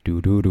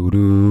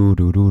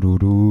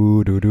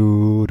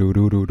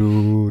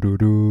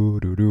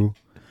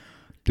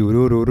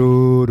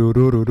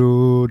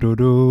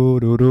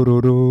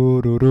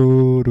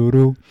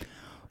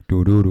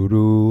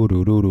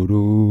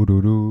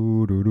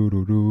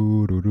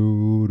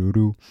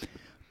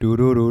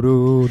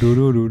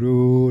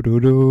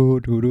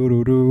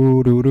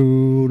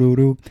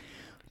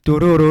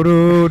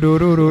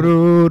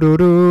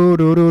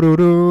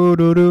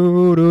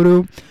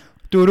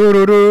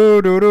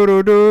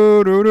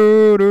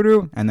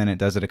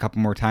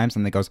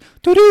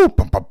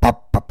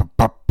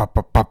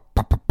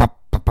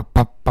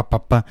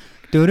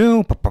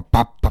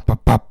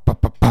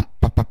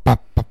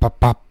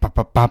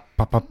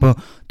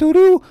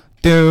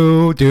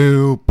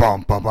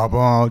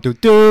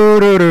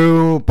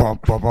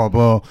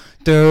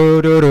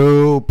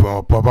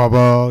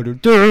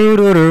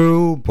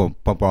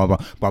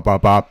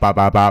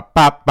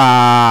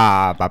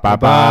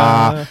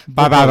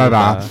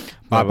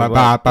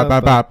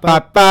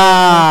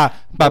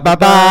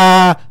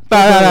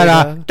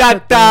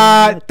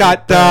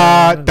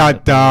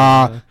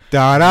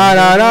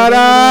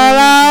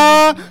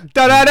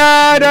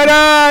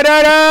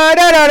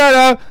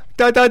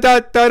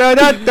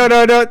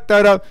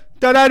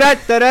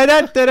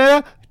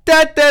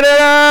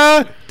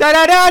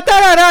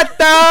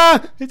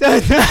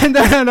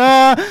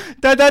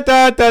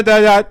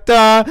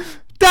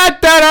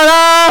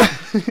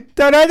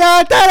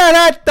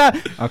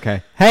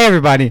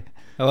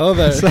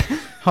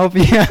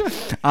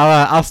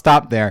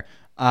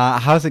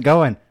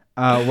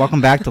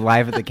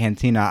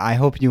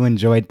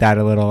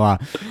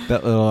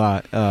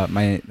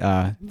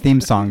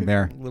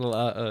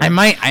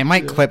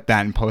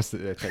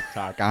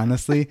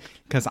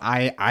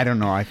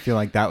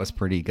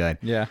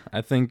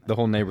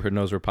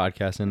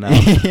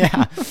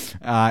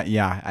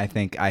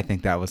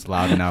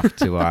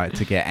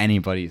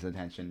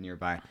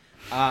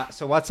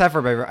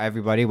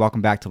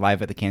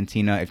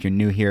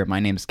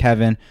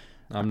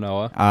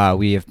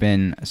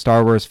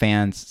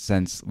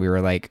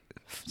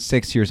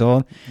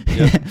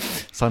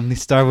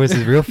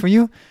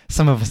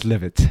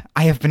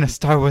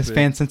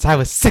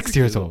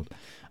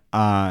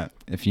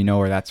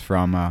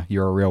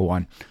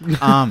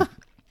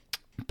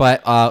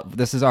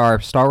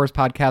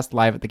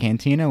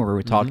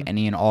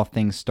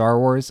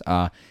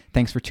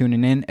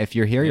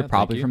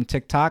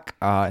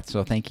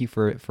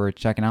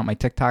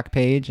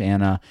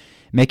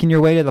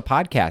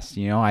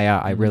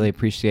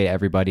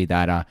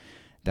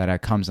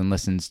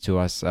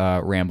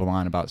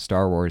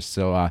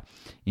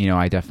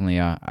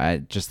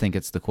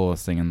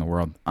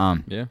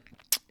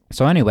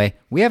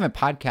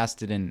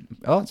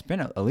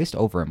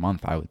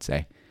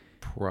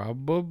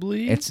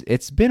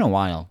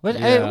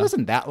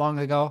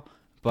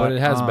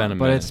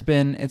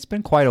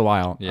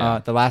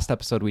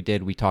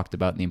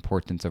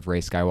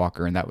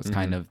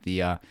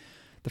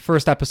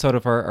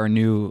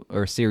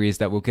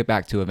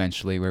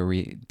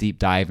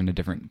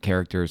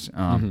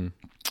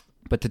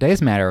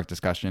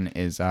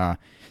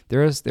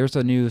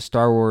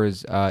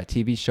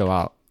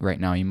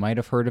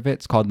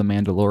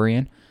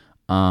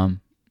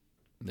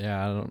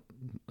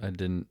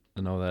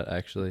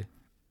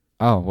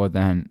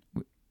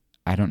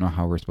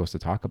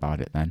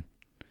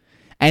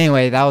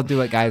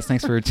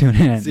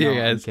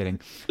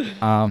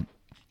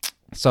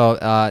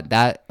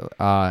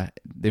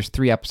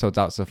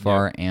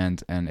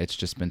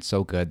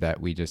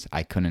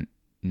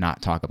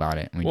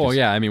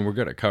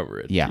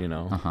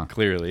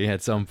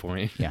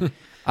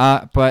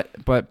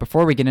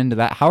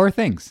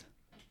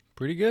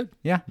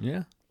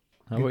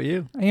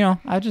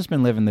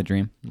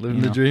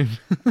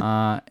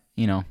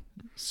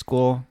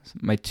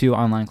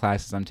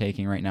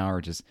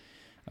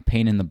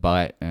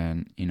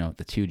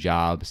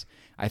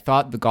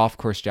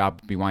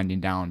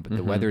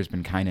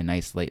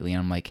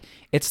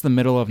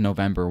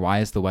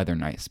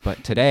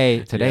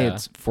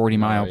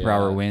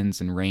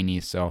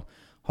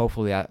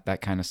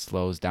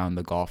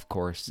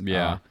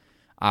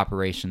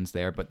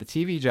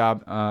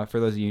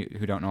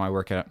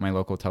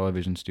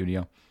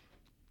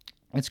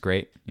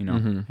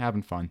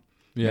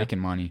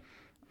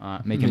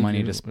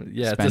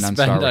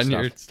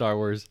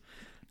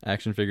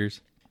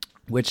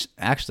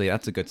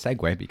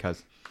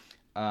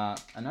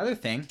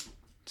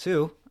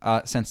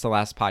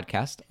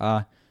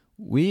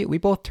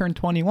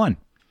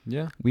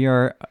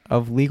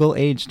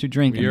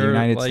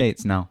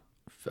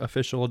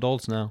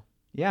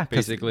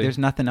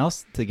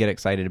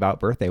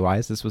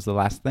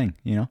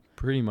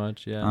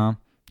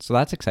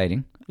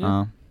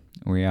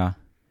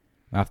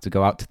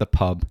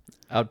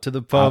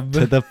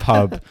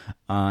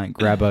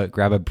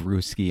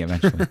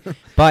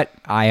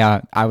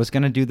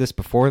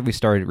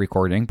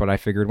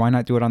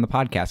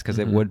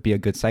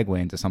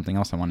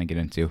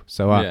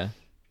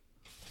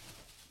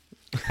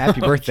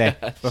Happy birthday.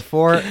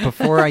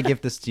 Before I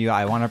give this to you,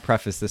 I want to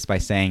preface this by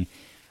saying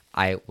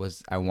I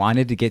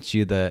wanted to get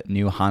you the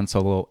new Han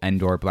Solo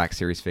Endor Black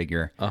Series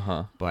figure,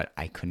 but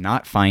I could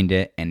not find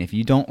it. And if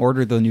you don't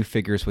order the new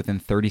figures within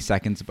 30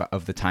 seconds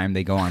of the time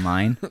they go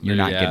online, you're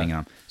not getting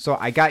them. So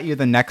I got you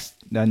the next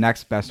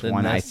best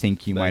one. I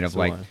think you might have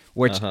liked,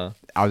 which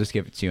I'll just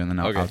give it to you, and then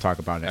I'll talk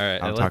about it. All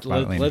right, I'll talk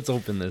about it later. Let's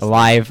open this. A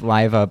live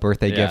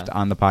birthday gift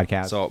on the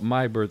podcast. So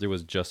my birthday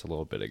was just a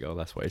little bit ago.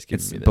 That's why he's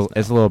giving me this.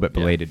 It's a little bit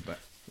belated, but.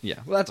 Yeah,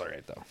 well, that's all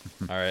right, though.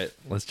 All right,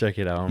 let's check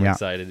it out. I'm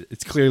excited.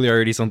 It's clearly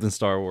already something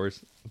Star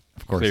Wars.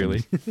 Of course.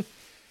 Clearly.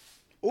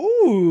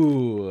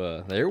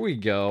 Ooh, there we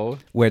go.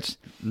 Which,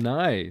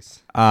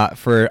 nice.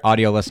 For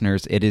audio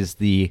listeners, it is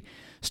the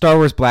Star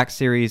Wars Black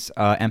Series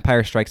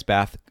Empire Strikes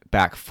Back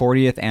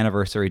 40th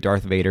Anniversary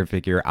Darth Vader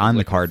figure on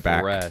the card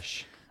back.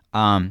 Fresh.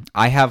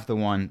 I have the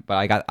one,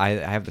 but I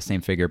have the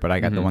same figure, but I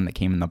got the one that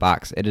came in the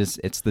box.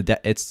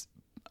 It's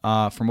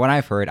from what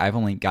I've heard, I've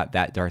only got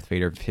that Darth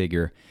Vader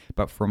figure,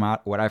 but from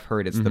what I've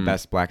heard, it's the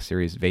best Black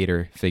Series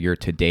Vader figure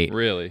to date.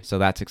 Really? So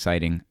that's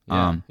exciting.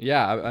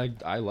 Yeah,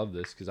 I love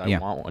this because I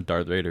want one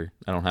Darth Vader.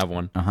 I don't have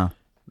one.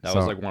 That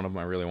was like one of them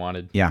I really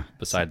wanted. Yeah.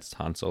 Besides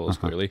Han Solo's,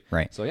 clearly.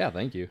 Right. So yeah,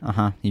 thank you.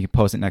 You can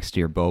pose it next to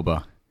your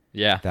Boba.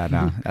 Yeah.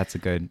 That's a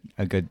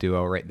good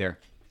duo right there.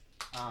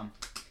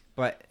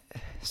 But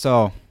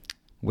so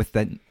with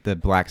the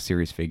Black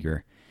Series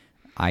figure,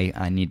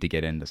 I need to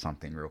get into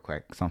something real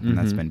quick. Something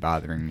that's been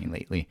bothering me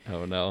lately.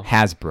 Oh no.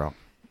 Hasbro.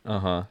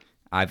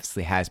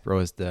 Obviously,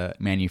 Hasbro is the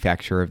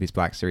manufacturer of these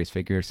Black Series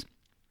figures.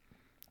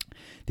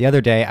 The other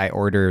day, I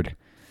ordered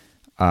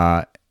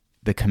the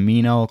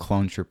Kamino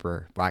Clone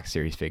Trooper Black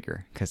Series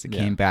figure because it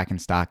came back in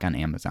stock on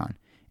Amazon.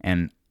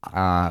 And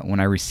when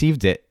I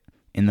received it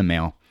in the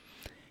mail,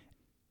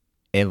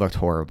 it looked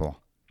horrible.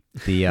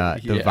 The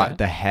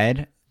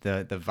head,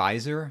 the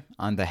visor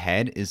on the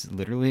head is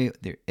literally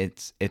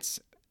it's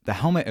the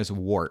helmet is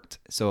warped,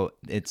 so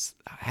it's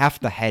half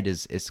the head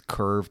is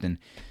curved and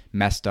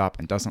messed up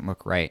and doesn't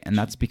look right. And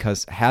that's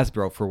because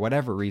Hasbro, for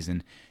whatever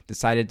reason,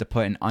 decided to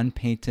put an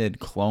unpainted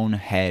clone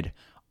head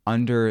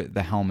under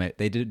the helmet.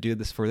 They did do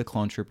this for the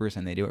clone troopers,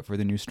 and they do it for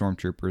the new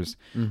stormtroopers.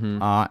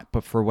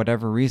 But for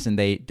whatever reason,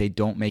 they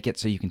don't make it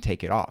so you can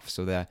take it off.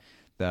 So the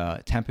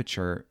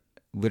temperature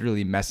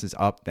literally messes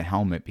up the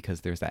helmet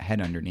because there's that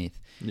head underneath.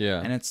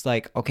 Yeah. And it's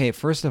like, okay,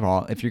 first of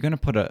all, if you're going to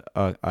put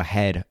a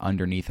head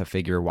underneath a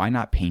figure, why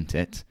not paint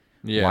it?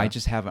 Yeah. Why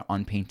just have an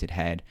unpainted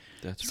head?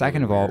 That's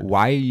Second really of all, weird.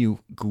 why are you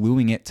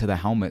gluing it to the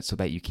helmet so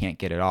that you can't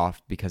get it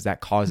off? Because that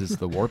causes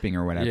the warping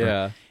or whatever.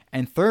 Yeah.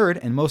 And third,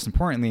 and most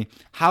importantly,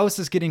 how is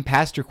this getting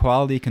past your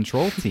quality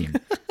control team?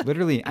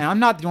 Literally, and I'm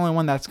not the only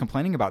one that's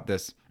complaining about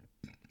this.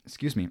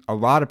 Excuse me. A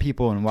lot of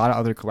people and a lot of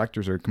other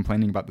collectors are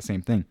complaining about the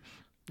same thing.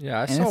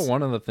 Yeah, I saw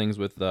one of the things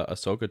with the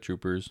Ahsoka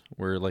troopers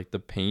where like the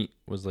paint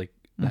was like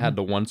had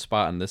the one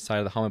spot on this side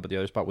of the helmet, but the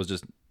other spot was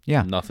just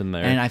nothing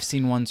there. And I've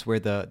seen ones where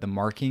the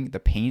marking, the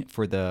paint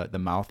for the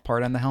mouth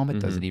part on the helmet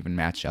doesn't even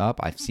match up.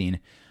 I've seen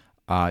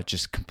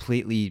just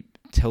completely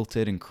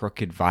tilted and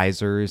crooked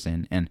visors,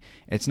 and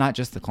it's not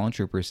just the clone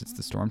troopers, it's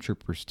the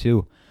stormtroopers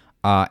too.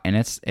 And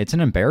it's an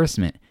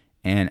embarrassment.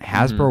 And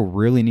Hasbro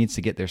really needs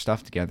to get their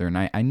stuff together.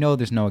 And I know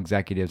there's no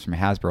executives from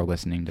Hasbro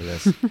listening to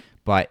this,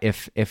 but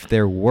if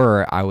there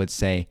were, I would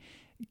say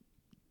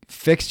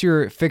fix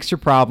your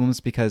problems,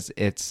 because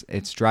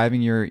it's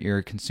driving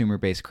your consumer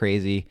base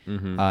crazy.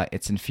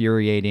 It's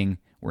infuriating.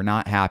 We're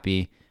not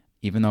happy,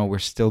 even though we're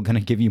still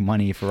gonna give you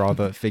money for all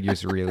the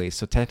figures released.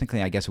 So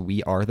technically, I guess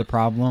we are the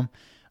problem.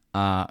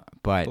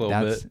 But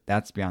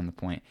that's beyond the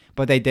point.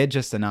 But they did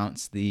just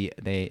announce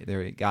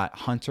they got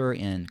Hunter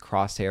and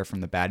Crosshair from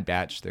the Bad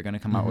Batch. They're gonna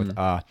come out with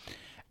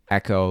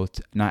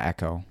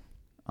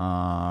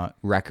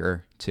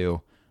Wrecker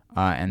too,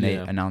 and they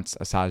announced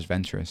Asajj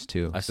Ventress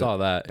too. I saw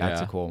that. That's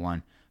a cool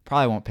one.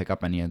 Probably won't pick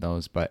up any of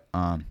those, but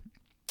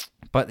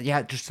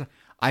yeah, just.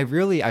 I've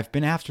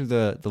been after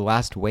the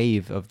last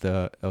wave of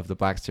the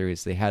Black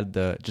Series. They had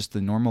the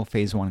normal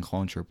Phase 1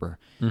 Clone Trooper.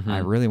 I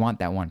really want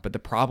that one. But the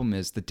problem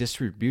is the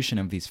distribution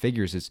of these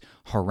figures is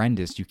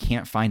horrendous. You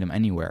can't find them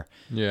anywhere.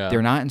 Yeah.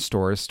 They're not in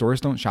stores. Stores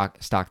don't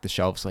stock the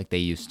shelves like they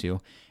used to.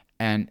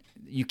 And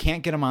you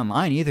can't get them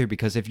online either,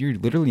 because if you're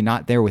literally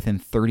not there within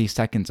 30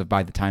 seconds of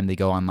by the time they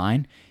go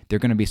online, they're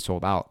going to be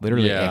sold out.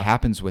 Literally, it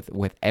happens with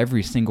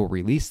every single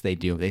release they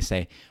do. They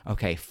say,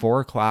 okay, 4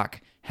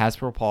 o'clock,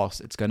 Hasbro Pulse,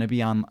 it's going to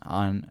be on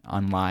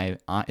live.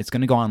 It's going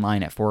to go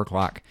online at 4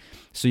 o'clock.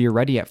 So you're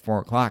ready at 4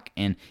 o'clock.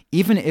 And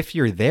even if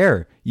you're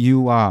there,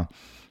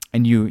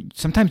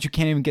 sometimes you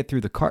can't even get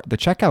through the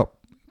checkout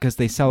because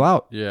they sell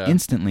out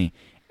instantly.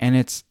 And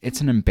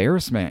it's an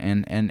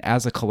embarrassment. And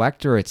as a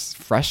collector, it's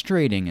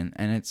frustrating. And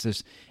it's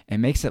just, it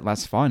makes it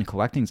less fun.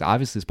 Collecting is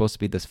obviously supposed to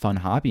be this fun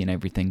hobby and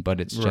everything,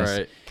 but it's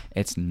just,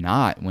 it's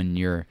not when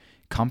your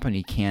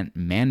company can't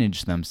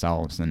manage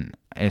themselves. And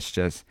it's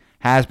just,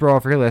 Hasbro,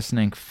 if you're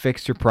listening,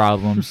 fix your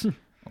problems,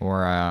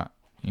 or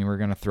we're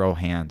gonna throw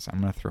hands. I'm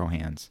gonna throw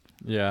hands.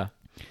 Yeah.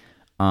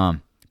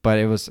 But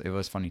it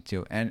was funny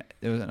too, and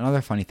there was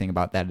another funny thing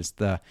about that is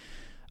the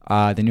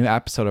the new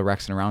episode of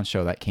Rex and Around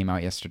show that came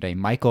out yesterday,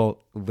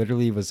 Michael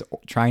literally was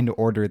trying to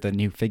order the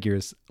new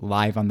figures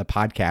live on the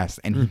podcast,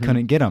 and he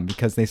couldn't get them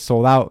because they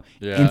sold out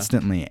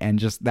instantly. And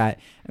just that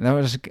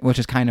was, which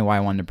is kind of why I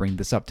wanted to bring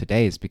this up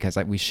today, is because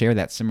we share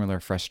that similar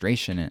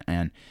frustration.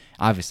 And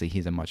obviously,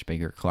 he's a much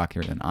bigger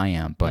collector than I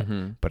am,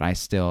 but I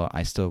still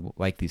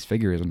like these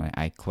figures, and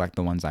I collect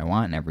the ones I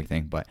want and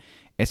everything. But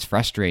it's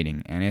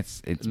frustrating, and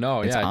it's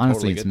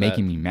honestly, it's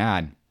making me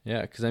mad.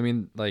 Yeah, because I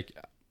mean, like,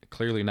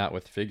 clearly not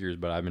with figures,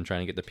 but I've been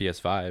trying to get the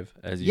PS5,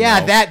 as you know.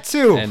 Yeah, that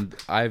too. And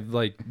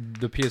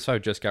the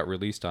PS5 just got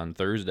released on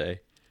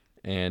Thursday,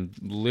 and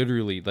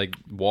literally, like,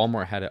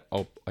 Walmart had it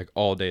up, like,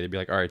 all day. They'd be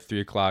like, all right, 3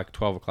 o'clock,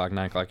 12 o'clock,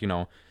 9 o'clock,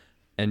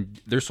 and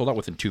they're sold out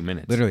within 2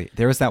 minutes. Literally.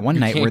 There was that one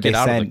night where they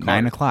said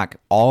 9 o'clock.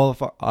 All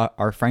of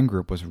our friend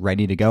group was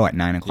ready to go at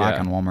 9 o'clock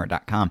on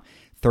Walmart.com.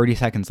 30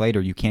 seconds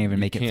later, you can't even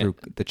make it through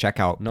the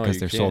checkout because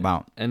they're sold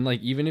out. And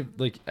like, even if,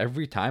 like,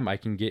 every time I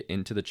can get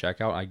into the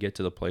checkout, I get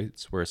to the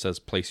place where it says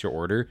place your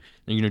order,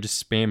 and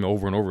just spam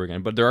over and over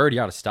again, but they're already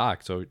out of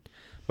stock. So,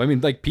 I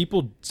mean, like,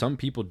 some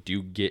people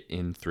do get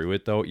in through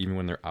it though, even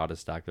when they're out of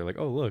stock. They're like,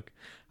 oh, look,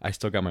 I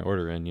still got my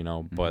order in,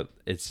 but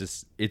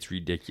it's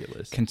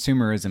ridiculous.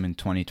 Consumerism in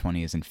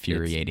 2020 is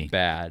infuriating. It's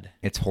bad.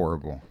 It's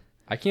horrible.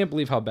 I can't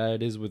believe how bad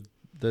it is with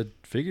the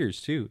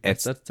figures too.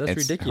 That's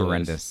ridiculous.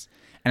 Horrendous.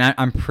 And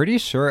I'm pretty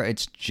sure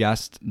it's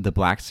just the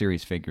Black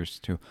Series figures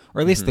too,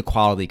 or at least the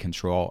quality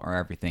control or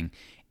everything.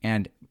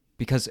 And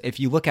because if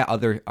you look at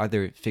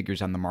other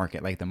figures on the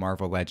market, like the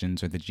Marvel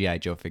Legends or the G.I.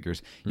 Joe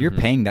figures, you're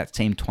paying that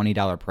same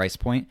 $20 price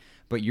point,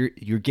 but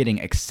you're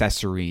getting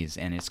accessories,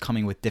 and it's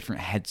coming with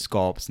different head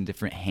sculpts and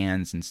different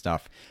hands and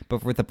stuff.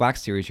 But with the Black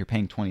Series, you're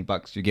paying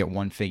 $20. You get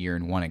one figure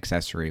and one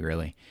accessory,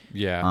 really.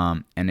 Yeah.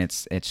 And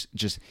it's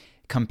just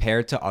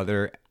compared to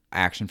other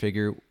action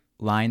figure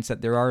lines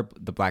that there are,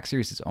 the Black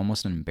Series is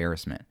almost an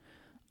embarrassment.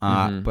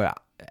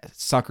 But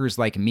suckers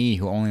like me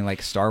who only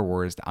like Star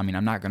Wars, I mean,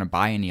 I'm not going to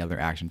buy any other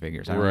action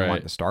figures. I don't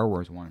want the Star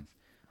Wars ones.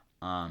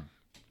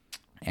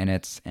 And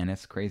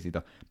it's crazy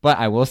though. But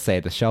I will say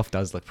the shelf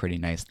does look pretty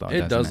nice though.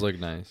 It does look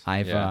nice.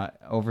 I've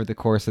over the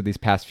course of these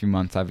past few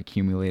months, I've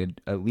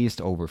accumulated at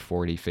least over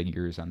 40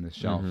 figures on this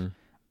shelf.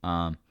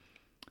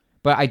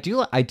 But I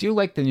do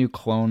like the new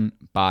clone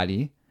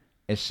body.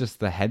 It's just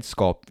the head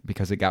sculpt,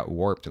 because it got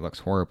warped. It looks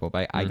horrible.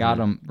 But I got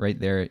him right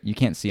there. You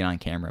can't see it on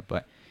camera,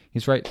 but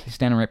he's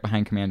standing right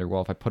behind Commander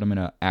Wolf. I put him in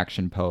an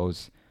action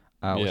pose,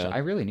 which I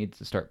really need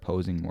to start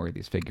posing more of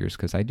these figures,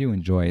 because I do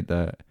enjoy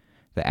the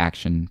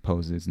action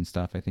poses and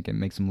stuff. I think it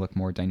makes them look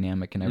more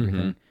dynamic and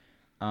everything.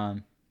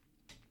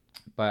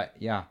 But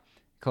yeah,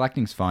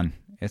 collecting's fun.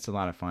 It's a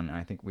lot of fun.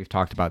 I think we've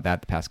talked about that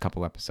the past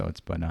couple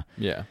episodes. But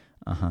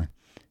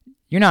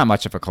you're not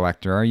much of a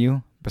collector, are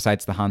you?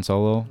 Besides the Han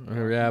Solo?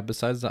 Yeah,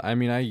 besides that, I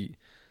mean,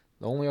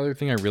 the only other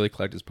thing I really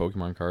collect is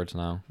Pokemon cards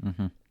now.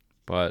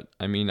 But,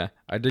 I mean,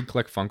 I did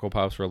collect Funko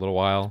Pops for a little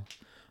while,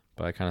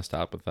 but I kind of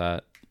stopped with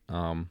that.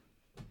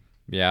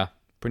 Yeah,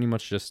 pretty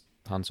much just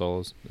Han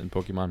Solos and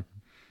Pokemon.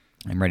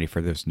 I'm ready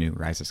for those new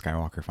Rise of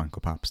Skywalker Funko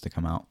Pops to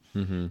come out.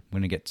 I'm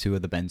going to get 2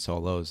 of the Ben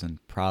Solos and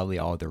probably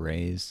all the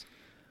Reys.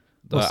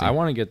 I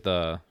want to get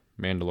the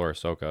Mandalore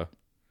Ahsoka.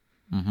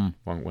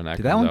 When that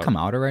Did that one come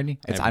out already?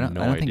 I don't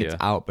think idea. It's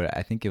out, but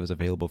I think it was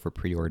available for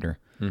pre-order.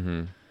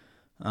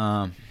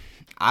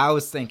 I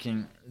was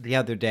thinking the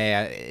other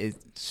day, it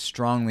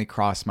strongly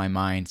crossed my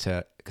mind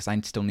because I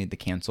still need to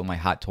cancel my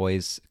Hot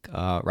Toys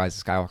Rise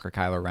of Skywalker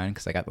Kylo Ren,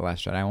 because I got the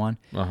Last Jedi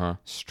one.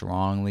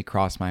 Strongly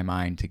crossed my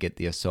mind to get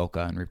the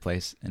Ahsoka and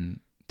replace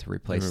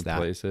that.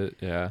 Replace it,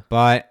 yeah.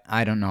 But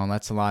I don't know.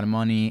 That's a lot of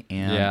money,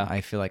 and I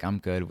feel like I'm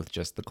good with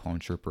just the Clone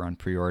Trooper on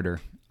pre-order.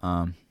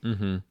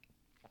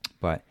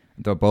 But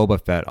the Boba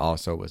Fett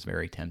also was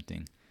very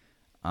tempting,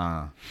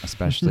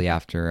 especially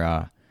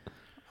after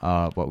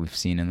what we've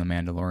seen in The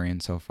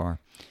Mandalorian so far.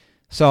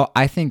 So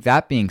I think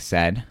that being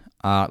said,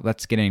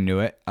 let's get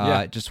into it.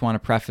 Just want to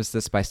preface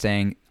this by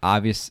saying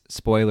obvious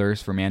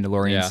spoilers for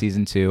Mandalorian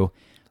Season 2.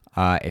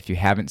 If you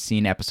haven't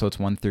seen episodes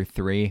 1 through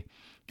 3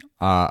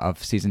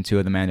 of Season 2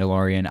 of The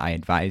Mandalorian, I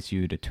advise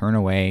you to turn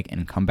away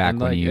and come back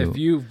when you... If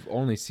you've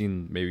only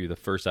seen maybe the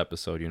first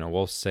episode,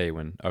 we'll say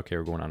when, okay,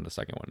 we're going on to the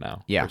second one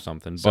now or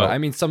something. But, I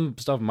mean, some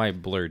stuff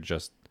might blur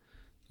just,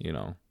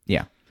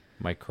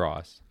 might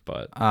cross.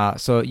 But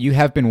so you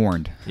have been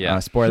warned.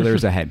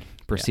 Spoilers ahead.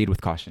 Proceed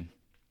with caution.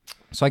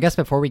 So I guess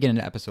before we get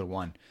into episode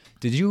 1,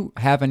 did you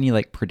have any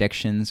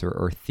predictions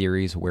or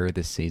theories where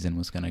this season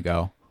was going to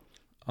go?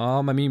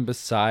 I mean,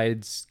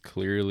 besides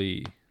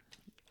clearly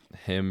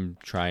him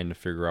trying to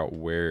figure out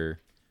where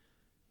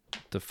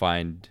to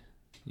find,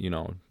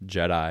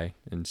 Jedi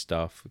and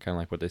stuff, kind of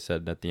like what they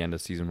said at the end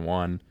of season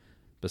 1.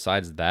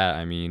 Besides that,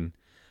 I mean,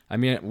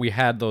 we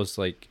had those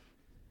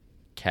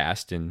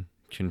cast and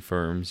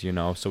confirms,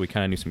 so we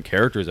kind of knew some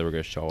characters that were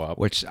going to show up.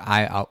 Which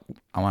I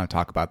want to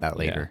talk about that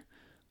later.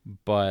 Yeah.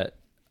 But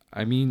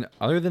I mean,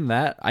 other than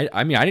that, I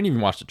didn't even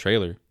watch the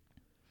trailer.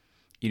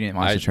 You didn't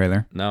watch the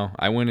trailer? No,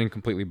 I went in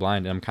completely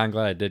blind, and I'm kind of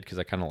glad I did, because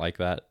I kind of like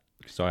that.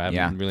 so I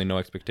have really no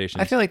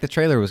expectations. I feel like the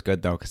trailer was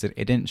good though, because it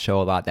didn't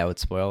show a lot that would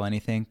spoil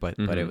anything, but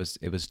it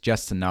was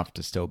just enough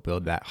to still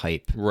build that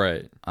hype,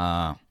 right?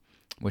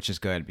 Which is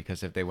good,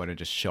 because if they would have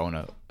just shown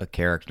a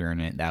character in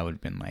it, that would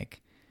have been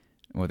like,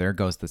 well, there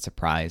goes the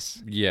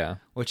surprise. Yeah.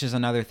 Which is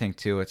another thing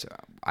too. It's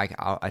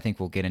I think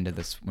we'll get into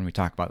this when we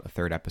talk about the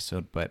third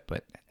episode, but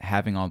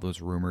having all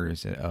those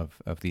rumors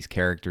of these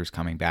characters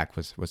coming back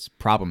was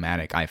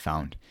problematic, I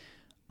found.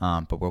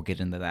 But we'll get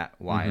into that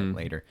why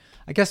later.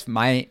 I guess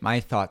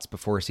my thoughts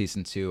before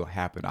season 2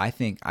 happened. I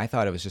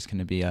thought it was just going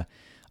to be a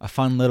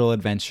fun little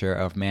adventure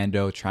of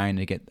Mando trying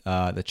to get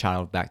the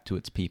child back to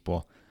its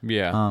people.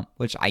 Yeah.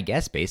 Which I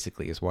guess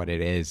basically is what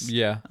it is.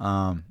 Yeah.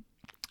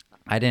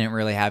 I didn't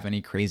really have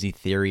any crazy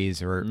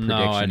theories or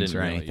predictions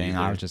or anything.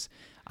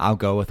 I'll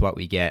go with what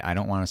we get. I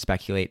don't want to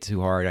speculate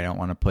too hard. I don't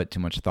want to put too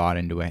much thought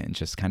into it, and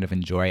just kind of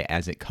enjoy it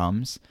as it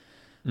comes.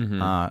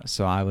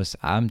 So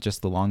I'm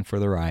just along for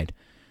the ride.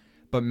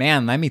 But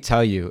man, let me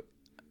tell you,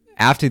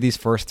 after these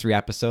first 3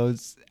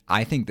 episodes,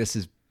 I think this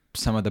is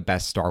some of the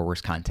best Star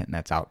Wars content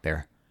that's out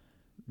there.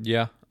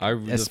 Yeah,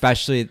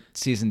 especially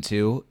season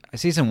 2.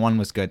 Season 1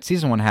 was good.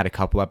 Season 1 had a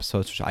couple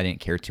episodes which I didn't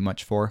care too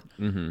much for.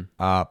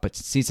 But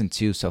season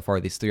 2 so far,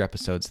 these 3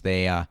 episodes,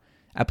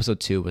 episode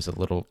 2 was a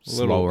little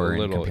slower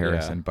in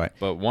comparison. Yeah.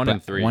 But 1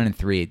 and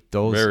 3,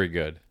 those very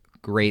good,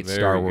 great very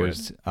Star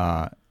Wars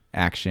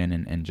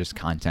action and just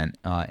content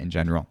in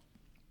general.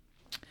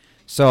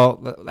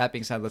 So that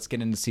being said, let's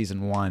get into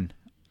season 1.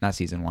 Not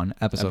season 1,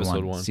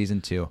 episode 1,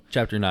 season 2.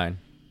 Chapter 9.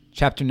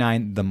 Chapter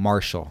 9, The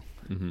Marshal.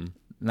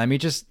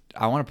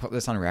 I want to put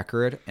this on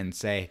record and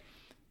say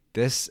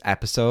this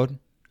episode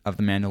of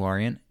The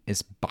Mandalorian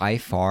is by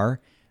far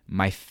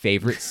my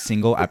favorite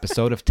single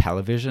episode of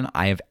television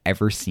I have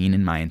ever seen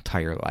in my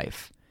entire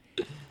life.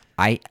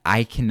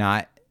 I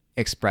cannot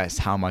express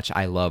how much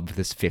I love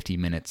this 50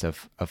 minutes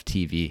of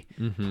TV.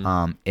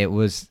 It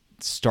was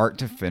start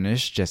to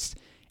finish just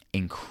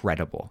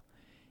incredible.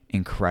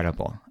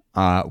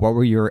 What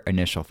were your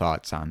initial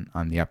thoughts on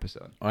the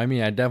episode? I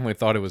mean, I definitely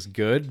thought it was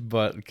good,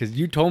 but because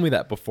you told me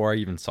that before I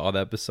even saw the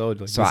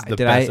episode, like, so this is the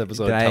best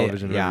episode of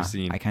television I've ever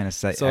seen. I kind of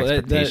set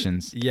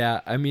expectations.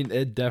 I mean,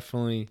 it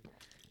definitely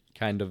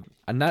kind of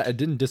it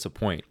didn't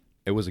disappoint.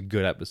 It was a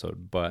good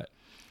episode, but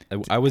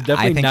I was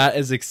definitely not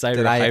as excited.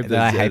 Did I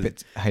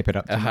hype it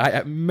up?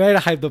 I might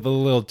have hyped up a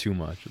little too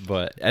much,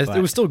 but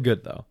it was still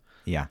good though.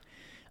 Yeah.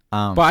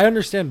 But I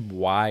understand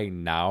why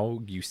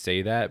now you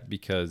say that,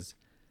 because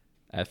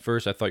at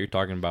first I thought you were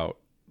talking about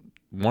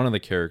one of the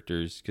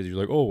characters, because you're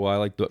like, oh,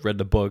 well, I read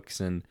the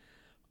books and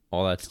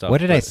all that stuff. What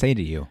did I say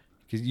to you?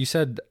 Because you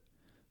said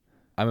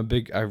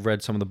I've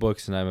read some of the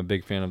books and I'm a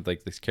big fan of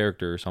like this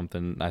character or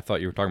something. I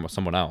thought you were talking about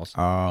someone else.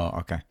 Oh,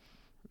 okay.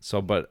 So,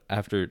 but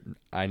after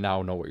I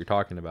now know what you're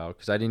talking about,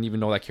 because I didn't even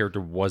know that character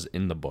was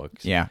in the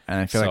books. Yeah, and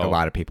I feel like a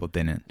lot of people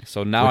didn't.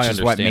 So now I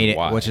understand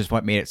why. Which is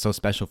what made it so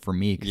special for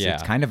me, because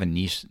it's kind of a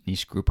niche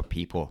group of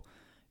people.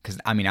 Because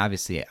I mean,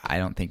 obviously, I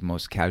don't think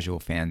most casual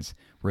fans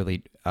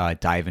really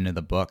dive into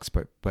the books,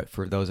 but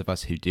for those of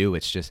us who do,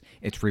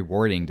 it's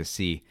rewarding to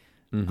see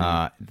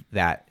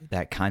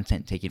that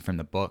content taken from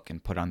the book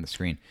and put on the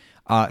screen.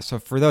 So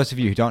for those of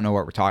you who don't know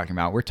what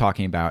we're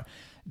talking about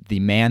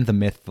the man, the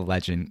myth, the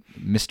legend,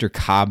 Mr.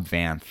 Cobb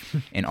Vanth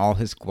in all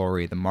his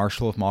glory, the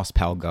Marshal of Mos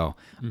Pelgo,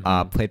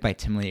 played by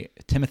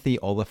Timothy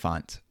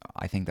Olyphant.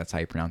 I think that's how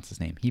you pronounce his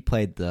name. He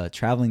played the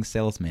traveling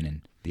salesman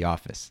in The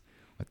Office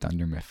with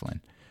Dunder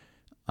Mifflin.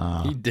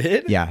 He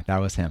did? Yeah, that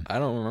was him. I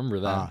don't remember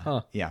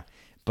that. Yeah,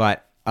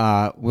 but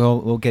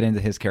we'll get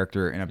into his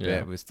character in a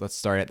bit. Let's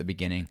start at the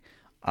beginning.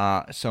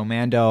 So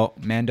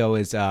Mando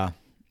is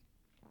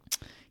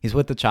he's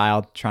with the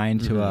child trying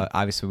to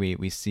obviously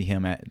we see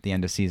him at the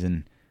end of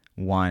season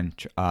 1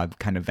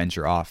 kind of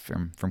venture off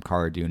from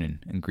Cara Dune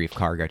and Greef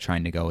Karga,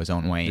 trying to go his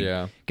own way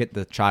and get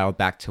the child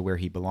back to where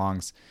he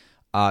belongs.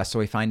 So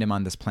we find him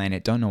on this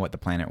planet. Don't know what the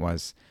planet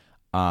was.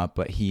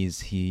 But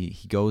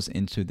he goes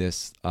into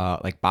this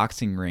like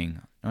boxing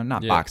ring,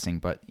 not boxing,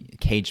 but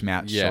cage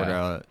match sort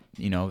of,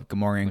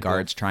 Gamorrean like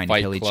guards trying to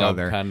kill each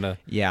other, kind of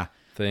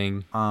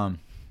thing.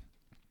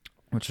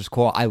 Which was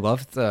cool. I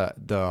loved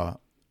the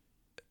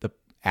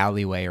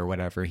alleyway or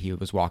whatever he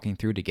was walking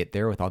through to get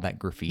there with all that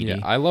graffiti. Yeah,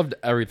 I loved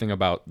everything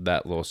about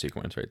that little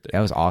sequence right there.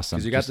 That was awesome.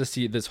 Because you got to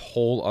see this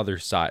whole other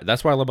side.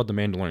 That's why I love about The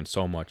Mandalorian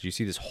so much. You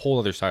see this whole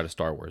other side of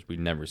Star Wars we've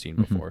never seen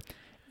before.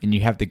 And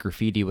you have the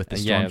graffiti with the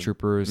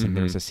stormtroopers, and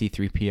there's a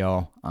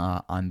C-3PO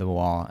on the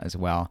wall as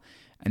well.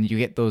 And you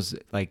get those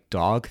like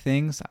dog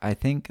things. I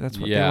think that's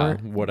what they were.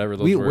 Whatever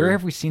those were. Where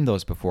have we seen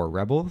those before?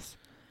 Rebels?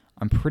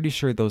 I'm pretty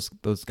sure those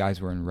guys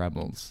were in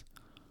Rebels.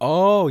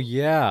 Oh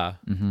yeah,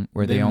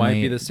 where they might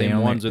be the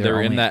same ones, or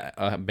they're in that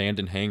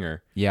abandoned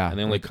hangar. Yeah, and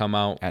they only come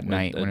out at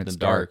night when it's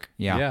dark.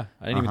 Yeah,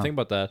 I didn't even think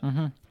about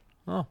that.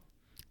 Oh,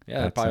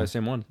 yeah, that's probably the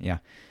same one. Yeah,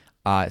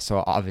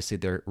 so obviously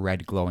their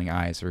red glowing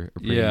eyes are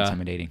pretty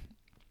intimidating.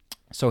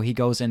 So he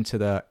goes into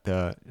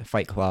the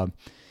fight club.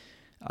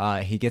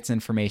 He gets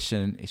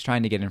information. He's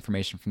trying to get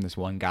information from this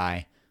one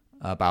guy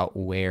about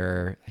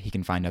where he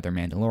can find other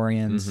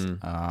Mandalorians.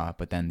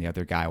 But then the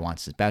other guy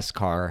wants his best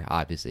car,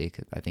 obviously,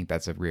 'cause I think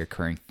that's a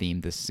reoccurring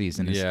theme this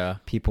season is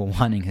people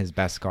wanting his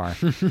best car.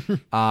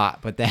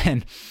 But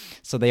then,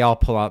 so they all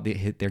pull out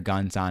their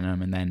guns on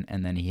him,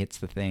 and then he hits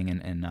the thing,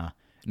 and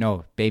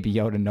no, Baby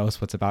Yoda knows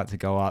what's about to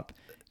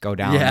go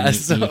down. Yeah, and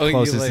so he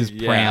closes he, his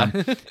like,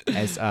 pram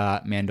as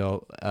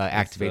Mando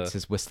activates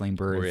his whistling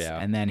birds,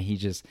 and then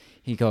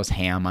he goes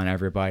ham on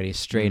everybody,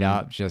 straight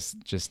up,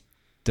 just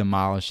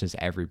demolishes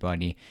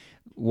everybody.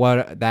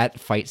 What that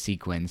fight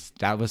sequence,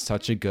 that was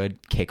such a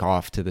good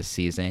kickoff to the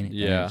season.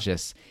 Yeah,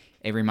 and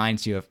it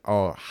reminds you of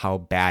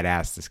how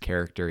badass this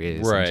character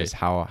is, and just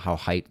how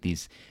hyped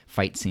these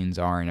fight scenes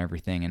are and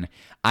everything. And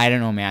I don't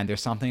know, man,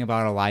 there's something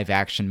about a live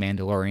action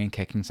Mandalorian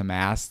kicking some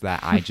ass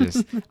that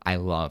I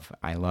love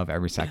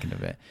every second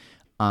of it.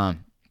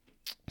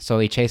 So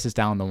he chases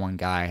down the one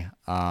guy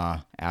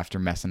after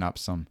messing up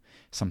some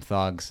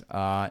thugs,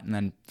 and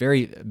then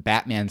very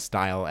Batman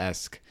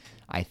style-esque,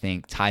 I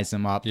think, ties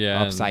him up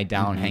upside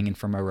down, hanging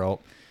from a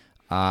rope,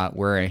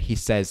 where he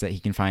says that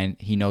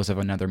he knows of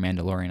another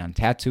Mandalorian on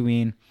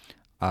Tatooine.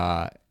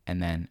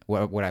 And then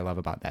what I love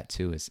about that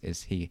too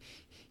is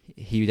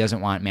he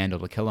doesn't want Mando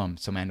to kill him.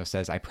 So Mando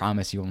says, "I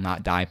promise you will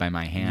not die by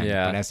my hand."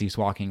 Yeah. But as he's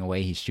walking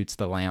away, he shoots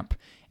the lamp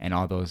and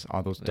all those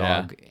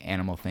dog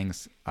animal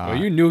things. Well,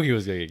 you knew he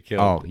was gonna get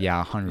killed. Oh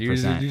yeah,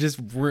 100%. You just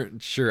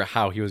weren't sure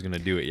how he was gonna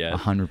do it yet.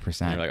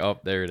 100%. You're like, oh,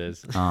 there it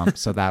is.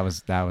 So that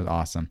was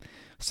awesome.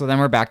 So then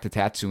we're back to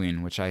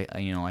Tatooine, which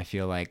I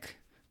feel like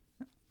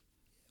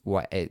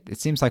it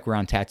seems like we're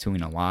on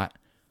Tatooine a lot.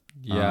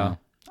 Yeah.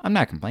 I'm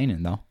not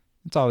complaining though.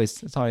 It's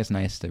always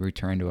nice to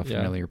return to a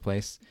familiar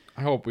place.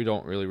 I hope we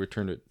don't really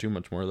return to it too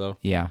much more though.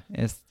 Yeah,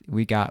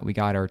 we got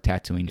our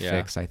Tatooine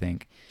fix, I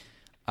think.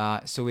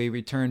 So we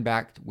return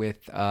back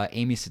with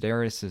Amy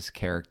Sedaris'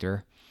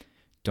 character.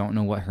 Don't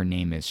know what her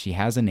name is. She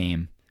has a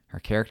name. Her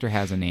character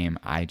has a name.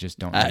 I just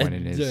don't know what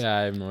it is. Yeah,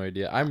 I have no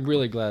idea. I'm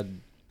really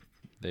glad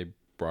they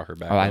brought her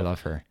back. Oh, I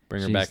love her.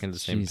 Bring her back into the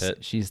same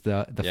pit. She's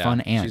the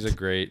fun aunt. She's a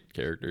great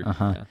character.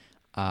 Yeah.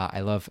 I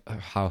love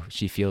how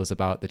she feels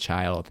about the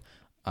child.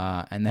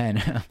 And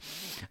then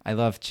I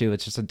love too,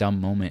 it's just a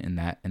dumb moment in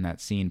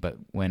that scene, but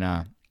when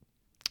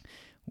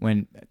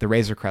the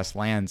Razor Crest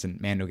lands and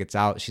Mando gets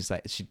out,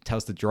 she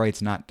tells the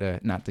droids not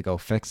to go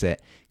fix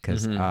it,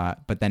 because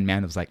but then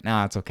Mando's like,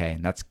 nah, it's okay.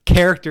 And that's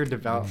character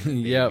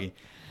development. Yep.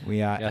 We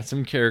got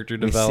some character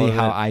development. We see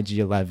how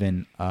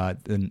IG-11,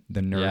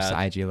 the nurse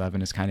IG-11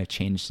 has kind of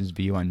changed his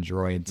view on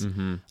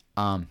droids.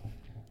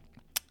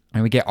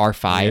 And we get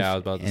R5 I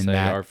was about to say,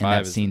 R5 in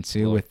that scene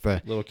too, with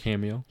the little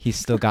cameo. He's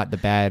still got the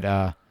bad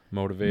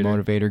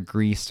motivator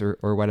grease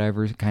or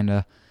whatever, kind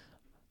of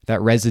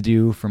that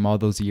residue from all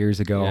those years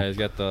ago. Yeah, he's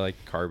got the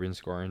carbon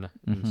scoring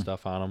and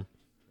stuff on him.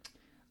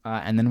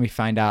 And then we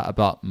find out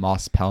about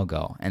Mos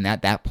Pelgo, and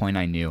at that point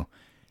I knew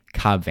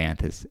Cobb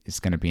Vanth is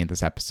going to be in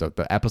this episode.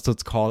 The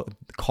episode's called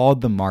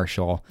The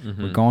Marshal.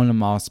 We're going to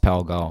Mos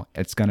Pelgo.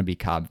 It's going to be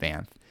Cobb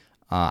Vanth,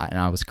 and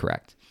I was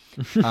correct.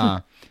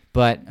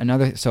 But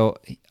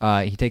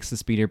he takes the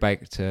speeder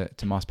bike to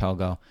Mos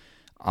Pelgo,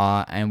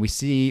 and we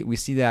see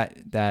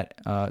that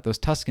those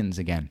Tuskens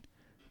again,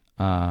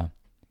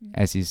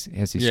 as he's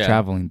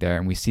traveling there,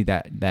 and we see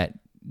that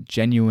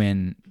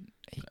genuine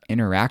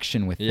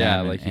interaction with them.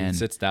 Yeah, he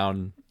sits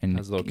down and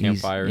has a little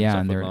campfire.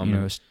 And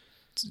they're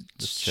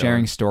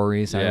sharing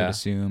stories. I would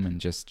assume,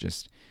 and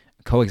just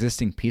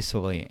coexisting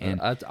peacefully.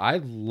 And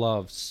I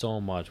love so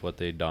much what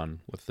they've done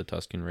with the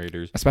Tusken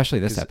Raiders, especially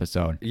this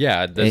episode.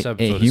 Yeah, this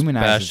episode it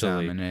humanizes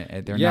especially. them,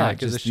 and they're not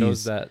because it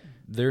shows that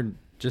they're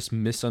just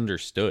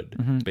misunderstood.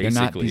 Basically, they're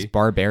not these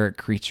barbaric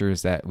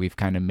creatures that we've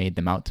kind of made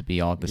them out to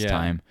be all this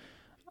time.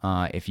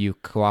 If you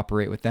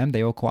cooperate with them,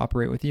 they will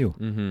cooperate with you.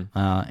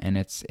 And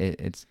it's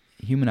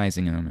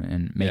humanizing them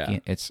and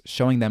making it's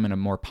showing them in a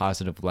more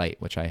positive light,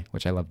 which I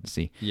love to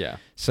see. Yeah.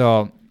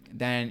 So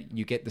then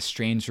you get the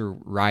stranger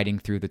riding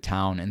through the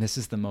town, and this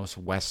is the most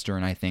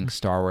Western I think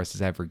Star Wars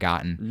has ever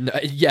gotten.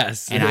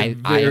 Yes, and I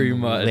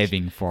am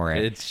living for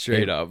it. It's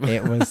straight up.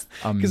 It was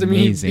amazing.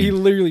 Because he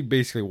literally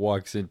basically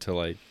walks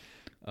into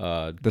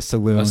the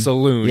saloon. A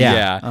saloon,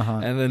 yeah.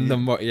 And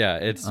then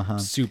it's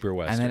super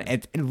Western. And then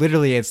it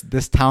literally it's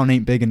this town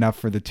ain't big enough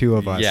for the two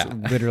of us. Yeah.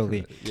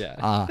 Literally.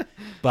 Yeah.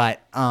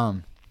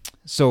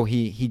 So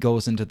he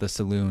goes into the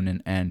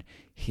saloon and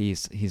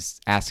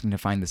he's asking to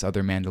find this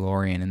other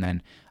Mandalorian, and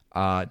then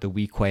the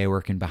Weequay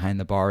working behind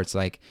the bar, it's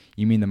like,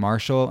 you mean the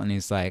Marshal? And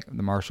he's like,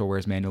 the Marshal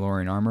wears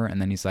Mandalorian armor.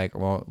 And then he's like,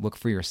 well, look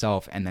for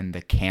yourself. And then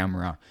the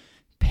camera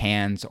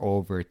pans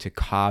over to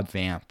Cobb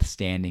Vanth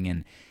standing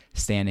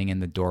in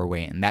the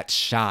doorway, and that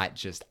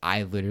shot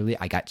I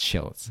got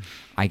chills.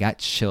 I got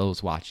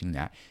chills watching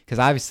that, because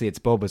obviously it's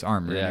Boba's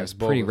armor, and it was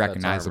pretty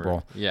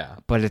recognizable. Yeah,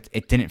 but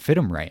it didn't fit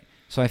him right.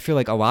 So I feel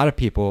like a lot of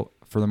people,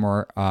 for the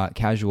more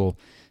casual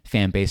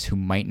fan base who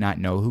might not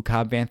know who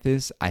Cobb Vanth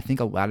is, I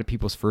think a lot of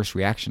people's first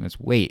reaction is,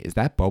 wait, is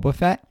that Boba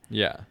Fett?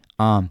 Yeah.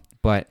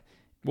 But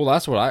well,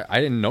 that's what I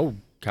didn't know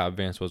Cobb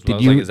Vanth was. But I Did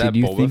was you like, is that did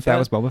you Boba think Fett? that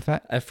was Boba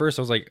Fett? At first,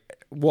 I was like,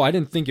 well, I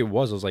didn't think it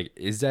was. I was like,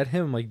 is that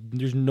him? Like,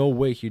 there's no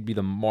way he'd be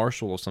the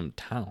marshal of some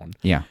town.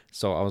 Yeah.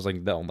 So I was like,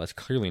 no, that's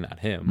clearly not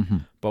him. Mm-hmm.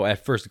 But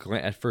at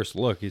first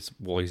look, he's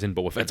in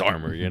Boba Fett's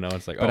armor. You know,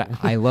 it's like, But oh,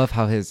 I love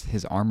how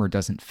his armor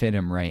doesn't fit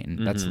him right,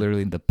 and that's Mm-hmm.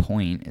 literally the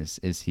point.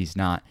 Is he's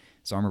not,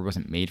 his armor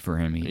wasn't made for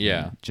him. He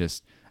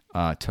just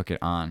took it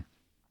on.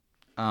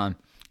 And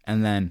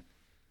then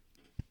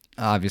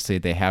obviously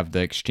they have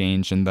the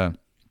exchange in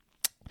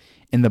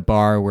the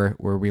bar where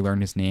we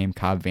learn his name,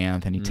 Cobb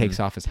Vanth, and he takes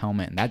off his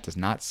helmet, and that does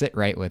not sit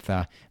right with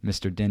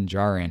Mr. Din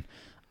Djarin.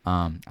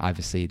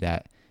 Obviously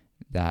that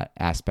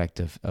aspect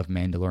of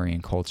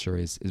Mandalorian culture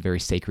is very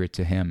sacred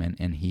to him,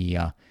 and he,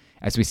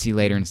 as we see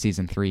later in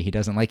season 3, he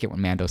doesn't like it when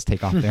Mandos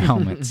take off their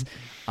helmets.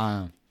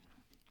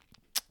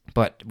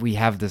 But we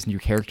have this new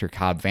character,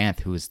 Cobb Vanth,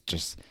 who is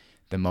just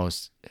the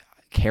most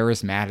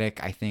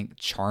charismatic, I think,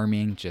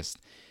 charming, just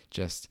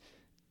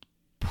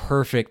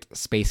perfect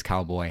space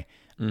cowboy.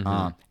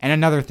 And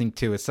another thing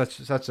too, it's such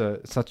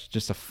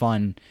just a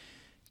fun,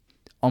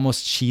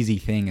 almost cheesy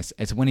thing.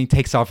 Is when he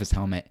takes off his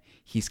helmet,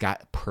 he's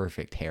got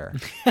perfect hair.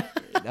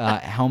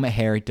 Helmet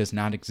hair does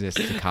not exist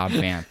to Cobb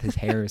Vanth. His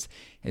hair is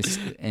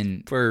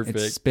Perfect.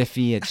 It's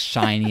spiffy, it's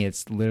shiny,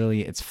 it's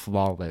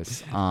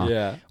flawless.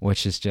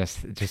 Which is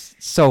just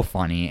so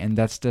funny, and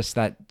that's just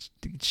that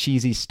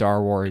cheesy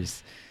Star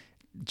Wars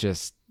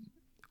just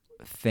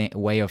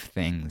way of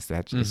things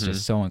that is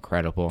just so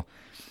incredible.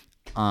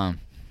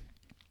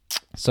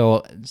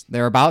 So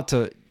they're about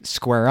to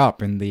square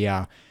up in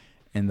the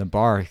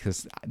bar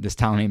because this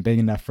town ain't big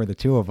enough for the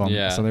two of them.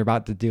 Yeah. So they're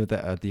about to do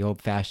the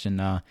old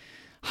fashioned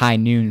high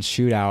noon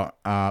shootout.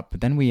 But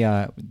then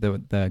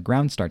the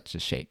ground starts to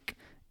shake,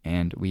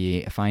 and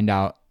we find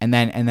out. And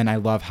then I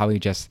love how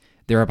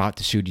they're about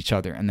to shoot each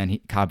other, and then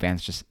Cobb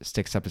Vanth just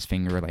sticks up his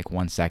finger like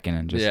 1 second,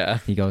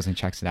 and he goes and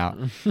checks it out.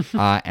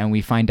 And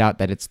we find out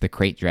that it's the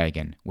Krayt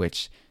Dragon,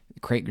 which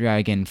Krayt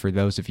Dragon, for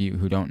those of you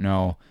who don't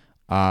know,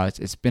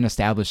 it's been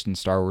established in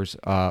Star Wars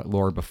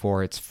lore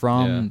before. It's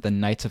from the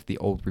Knights of the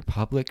Old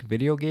Republic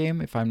video game,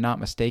 if I'm not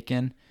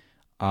mistaken.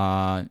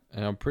 And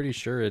I'm pretty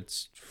sure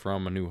it's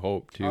from A New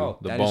Hope too. Oh,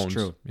 the that bones. is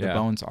true. Yeah. The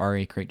bones are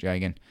a Krayt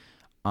Dragon,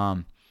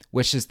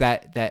 which is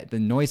that the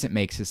noise it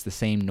makes is the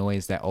same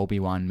noise that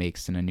Obi-Wan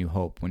makes in A New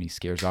Hope when he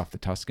scares off the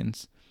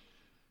Tuskens.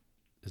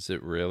 Is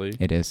it really?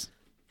 It is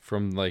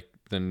From like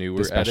the newer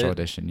the special edit?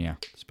 edition. Yeah,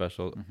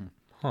 Special.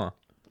 Huh.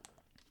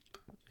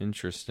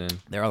 Interesting.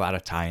 there are a lot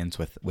of tie-ins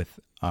with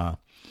A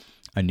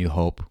New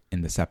Hope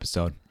in this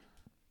episode.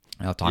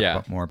 I'll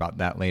talk more about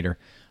that later.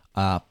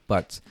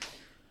 But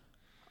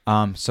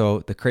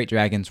so the Krayt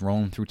Dragon's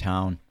rolling through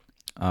town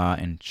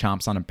and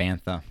chomps on a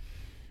bantha.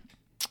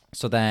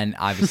 So then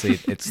obviously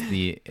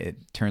it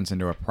turns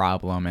into a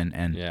problem,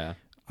 and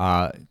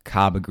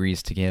Cobb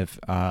agrees to give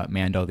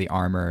Mando the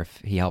armor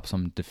if he helps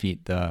him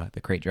defeat the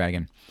Krayt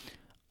Dragon.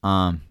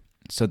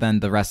 So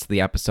then the rest of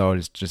the episode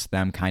is just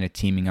them kind of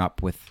teaming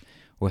up with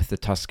the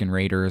Tusken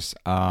Raiders,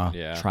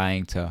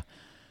 trying to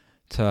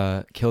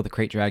kill the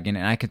Krayt Dragon.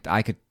 And I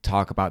could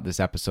talk about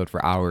this episode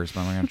for hours,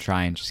 but I'm gonna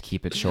try and just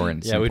keep it short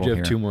and simple. We do have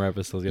here. 2 more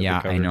episodes.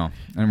 Yeah, I know,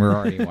 and we're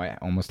already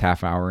almost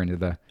half hour into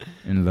the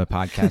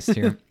podcast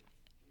here.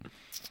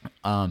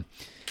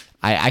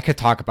 I could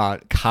talk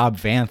about Cobb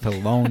Vanth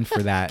alone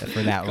for that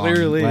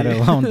Clearly. long, let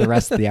alone the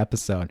rest of the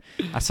episode.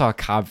 I saw a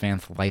Cobb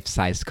Vanth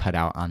life-size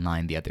cutout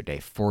online the other day,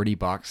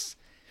 $40.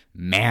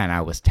 Man, I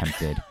was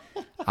tempted.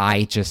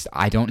 I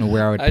don't know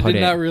where I would put it. I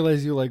did not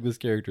realize you like this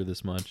character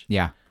this much.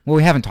 Yeah. Well,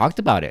 we haven't talked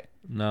about it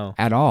No.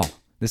 at all.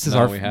 This is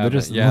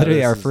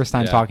literally our first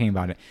time talking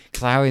about it.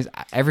 Because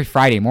every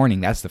Friday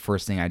morning, that's the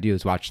first thing I do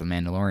is watch The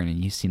Mandalorian,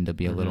 and you seem to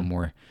be a little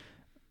more.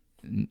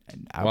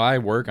 Well, I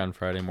work on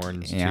Friday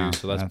mornings too,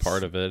 so that's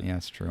part of it. Yeah,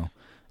 that's true.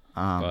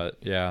 But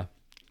yeah.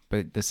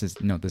 But this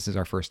is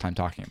our first time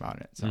talking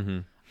about it.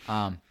 So,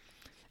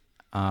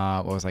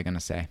 what was I gonna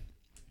say?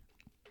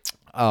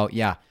 Oh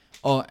yeah.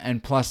 Oh,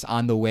 and plus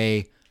on the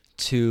way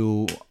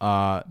to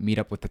meet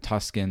up with the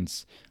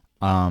Tuskens,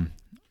 or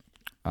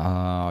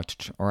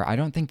I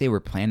don't think they were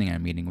planning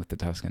on meeting with the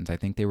Tuskens. I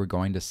think they were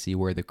going to see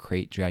where the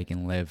Krayt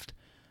Dragon lived,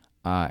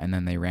 and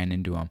then they ran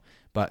into him.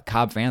 But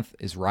Cobb Vanth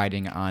is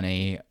riding on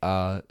a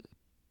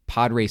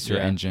pod racer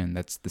engine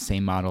that's the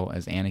same model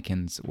as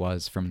Anakin's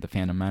was from The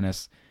Phantom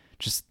Menace.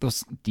 Just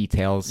those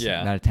details,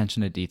 that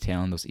attention to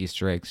detail and those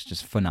Easter eggs,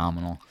 just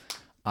phenomenal.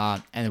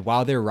 And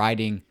while they're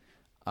riding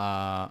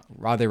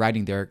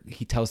there,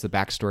 he tells the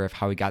backstory of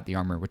how he got the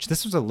armor, which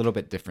this was a little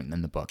bit different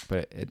than the book,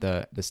 but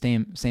the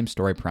same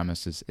story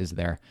premise is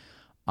there.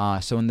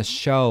 So in the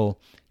show,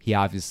 he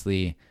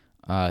obviously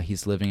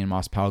he's living in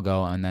Mos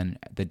Pelgo, and then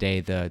the day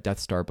the Death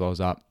Star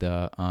blows up,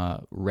 the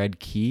Red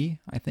Key,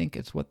 I think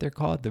it's what they're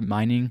called, the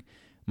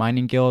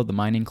mining guild, the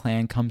mining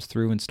clan comes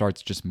through and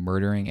starts just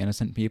murdering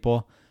innocent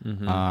people,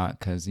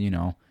 because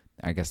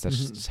I guess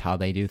that's just how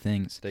they do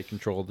things. They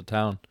control the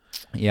town.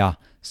 Yeah.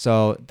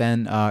 So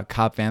then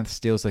Cobb Vanth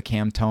steals the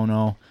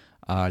Camtono,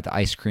 the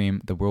ice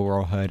cream, the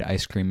Will Hood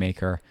ice cream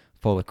maker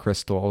full of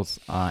crystals,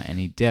 and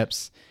he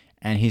dips.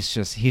 and he's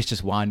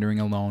just wandering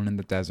alone in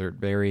the desert.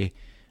 Very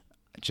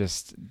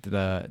just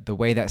the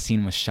way that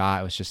scene was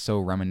shot was just so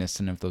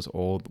reminiscent of those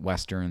old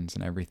westerns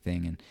and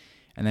everything.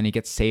 And then he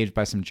gets saved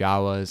by some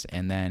Jawas,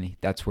 and then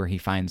that's where he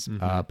finds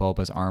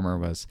Boba's armor,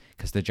 was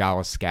because the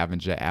Jawas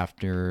scavenged it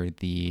after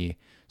the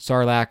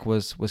Sarlacc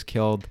was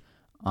killed.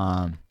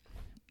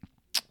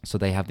 So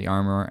they have the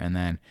armor, and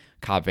then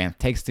Cobb Vanth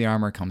takes the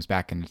armor, comes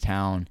back into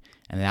town,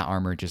 and that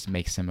armor just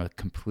makes him a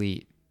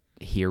complete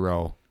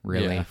hero,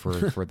 really,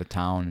 for the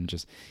town, and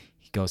just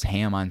he goes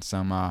ham on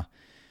some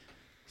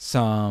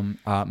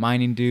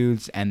mining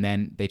dudes, and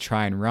then they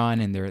try and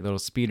run in their little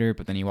speeder,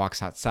 but then he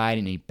walks outside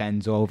and he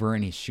bends over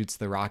and he shoots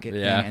the rocket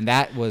thing. And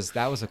that was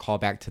a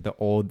callback to the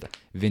old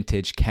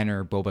vintage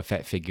Kenner Boba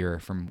Fett figure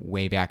from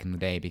way back in the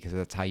day, because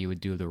that's how you would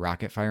do the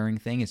rocket firing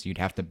thing, is you'd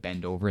have to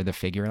bend over the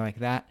figure like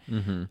that.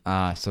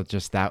 So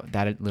just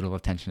that little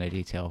attention to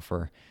detail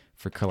for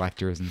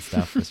collectors and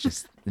stuff was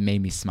just, it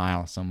made me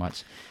smile so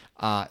much.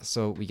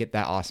 So we get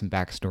that awesome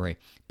backstory.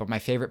 But my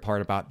favorite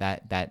part about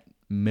that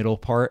middle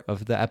part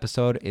of the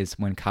episode is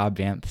when Cobb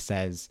Vanth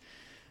says,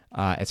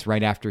 it's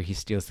right after he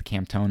steals the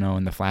Camtono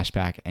in the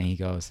flashback, and he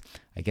goes,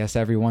 "I guess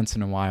every once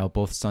in a while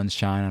both suns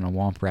shine on a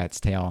womp rat's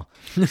tail."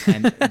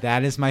 And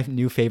that is my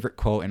new favorite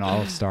quote in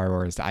all of Star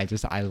Wars.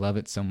 I love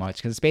it so much,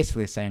 because it's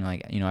basically saying,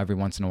 like, every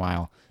once in a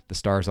while the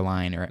stars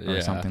align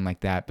or something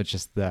like that. But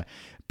just the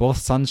both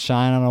suns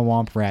shine on a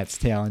womp rat's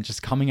tail, and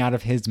just coming out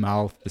of his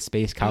mouth, the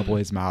space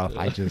cowboy's mouth,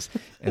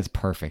 it's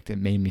perfect. It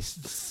made me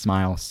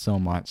smile so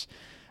much.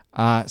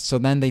 So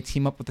then they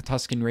team up with the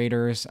Tusken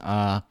Raiders.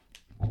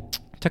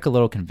 Took a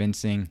little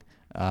convincing.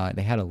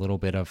 They had a little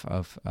bit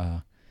of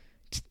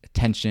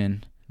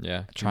tension.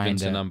 Yeah, trying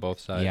to on both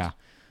sides. Yeah,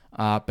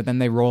 but then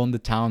they roll into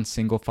town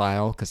single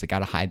file because they got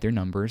to hide their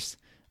numbers.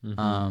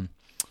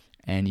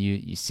 And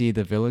you see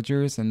the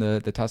villagers and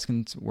the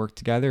Tuskens work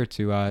together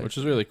to which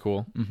is really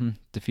cool.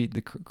 Defeat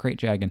the Krayt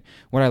Dragon.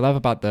 What I love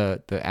about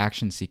the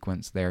action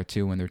sequence there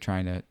too, when they're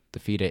trying to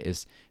defeat it,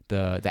 is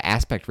the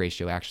aspect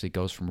ratio actually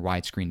goes from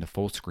widescreen to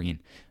full screen.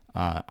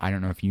 I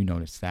don't know if you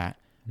noticed that.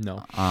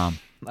 No.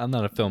 I'm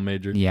not a film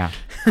major. Yeah.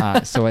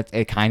 So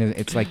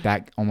it's like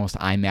that almost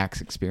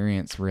IMAX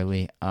experience,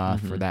 really,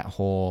 for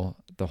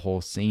the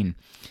whole scene.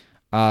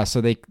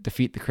 So they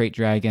defeat the Krayt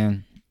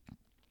Dragon.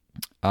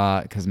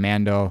 Because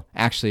Mando,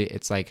 actually,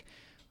 it's like,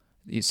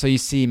 so you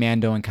see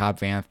Mando and Cobb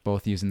Vanth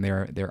both using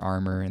their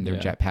armor and their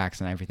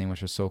jetpacks and everything,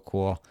 which was so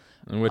cool.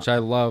 And which I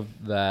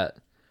love that,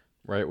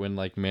 right when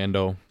like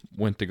Mando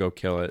went to go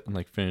kill it and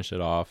like finish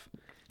it off,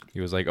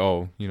 he was like,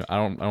 "Oh, I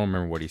don't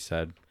remember what he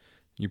said.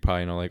 You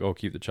probably know, like, oh,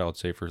 keep the child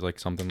safe," or like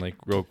something like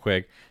real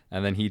quick,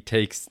 and then he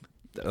takes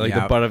like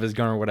the butt of his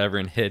gun or whatever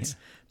and hits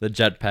the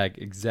jetpack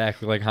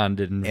exactly like Han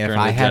did in Return of the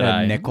Jedi. If I had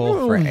a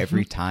nickel for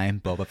every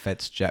time Boba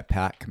Fett's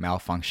jetpack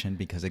malfunctioned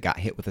because it got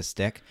hit with a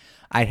stick,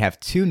 I'd have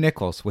 2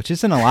 nickels, which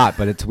isn't a lot,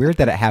 but it's weird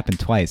that it happened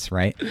twice,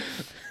 right?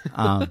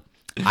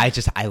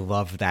 I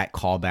love that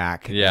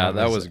callback. Yeah,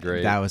 that was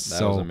great. That was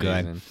so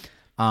good.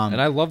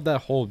 And I love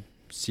that whole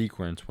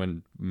sequence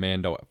when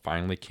Mando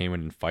finally came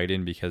in and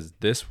fighting, because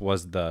this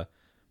was the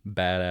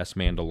badass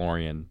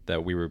Mandalorian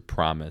that we were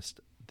promised.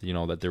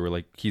 That they were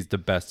like, he's the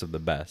best of the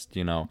best,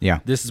 Yeah.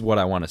 This is what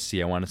I want to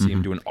see. I want to see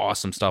him doing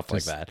awesome stuff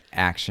just like that.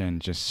 Action,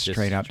 just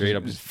straight up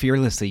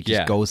fearlessly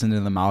goes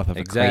into the mouth of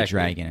a Krayt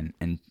Dragon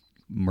and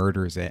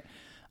murders it.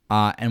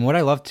 And what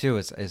I love too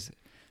is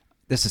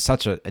this is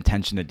such a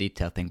attention to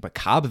detail thing, but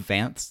Cobb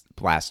Vanth's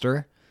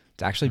blaster,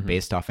 it's actually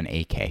based off an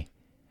AK.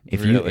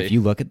 If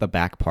you look at the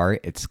back part,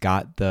 it's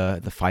got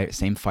the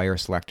same fire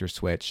selector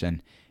switch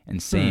and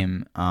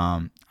same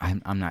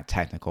I'm not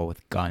technical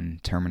with gun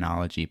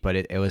terminology, but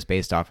it was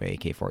based off of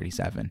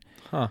AK-47.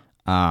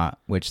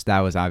 Which that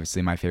was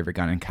obviously my favorite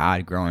gun in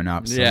COD growing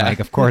up. So like,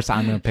 of course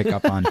I'm gonna pick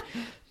up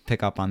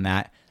on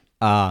that.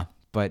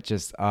 But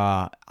just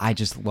I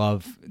just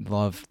love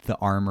the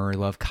armor,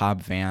 love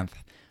Cobb Vanth.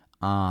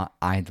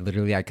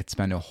 I could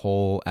spend a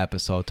whole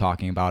episode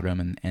talking about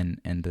him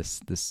and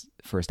this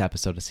first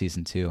episode of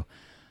season 2.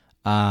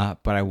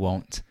 But I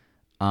won't.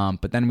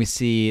 But then we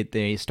see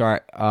they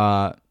start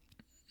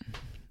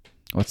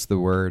what's the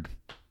word?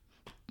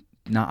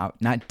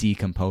 Not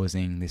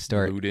decomposing. They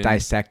start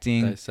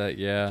dissecting the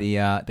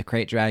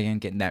Krayt Dragon,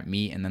 getting that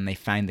meat, and then they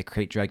find the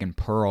Krayt Dragon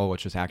pearl,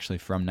 which was actually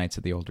from Knights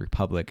of the Old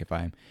Republic, if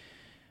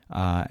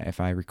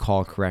I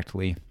recall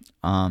correctly.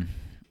 And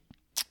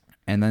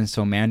then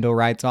so Mando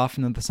rides off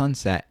into the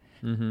sunset.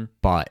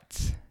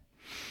 But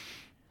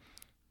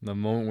the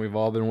moment we've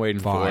all been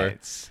waiting for.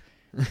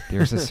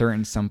 There's a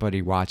certain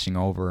somebody watching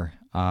over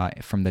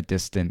from the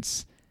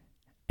distance,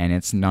 and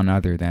it's none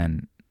other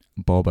than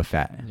Boba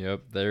Fett.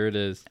 Yep, there it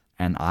is.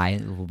 And I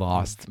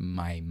lost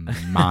my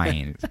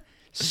mind.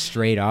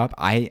 Straight up.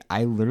 I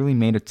literally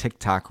made a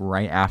TikTok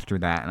right after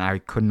that, and I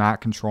could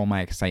not control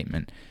my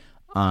excitement.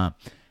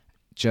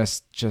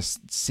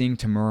 Just seeing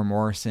Tamura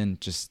Morrison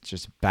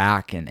just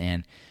back,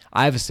 and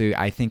obviously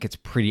I think it's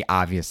pretty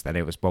obvious that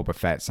it was Boba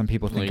Fett. Some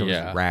people think it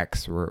was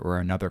Rex or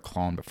another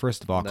clone, but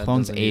first of all,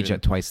 clones age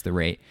at twice the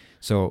rate.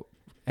 So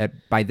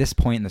by this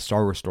point in the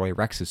Star Wars story,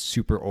 Rex is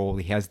super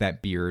old. He has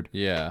that beard.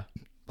 Yeah.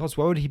 Plus,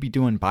 what would he be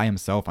doing by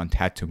himself on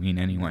Tatooine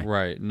anyway?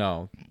 Right.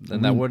 No.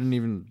 And that wouldn't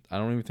even, I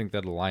don't even think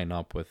that'd line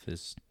up with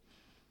his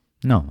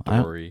No,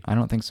 story I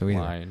don't think so either.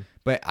 line.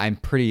 But I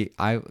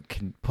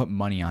can put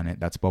money on it.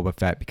 That's Boba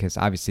Fett, because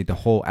obviously the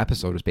whole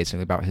episode was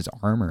basically about his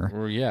armor.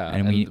 Well, yeah.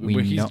 And we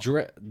but know,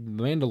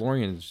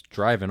 Mandalorian's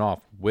driving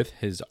off with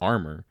his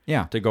armor.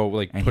 Yeah. To go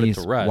like And put it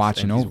he's to rest.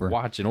 watching and he's over.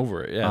 watching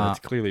over it. Yeah. That's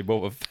clearly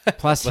Boba Fett.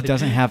 plus, he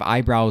doesn't have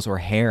eyebrows or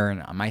hair.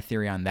 And my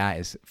theory on that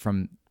is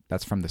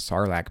that's from the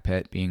Sarlacc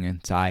pit being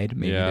inside.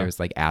 Maybe there's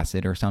like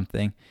acid or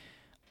something.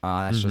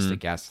 That's just a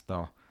guess,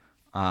 though.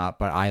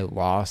 But I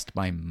lost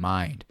my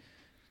mind.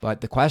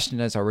 But the question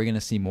is, are we going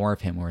to see more of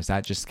him, or is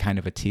that just kind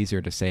of a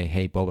teaser to say,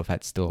 hey, Boba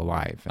Fett's still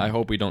alive? And I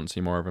hope we don't see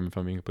more of him, if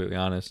I'm being completely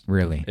honest.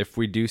 Really? If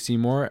we do see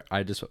more,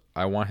 I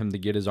want him to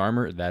get his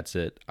armor. That's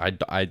it.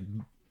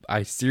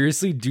 I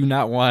seriously do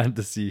not want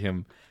to see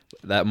him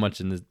that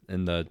much in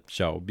the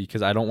show,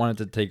 because I don't want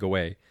it to take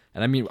away.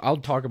 And I mean, I'll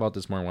talk about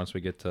this more once we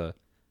get to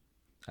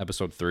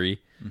episode 3,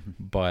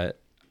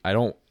 but I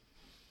don't.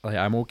 Like,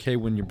 I'm okay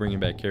when you're bringing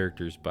back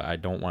characters, but I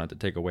don't want it to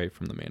take away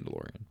from the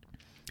Mandalorian,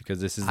 because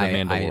this is the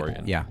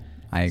Mandalorian.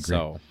 I agree.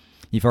 So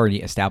you've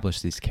already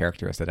established these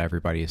characters that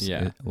everybody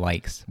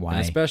likes. Why?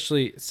 And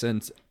especially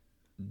since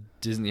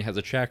Disney has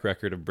a track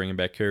record of bringing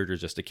back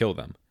characters just to kill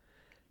them,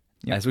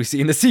 as we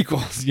see in the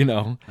sequels.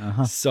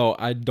 So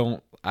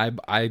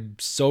I'm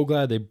so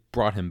glad they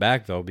brought him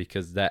back, though,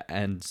 because that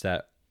ends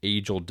that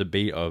age-old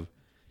debate of,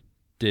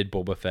 did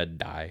Boba Fett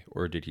die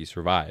or did he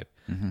survive?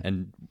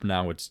 And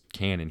now it's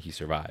canon, he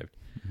survived.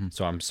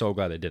 So I'm so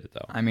glad they did it,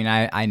 though. I mean,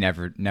 I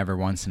never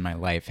once in my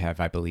life have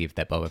I believed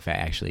that Boba Fett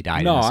actually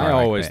died. No, in the I Sarlacc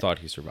always pit. thought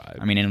he survived.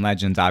 I mean, in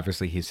Legends,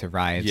 obviously he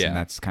survives, Yeah. and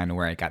that's kind of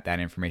where I got that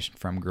information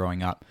from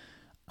growing up.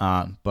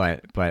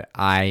 But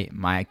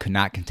I could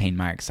not contain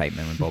my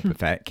excitement when Boba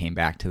Fett came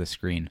back to the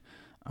screen.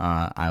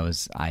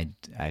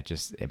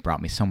 It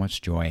brought me so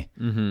much joy.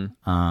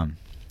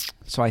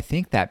 So I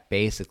think that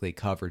basically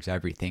covers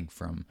everything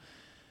from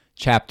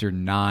Chapter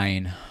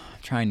 9. I'm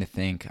trying to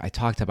think.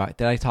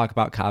 Did I talk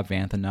about Cobb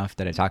Vanth enough?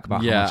 Did I talk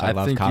about how much I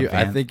love Cobb Vanth?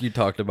 I think you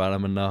talked about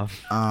him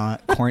enough.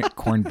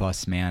 Corn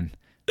bus man.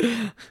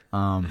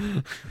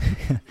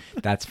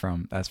 That's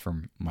from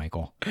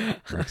Michael.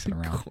 Rexing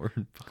around.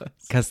 Corn bus.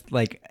 Because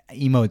like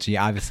emoji,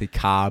 obviously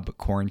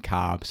corn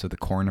cob, so the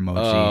corn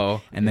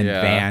emoji, and then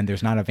van.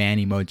 There's not a van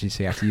emoji,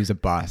 so you have to use a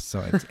bus.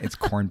 So it's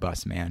corn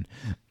bus man.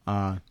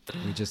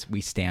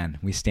 We stand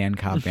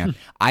Cobb Vanth.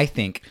 I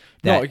think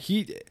that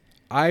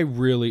I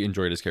really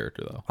enjoyed his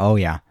character, though. Oh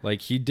yeah,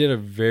 like he did a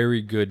very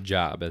good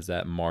job as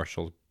that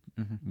martial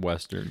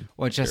Western.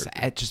 Well,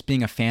 just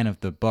being a fan of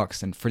the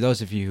books, and for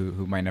those of you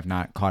who might have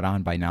not caught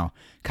on by now,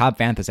 Cobb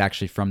Vanth is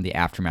actually from the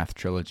Aftermath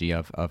trilogy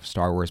of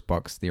Star Wars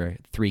books. There are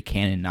 3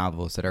 canon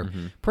novels that are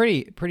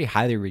pretty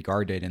highly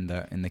regarded in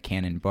the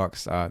canon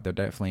books. They're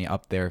definitely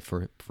up there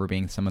for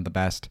being some of the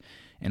best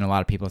in a lot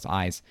of people's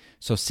eyes.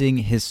 So seeing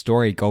his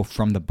story go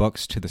from the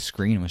books to the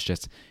screen was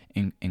just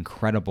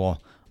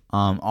incredible.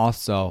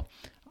 Also,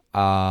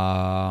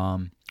 what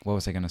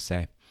was I gonna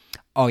say?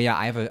 Oh yeah,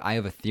 I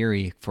have a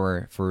theory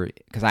for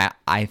because I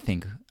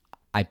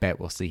bet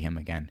we'll see him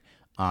again.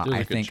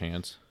 There's a good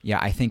chance. Yeah,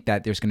 I think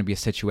that there's gonna be a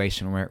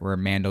situation where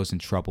Mando's in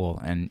trouble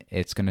and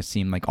it's gonna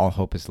seem like all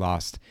hope is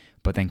lost,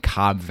 but then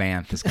Cobb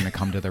Vanth is gonna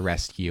come to the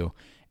rescue.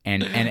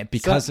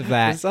 Because of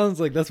that, it sounds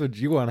like that's what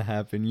you want to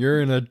happen.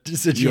 You're in a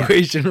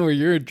situation where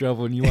you're in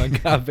trouble and you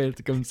want Cobb Vanth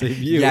to come save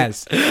you.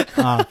 Yes,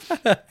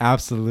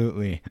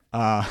 absolutely.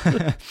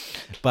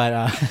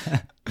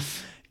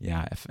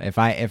 Yeah, if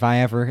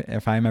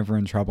I'm ever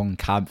in trouble and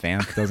Cobb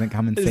Vanth doesn't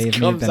come and save me,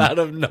 comes out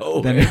of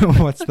nowhere. Then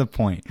what's the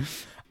point?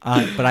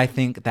 But I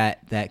think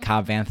that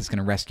Cobb Vanth is going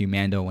to rescue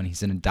Mando when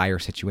he's in a dire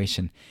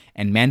situation,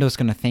 and Mando's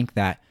going to think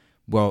that,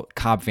 well,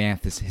 Cobb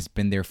Vanth has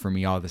been there for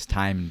me all this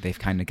time, and they've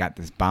kind of got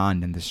this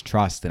bond and this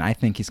trust, and I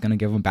think he's going to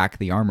give him back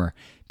the armor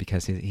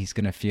because he's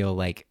going to feel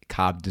like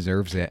Cobb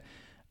deserves it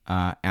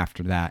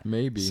after that.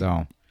 Maybe.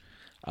 So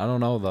I don't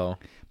know, though.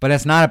 But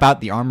it's not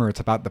about the armor; it's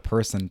about the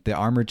person. The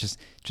armor just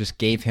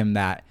gave him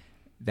that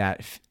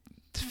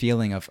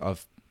feeling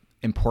of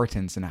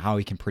importance and how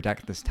he can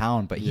protect this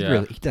town. But he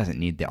doesn't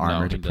need the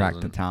armor to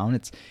protect the town.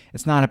 It's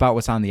not about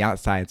what's on the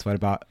outside. It's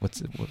wow,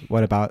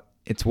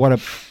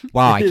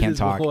 I can't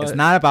talk. It's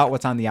not about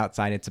what's on the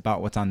outside. It's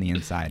about what's on the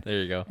inside.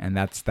 There you go. And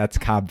that's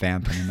Cobb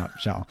Vanth in a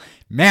nutshell.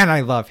 Man,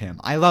 I love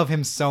him. I love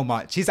him so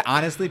much. He's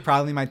honestly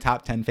probably my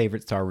top 10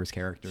 favorite Star Wars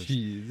characters.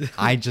 Jeez.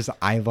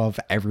 I love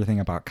everything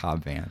about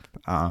Cobb Vanth.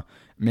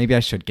 Maybe I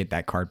should get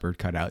that cardboard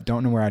cut out.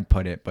 Don't know where I'd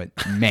put it, but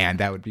man,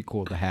 that would be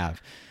cool to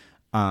have.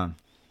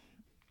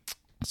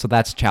 So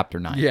that's chapter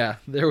 9. Yeah,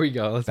 there we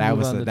go. That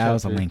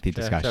was a lengthy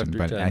discussion,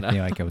 but 10 I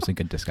feel like it was a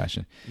good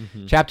discussion.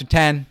 Chapter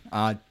 10.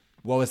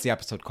 What was the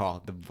episode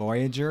called? The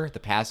Voyager? The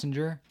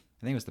Passenger?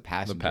 I think it was The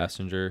Passenger. The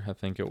Passenger, I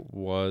think it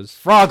was.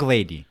 Frog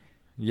Lady.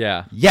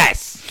 Yeah.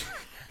 Yes!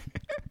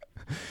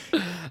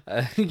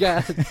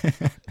 Yeah.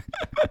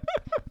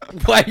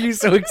 Why are you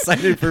so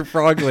excited for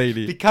Frog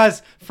Lady?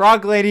 Because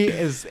Frog Lady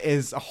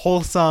is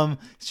wholesome.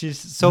 She's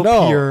so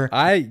pure.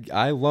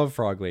 I love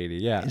Frog Lady.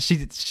 Yeah. She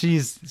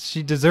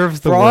deserves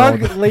the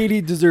Frog world.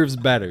 Lady deserves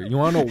better. You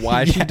want to know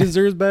why she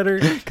deserves better?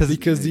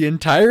 Because the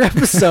entire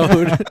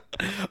episode,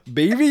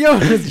 Baby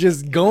Yoda's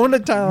just going to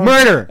town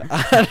Murder.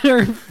 on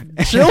her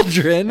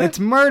children. It's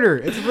murder.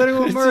 It's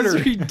literal This murder.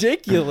 is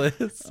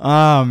ridiculous.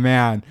 Oh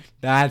man,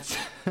 that's.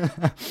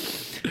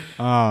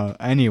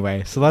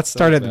 Anyway, so let's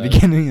start at the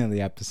beginning of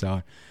the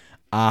episode.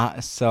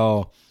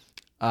 Mando's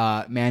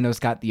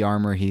got the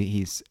armor.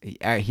 He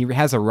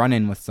has a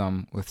run-in with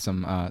some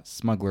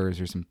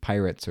smugglers or some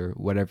pirates or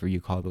whatever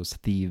you call those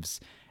thieves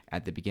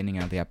at the beginning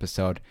of the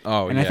episode.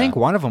 Oh, and I think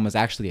one of them was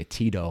actually a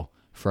Tito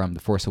from The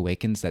Force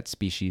Awakens, that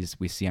species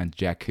we see on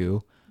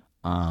Jakku,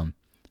 on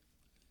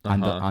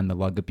the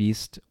Lugga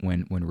Beast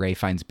when Rey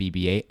finds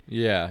BB-8.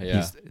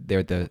 Yeah.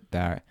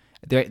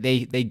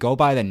 They go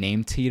by the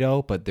name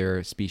Tito, but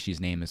their species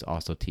name is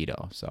also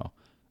Tito. So,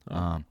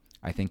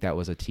 I think that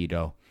was a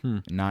Tito.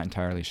 Not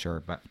entirely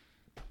sure, but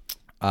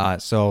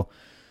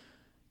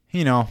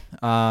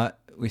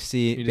we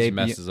see he just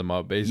messes them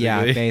up basically.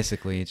 Yeah,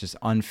 basically, it's just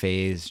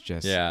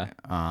unfazed.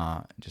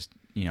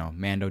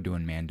 Mando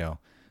doing Mando.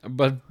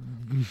 But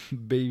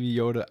Baby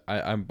Yoda,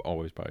 I'm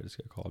always probably just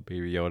gonna call it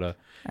Baby Yoda.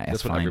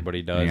 That's what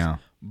everybody does. Yeah.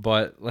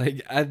 But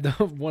like,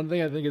 one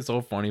thing I think is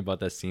so funny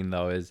about that scene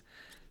though is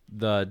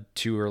the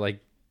two are like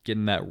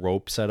getting that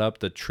rope set up,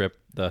 the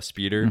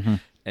speeder,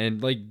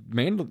 and like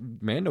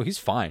Mando, he's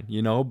fine,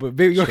 but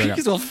Baby Yoda,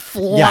 he's all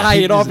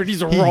flying off and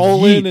he's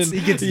rolling and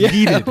he gets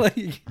yeeted.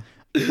 Like,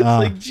 it's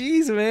like,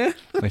 geez, man.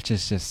 Which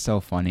is just so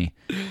funny.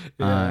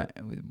 We're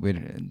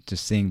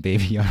just seeing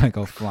Baby Yoda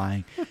go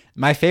flying.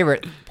 My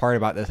favorite part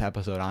about this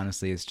episode,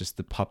 honestly, is just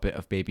the puppet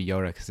of Baby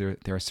Yoda, because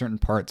there are certain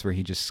parts where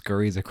he just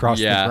scurries across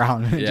the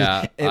ground.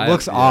 And it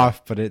looks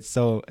off, but it's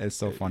so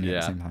funny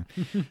at the same time.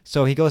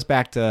 So he goes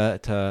back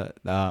to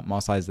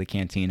Mos Eisley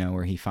Cantina,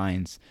 where he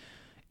finds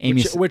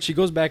Amy. Which he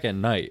goes back at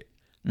night,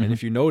 and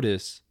if you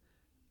notice,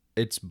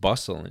 it's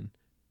bustling.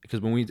 Because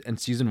in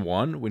season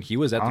 1, when he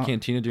was at the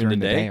cantina during the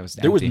day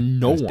there was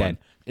no one dead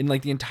in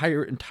like the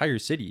entire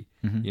city,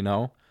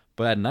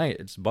 But at night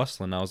it's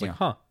bustling. I was like,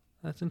 huh,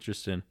 that's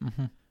interesting.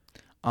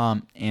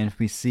 And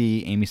we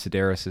see Amy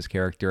Sedaris'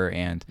 character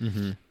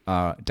and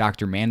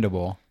Dr.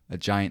 Mandible, a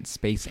giant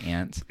space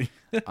ant,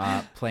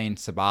 playing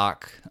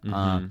Sabacc,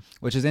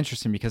 which is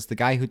interesting because the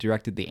guy who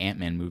directed the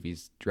Ant-Man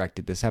movies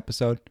directed this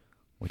episode,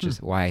 which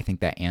is why I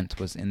think that ant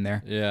was in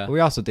there. Yeah. But we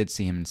also did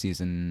see him in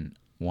season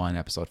 1,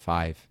 episode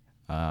 5.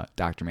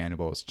 Dr.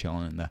 Mandible was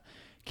chilling in the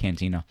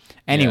cantina.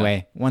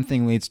 Anyway, one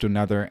thing leads to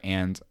another,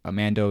 and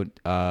Mando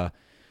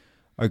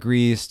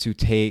agrees to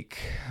take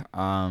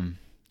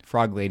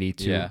Frog Lady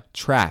to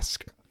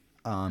Trask,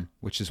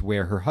 which is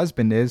where her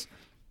husband is,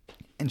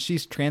 and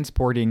she's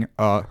transporting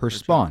her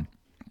spawn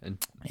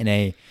in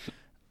a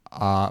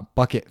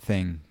bucket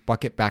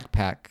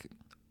backpack,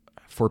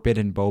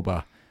 forbidden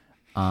boba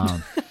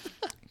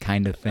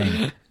kind of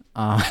thing.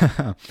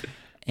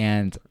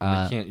 And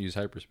they can't use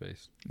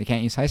hyperspace. They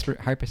can't use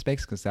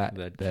hyperspace because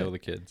that'd kill the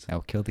kids. That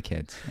will kill the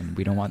kids, and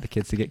we don't want the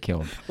kids to get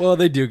killed. Well,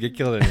 they do get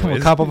killed anyways. Well,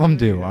 a couple of them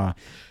do.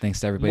 Thanks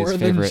to everybody's More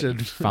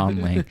favorite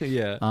foundling.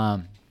 Yeah.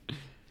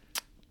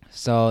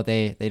 So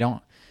they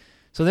don't.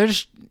 So they're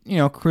just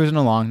cruising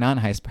along, not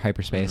in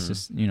hyperspace,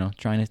 just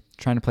trying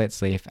to play it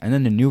safe. And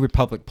then the New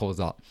Republic pulls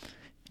up,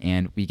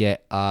 and we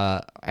get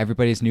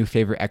everybody's new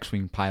favorite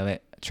X-wing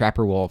pilot,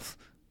 Trapper Wolf,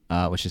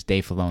 which is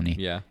Dave Filoni.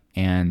 Yeah.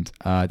 And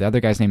the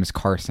other guy's name is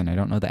Carson. I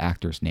don't know the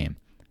actor's name,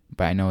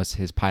 but I know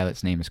his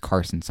pilot's name is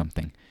Carson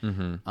something.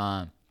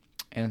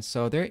 And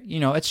so they're,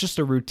 it's just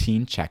a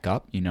routine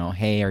checkup.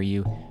 Hey, are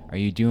you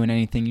doing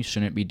anything you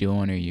shouldn't be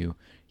doing? Are you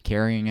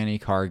carrying any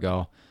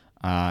cargo?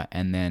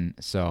 And then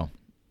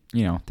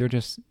they're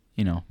just,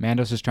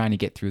 Mando's just trying to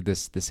get through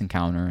this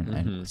encounter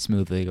and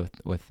smoothly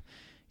with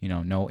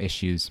no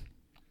issues.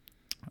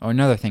 Oh,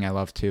 another thing I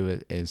love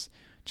too is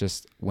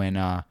just when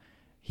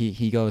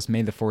he goes,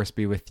 "May the Force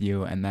be with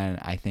you," and then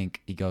I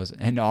think he goes,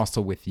 "and also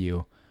with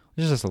you."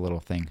 It's just a little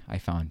thing I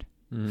found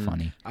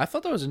funny. I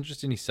thought that was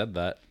interesting. He said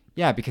that.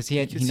 Yeah, because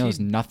he knows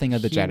nothing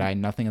of the Jedi,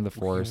 nothing of the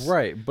Force.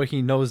 Right, but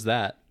he knows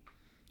that.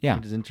 Yeah,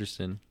 which is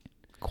interesting.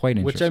 Quite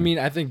interesting. Which I mean,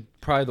 I think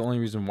probably the only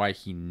reason why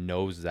he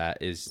knows that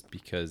is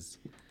because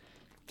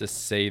to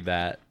say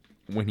that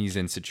when he's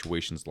in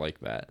situations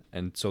like that,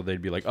 and so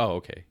they'd be like, "Oh,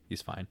 okay,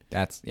 he's fine."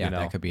 That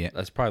could be it.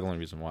 That's probably the only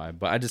reason why.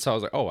 But I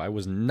was like, "Oh, I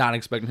was not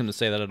expecting him to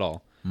say that at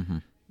all."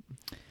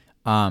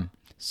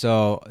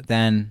 So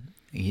then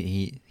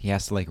he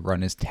has to like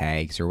run his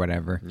tags or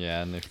whatever.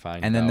 Yeah, and they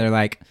find. And then they're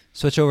like,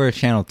 switch over to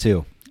channel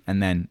 2,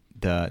 and then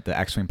the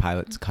X-wing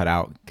pilots cut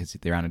out because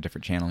they're on a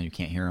different channel and you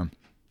can't hear them.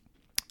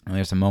 And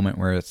there's a moment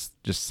where it's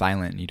just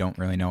silent and you don't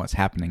really know what's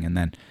happening, and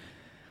then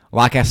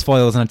Lock S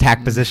Foil is in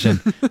attack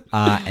position,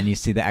 and you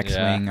see the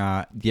X-wing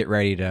get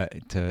ready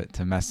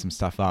to mess some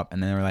stuff up,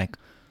 and then they're like,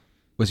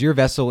 "Was your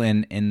vessel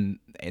in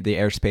the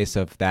airspace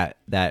of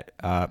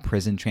that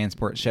prison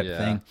transport ship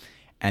thing?"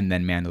 And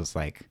then Mando's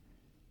like,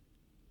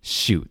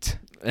 "Shoot!"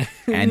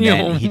 and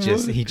then he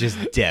just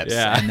dips,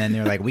 Yeah. and then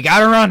they're like, we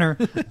got a runner.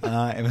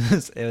 It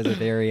was a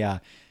very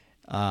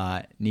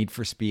Need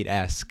for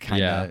Speed-esque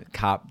kind of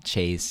cop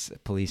chase,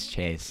 police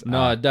chase.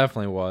 No, it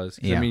definitely was.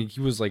 'Cause, yeah. I mean, he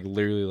was like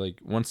literally like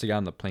once they got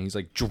on the plane, he's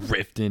like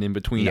drifting in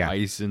between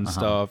ice and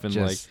stuff, and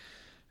Just,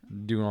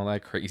 like doing all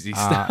that crazy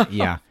stuff.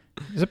 Yeah,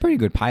 he's a pretty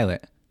good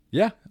pilot.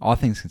 Yeah, All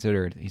things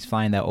considered, he's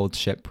flying that old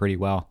ship pretty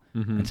well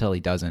until he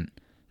doesn't.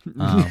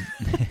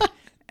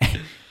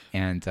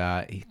 And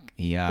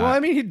he well, I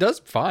mean, he does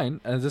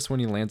fine. And just when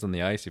he lands on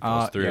the ice, he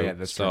falls through. yeah,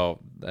 that's so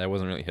that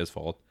wasn't really his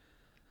fault.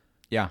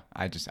 yeah,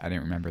 I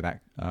didn't remember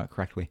that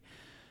correctly.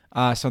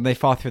 So they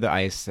fall through the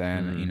ice,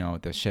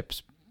 and the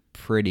ship's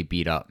pretty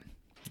beat up.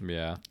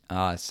 Yeah.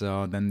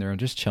 So then they're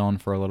just chilling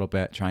for a little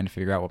bit, trying to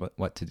figure out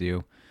what to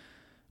do.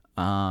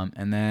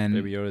 And then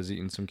Baby Yoda's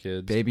eating some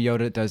kids. Baby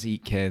Yoda does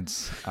eat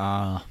kids.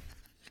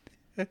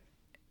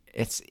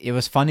 It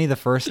was funny the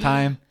first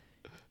time,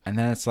 and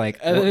then it's like,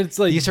 And then it's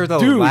like, these are the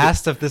dude,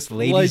 last of this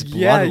lady's bloodline.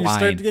 Yeah, you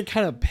start to get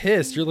kind of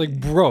pissed. You're like,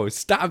 bro,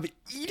 stop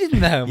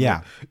eating them.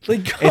 Yeah.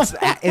 Like, come It's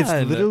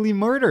on. literally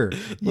murder.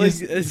 Like,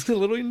 it's a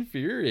little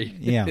infuriating.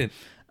 Yeah.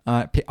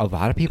 A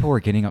lot of people were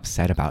getting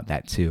upset about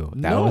that too.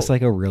 That was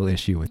like a real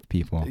issue with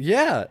people.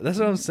 Yeah, that's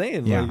what I'm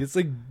saying. Yeah. Like, it's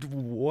like,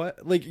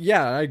 what? Like,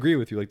 yeah, I agree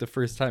with you. Like, the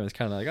first time, it's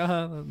kind of like,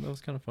 that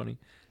was kind of funny,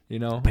 you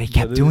know? But he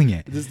kept doing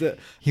it.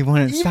 He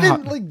wouldn't even,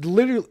 stop. like,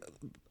 literally,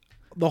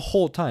 the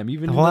whole time,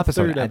 even The whole in the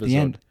episode, third at episode, the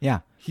end. Yeah.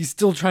 he's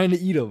still trying to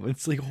eat them.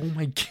 It's like, oh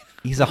my God.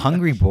 He's a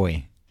hungry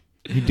boy.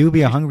 You do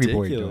be a hungry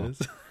boy, though. Ridiculous.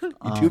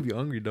 You do be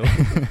hungry, though.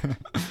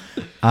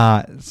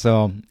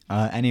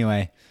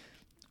 Anyway,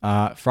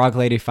 Frog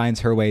Lady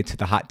finds her way to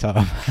the hot tub,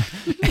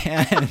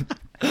 and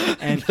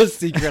the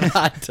secret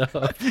hot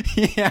tub.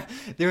 yeah,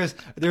 there's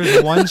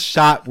one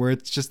shot where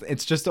it's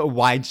just a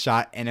wide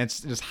shot, and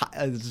it's just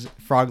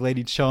Frog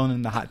Lady chilling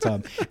in the hot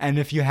tub, and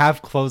if you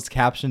have closed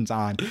captions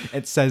on,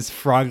 it says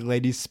Frog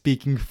Lady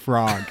speaking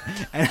frog,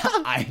 and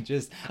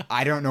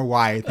I don't know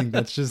why, I think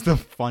that's just the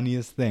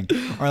funniest thing.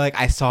 Or like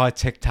I saw a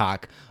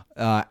TikTok,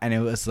 and it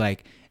was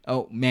like,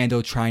 oh,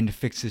 Mando trying to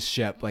fix his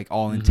ship, like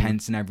all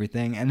intense and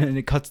everything, and then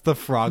it cuts the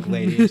Frog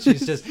Lady.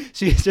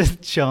 She's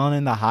just chilling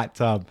in the hot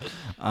tub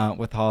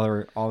with all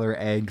her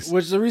eggs.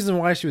 Which the reason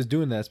why she was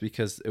doing that is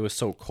because it was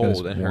so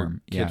cold and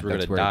warm. her kids were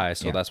that's gonna where- die,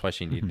 so that's why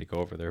she needed to go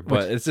over there.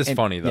 But it's just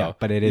funny though. Yeah,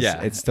 but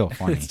it's still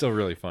funny. It's still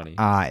really funny.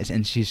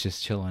 And she's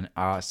just chilling.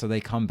 So they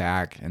come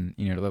back, and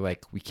they're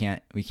like, we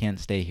can't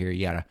stay here.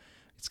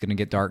 It's gonna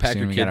get dark Pack soon.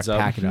 your We kids gotta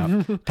up. pack it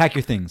up. Pack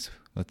your things.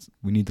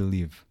 We need to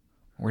leave.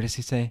 Where does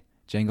he say?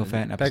 Jango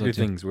Fett in episode Pack your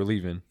 2? things. We're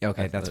leaving.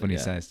 Okay, that's what he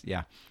says.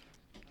 Yeah.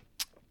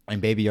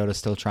 And Baby Yoda's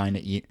still trying to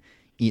eat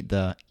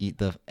the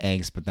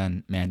eggs, but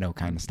then Mando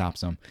kind of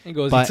stops him. And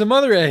goes, But- eat some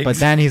other eggs. But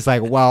then he's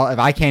like, "Well, if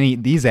I can't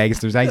eat these eggs,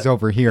 there's eggs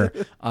over here."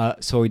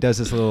 So he does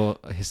his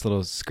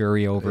little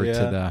scurry over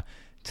to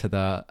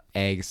the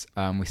eggs.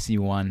 We see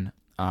one.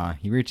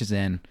 He reaches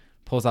in,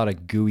 pulls out a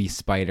gooey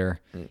spider,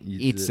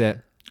 eats it.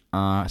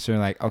 So you're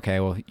like, okay,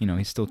 well,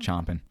 he's still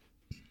chomping.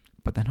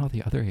 But then all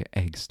the other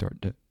eggs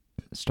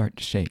start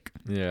to shake,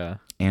 Yeah.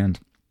 and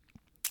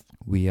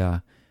we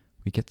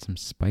get some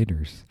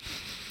spiders,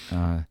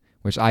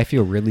 which I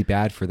feel really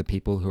bad for the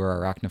people who are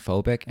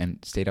arachnophobic and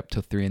stayed up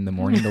till 3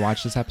 a.m. to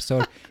watch this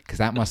episode, because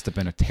that must have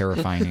been a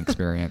terrifying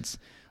experience.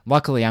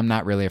 Luckily, I'm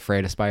not really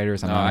afraid of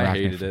spiders. I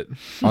hated it.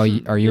 Oh,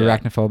 are you Yeah.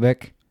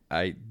 arachnophobic?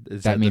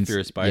 Is That that means- the fear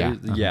of spiders?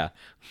 yeah,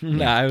 Yeah.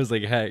 Nah, I was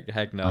like,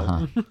 heck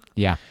no.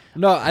 Yeah.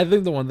 No, I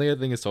think the one thing I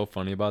think is so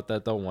funny about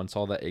that though, once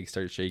all the eggs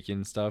start shaking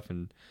and stuff,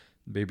 and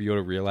Baby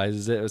Yoda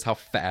realizes it, was how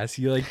fast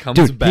he like comes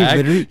Dude, back. he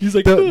literally, He's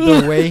like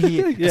the way he,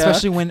 Yeah.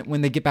 especially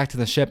when they get back to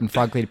the ship and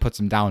Frog Lady puts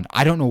him down.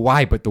 I don't know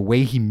why, but the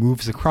way he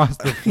moves across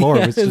the floor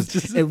Yeah, was it's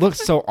just, it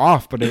looks so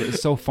off, but it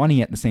was so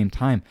funny at the same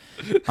time.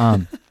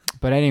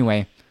 But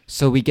anyway,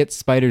 so we get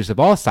spiders of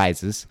all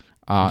sizes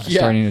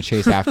starting to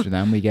chase after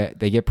them. They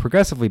get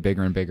progressively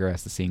bigger and bigger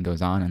as the scene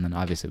goes on, and then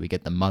obviously we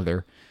get the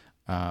mother.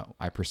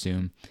 I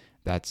presume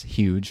that's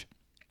huge.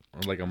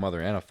 like a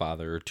mother and a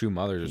father, or two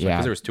mothers, or something, Yeah.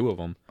 because there was two of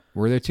them.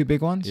 Were there two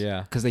big ones?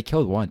 Yeah. Because they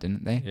killed one,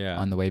 didn't they? Yeah.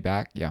 On the way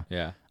back. Yeah.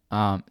 Yeah.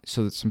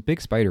 So some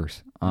big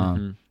spiders.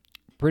 Mhm.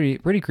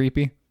 Pretty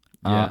creepy.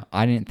 Yeah.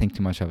 I didn't think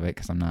too much of it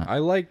because I'm not. I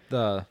like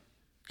the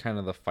kind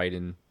of the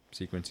fighting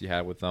sequence you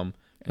had with them.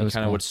 It was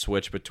kind of cool. would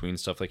switch between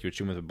stuff, like he would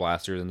shoot with a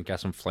blaster, and he got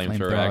some flamethrower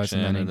Flamethrowers, action,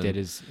 and then he did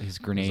his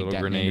grenade little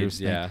detonators grenades.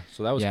 thing. Yeah,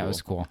 so that was yeah, cool. it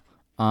was cool.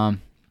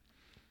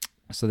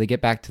 So they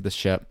get back to the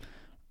ship,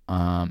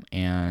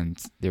 and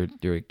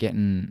they're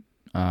getting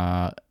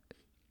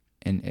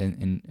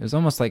and it was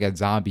almost like a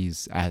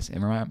zombies wow,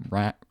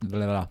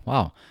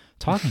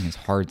 talking is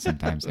hard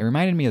sometimes. It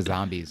reminded me of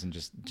zombies and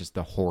just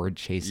the horde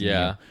chasing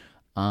Yeah.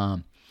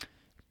 you.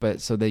 But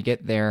so they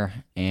get there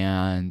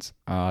and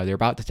they're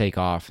about to take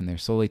off, and they're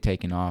slowly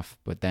taking off.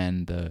 But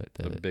then the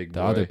big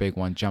other boy. big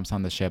one jumps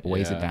on the ship,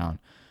 weighs it Yeah. down,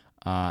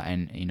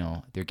 and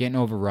they're getting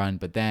overrun.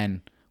 But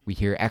then we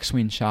hear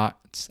X-wing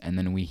shots, and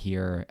then we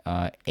hear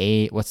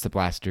what's the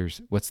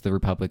blasters? What's the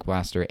Republic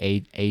blaster?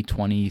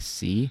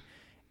 A20C,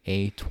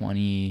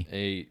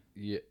 A20.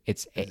 Yeah.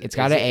 It's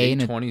got an A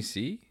and a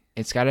 20C?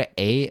 it's got an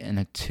A and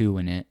a 2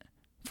 in it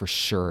for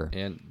sure.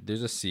 And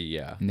there's a C,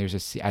 yeah. And there's a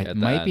C. It At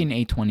might the be an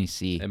end.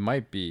 A20C, It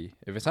might be.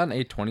 If it's not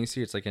an A20C,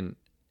 it's like an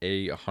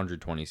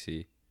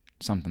A120C.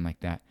 something like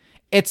that.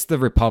 It's the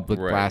Republic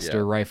Right, blaster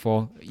yeah.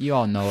 rifle. You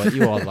all know it.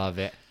 You all love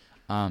it.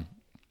 And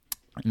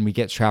we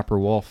get Trapper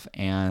Wolf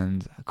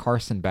and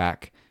Carson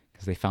back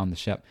because they found the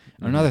ship.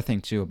 And another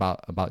thing too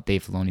about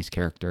Dave Filoni's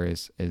character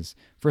is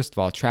first of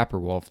all, Trapper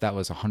Wolf, that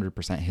was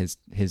 100%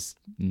 his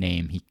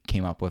name he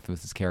came up with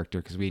his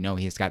character, because we know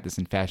he's got this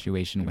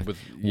infatuation with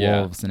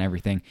wolves and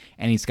everything,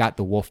 and he's got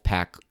the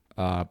Wolfpack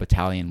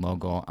battalion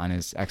logo on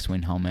his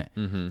X-Wing helmet,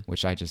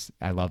 which I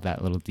love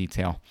that little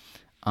detail.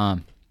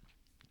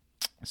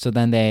 So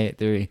then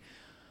they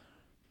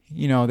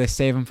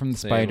save him from the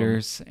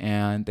spiders,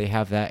 and they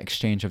have that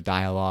exchange of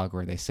dialogue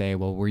where they say,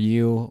 well,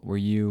 you're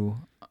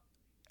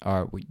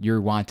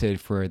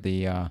wanted for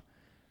the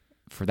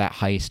for that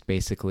heist,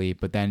 basically,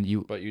 but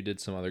you did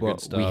some other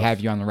good stuff. We have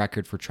you on the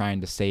record for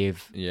trying to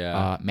save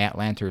Yeah. Matt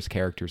Lanter's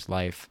character's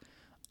life.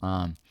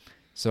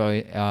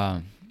 So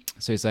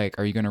he's like,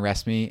 are you going to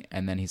arrest me?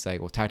 And then he's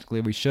like, well,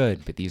 technically we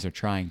should, but these are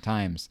trying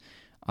times.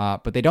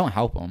 But they don't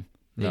help him.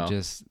 No.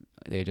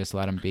 They just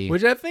let him be.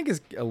 Which I think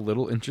is a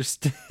little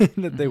interesting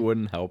that they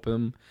wouldn't help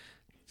him,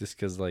 just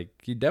because like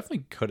he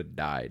definitely could have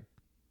died.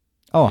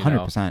 Oh, you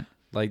know? 100%.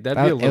 Like that'd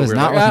That- be a it little was weird.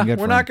 not Like, looking good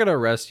we're for not him. gonna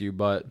arrest you,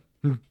 but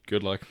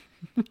good luck.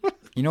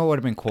 You know what would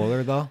have been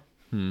cooler, though?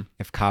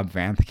 If Cobb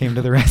Vanth came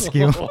to the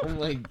rescue. Oh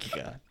my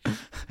god.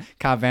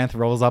 Cobb Vanth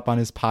rolls up on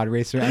his pod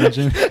racer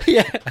engine.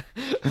 Yeah.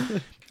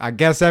 I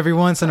guess every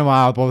once in a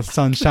while, both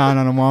sun shine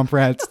on a womp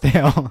rat's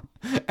tail.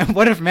 And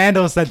what if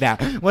Mando said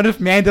that? What if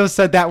Mando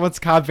said that once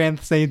Cobb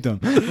Vanth saved him?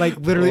 Like,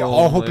 literally,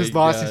 all hope my is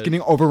lost. He's God.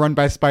 getting overrun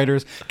by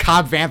spiders.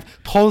 Cobb Vanth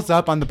pulls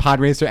up on the pod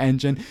racer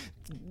engine,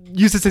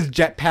 uses his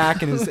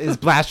jetpack and his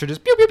blaster,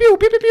 just pew, pew, pew,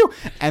 pew, pew, pew.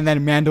 And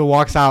then Mando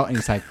walks out, and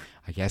he's like,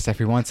 I guess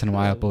every once in a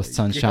while, both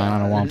sun shine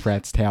on a womp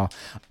rat's tail.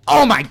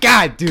 Oh my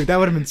God, dude, that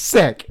would have been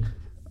sick.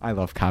 I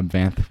love Cobb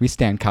Vanth. We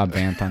stand Cobb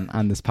Vanth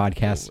on this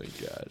podcast. Oh my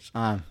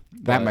gosh.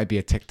 That might be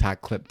a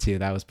TikTok clip too.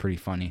 That was pretty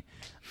funny.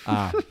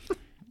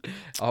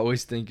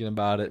 Always thinking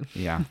about it.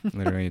 Yeah,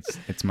 literally,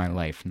 it's my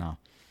life now.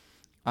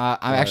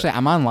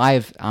 I'm on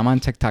live. I'm on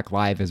TikTok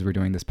live as we're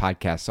doing this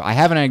podcast. So I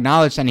haven't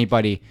acknowledged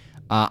anybody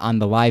on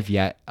the live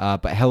yet.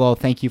 But hello,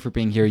 thank you for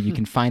being here. You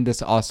can find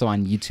this also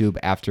on YouTube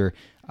after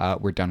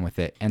we're done with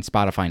it, and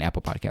Spotify and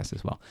Apple Podcasts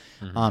as well.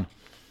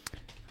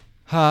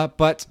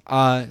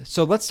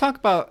 So let's talk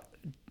about.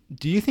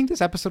 Do you think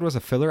this episode was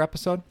a filler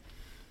episode?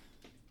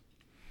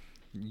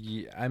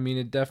 Yeah, I mean,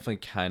 it definitely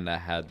kind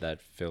of had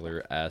that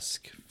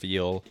filler-esque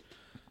feel,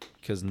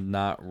 because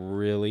not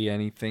really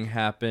anything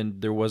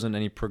happened. There wasn't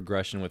any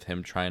progression with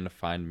him trying to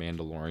find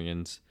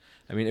Mandalorians.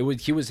 I mean,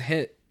 he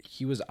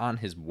was on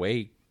his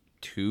way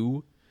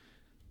to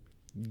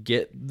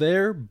get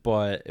there,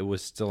 but it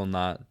was still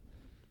not.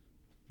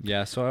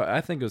 Yeah, so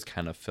I think it was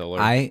kind of filler.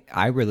 I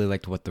really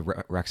liked what the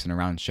Rex and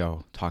Around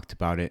show talked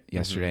about it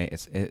yesterday.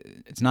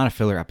 It's not a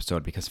filler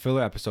episode, because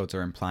filler episodes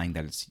are implying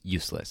that it's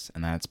useless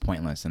and that it's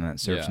pointless and that it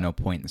serves no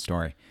point in the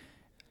story.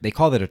 They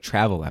called it a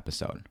travel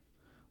episode,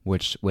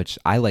 which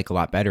I like a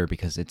lot better,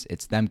 because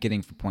it's them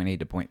getting from point A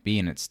to point B,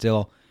 and it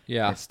still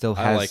has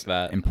I like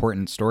that.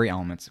 important story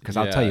elements. Because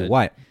I'll tell you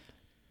what,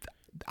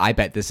 I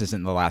bet this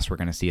isn't the last we're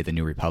going to see of the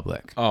New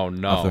Republic. Oh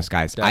no, of those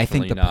guys. I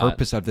think the not.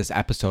 purpose of this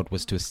episode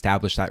was to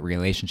establish that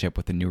relationship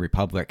with the New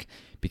Republic,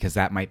 because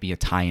that might be a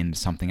tie-in to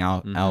something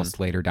else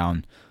later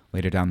down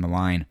the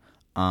line.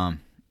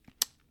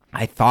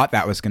 I thought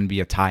that was going to be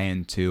a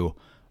tie-in to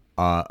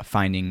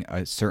finding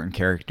a certain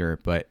character,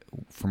 but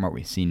from what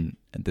we've seen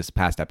this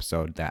past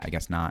episode, that I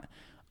guess not.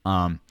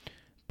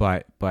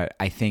 But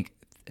I think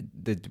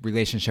the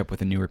relationship with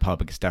the New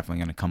Republic is definitely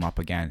going to come up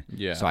again.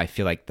 Yeah. So I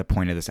feel like the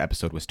point of this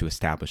episode was to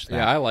establish that.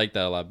 Yeah, I like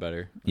that a lot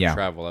better. The Yeah.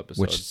 travel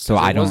episode. Which- so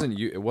I don't-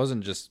 It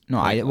wasn't just. No,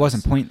 it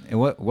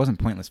pointless. wasn't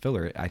pointless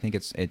filler. I think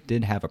it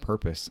did have a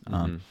purpose.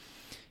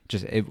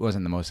 Just it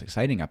wasn't the most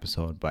exciting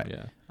episode, but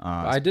Yeah,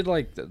 I did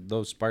like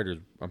those spiders.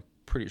 I'm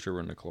pretty sure were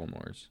in the Clone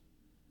Wars.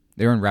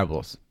 they were in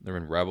Rebels. They're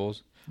in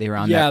Rebels. They were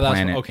on that that's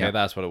planet. okay. yeah.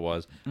 That's what it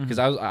was. Because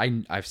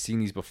I've seen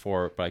these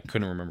before, but I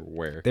couldn't remember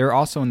where. They were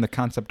also in the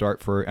concept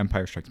art for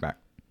Empire Strikes Back.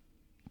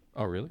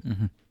 Oh really?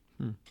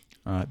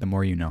 The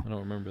more you know. I don't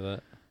remember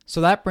that.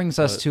 So that brings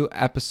us to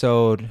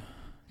episode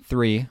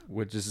 3.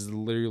 Which is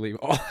literally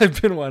all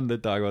I've been wanting to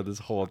talk about this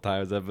whole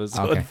time. Is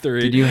episode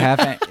 3. Did you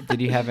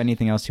have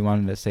anything else you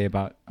wanted to say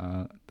about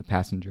the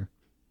passenger,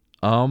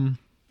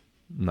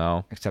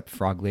 No. except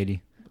Frog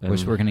Lady,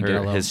 which we're gonna get a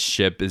little His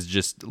ship is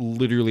just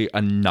literally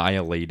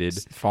annihilated.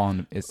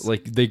 fallen. It's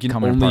Like they can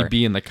coming only apart.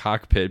 be in the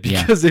cockpit,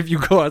 Yeah. because if you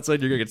go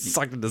outside, you're gonna get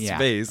sucked into Yeah.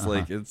 space.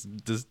 Like it's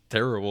just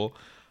terrible.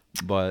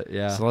 But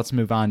yeah. So let's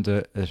move on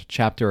to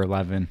chapter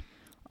 11,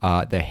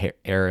 the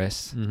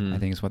Heiress. I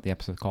think is what the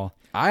episode's called.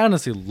 I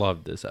honestly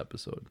loved this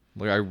episode.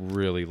 Like I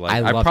really like. I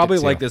I loved probably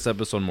it too. like this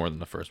episode more than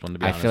the first one. To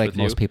be I honest feel like with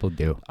most you. people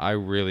do. I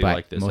really But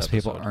like this. most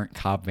episode. people aren't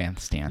Cobb Vanth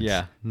stands.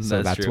 Yeah,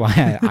 so that's true.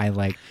 why I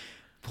like.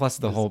 Plus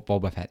the whole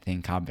Boba Fett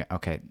thing.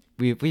 Okay,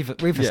 we've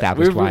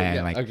established why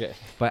I like. Okay.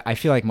 But I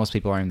feel like most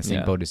people are in the same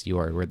Yeah. boat as you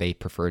are, where they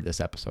preferred this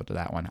episode to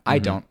that one. I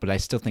don't, but I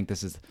still think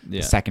this is the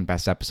Yeah. second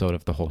best episode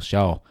of the whole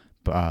show,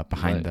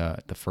 behind Right.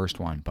 the first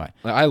one. But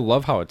I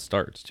love how it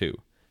starts too.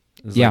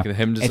 It's Yeah. like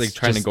him just It's like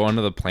trying to just- go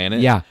onto the planet.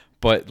 yeah,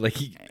 But like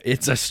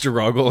it's a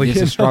struggle. it's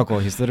you a know? struggle.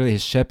 He's literally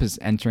his ship is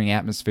entering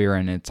atmosphere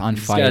and it's on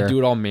He's fire. got to do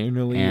it all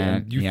manually,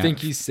 and And, you yeah. think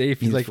he's safe.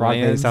 He's like frog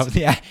lands. lays up.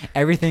 Yeah,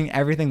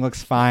 everything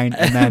looks fine,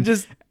 and then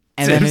just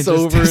and then it tips just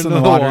over tips in into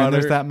the the water, and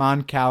there's water. that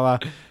Mon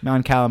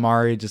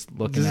Calamari just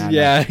looking at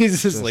yeah, him.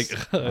 he's just like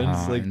Just-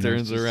 it's like and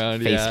turns there's just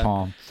around. face Yeah.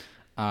 palm.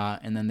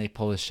 And then they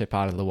pull his ship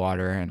out of the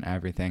water and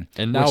everything.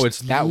 And now Which it's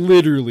that.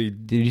 literally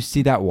Did you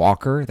see that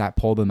walker that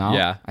pulled him out?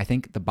 Yeah. I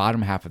think the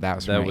bottom half of that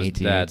was that from was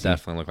AT-AT. that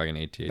definitely looked like an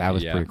AT-AT. That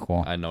was yeah. pretty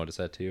cool. I noticed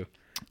that too.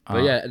 Uh,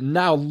 But yeah,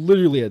 now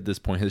literally at this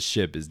point, his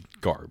ship is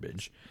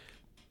garbage.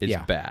 It's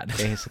Yeah. bad.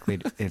 Basically,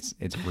 it's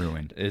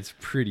ruined. It's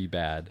pretty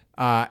bad.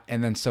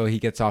 And then so he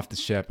gets off the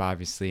ship,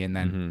 obviously. And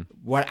then Mm-hmm.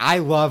 what I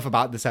love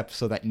about this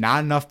episode that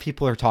not enough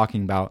people are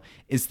talking about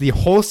is the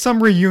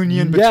wholesome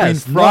reunion between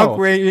Yes, Frog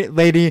no.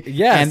 Lady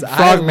Yes, and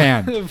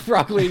Frogman.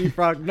 Frog Lady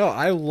Frog. No,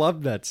 I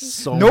love that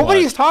so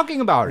Nobody's much. talking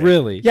about it.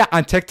 Really? Yeah,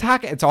 on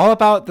TikTok, it's all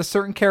about the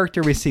certain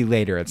character we see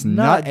later. It's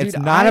not. dude, It's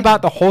not I-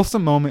 about the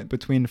wholesome moment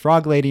between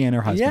Frog Lady and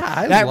her husband. Yeah,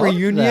 I that love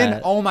reunion.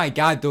 that. Oh my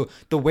god,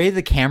 the way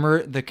the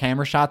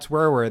camera shots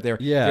were, where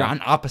they're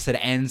on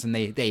opposite ends and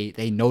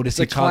they notice It's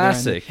a each other. and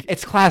classic.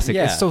 It's classic.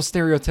 Yeah. It's so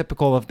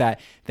stereotypical of that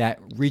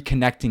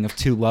reconnecting of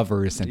two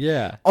lovers. And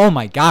Yeah. oh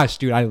my gosh,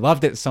 dude, I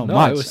loved it so No,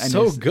 much. it was And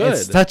so it's good.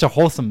 such a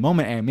wholesome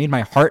moment, and it made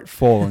my heart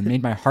full and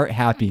made my heart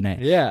happy.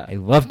 And Yeah. I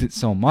loved it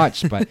so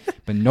much, but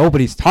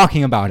nobody's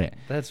talking about it.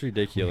 That's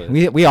ridiculous.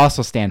 We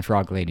also stand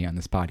Frog Lady on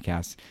this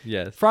podcast.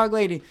 yes. Frog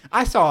Lady,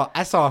 I saw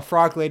a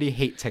Frog Lady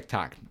hate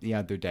TikTok the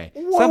other day.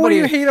 What do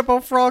you hate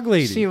about Frog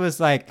Lady? She was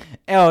like,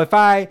 "Oh,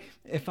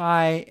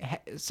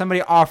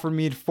 somebody offered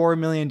me $4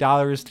 million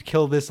to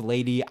kill this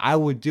lady, I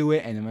would do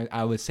it, and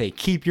I would say,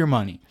 keep your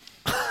money."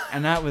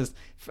 And that was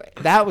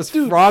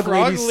Dude, Frog Frog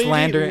Lady Lady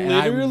slander, and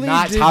I'm literally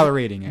not did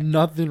tolerating it.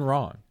 Nothing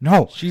wrong.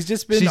 No, She's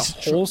just been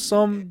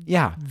wholesome,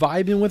 yeah.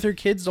 vibing with her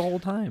kids the whole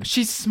time.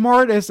 She's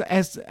smart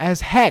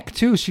as heck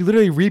too. She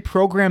literally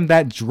reprogrammed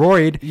that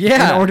droid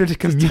Yeah. in order to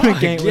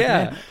communicate with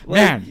yeah.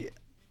 man.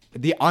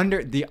 The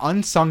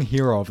unsung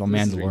hero of The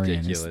This is Mandalorian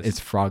ridiculous. is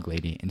Frog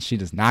Lady, and she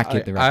does not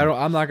get the rest.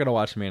 I'm not gonna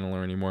watch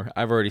Mandalorian anymore.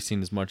 I've already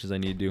seen as much as I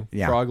need to.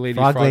 Yeah. Frog Lady,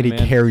 Frog Lady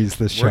Man, carries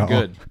the show. We're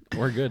good.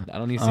 We're good. I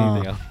don't need to see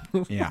anything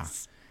else. Yeah.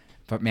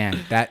 But man,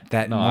 that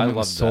No, I moment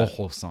was loved so that.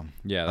 wholesome.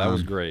 Yeah, that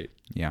was great.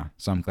 Yeah,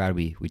 so I'm glad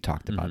we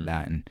talked about Mm-hmm.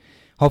 that, and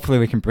hopefully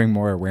we can bring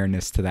more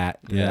awareness to that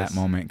Yes.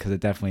 moment, because it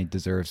definitely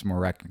deserves more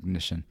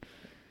recognition.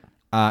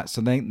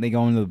 So they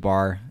go into the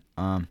bar.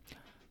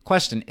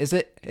 Question: Is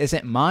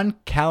it Mon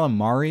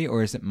Calamari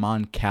or is it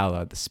Mon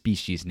Cala, the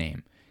species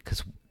name?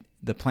 Because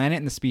the planet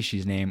and the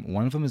species name,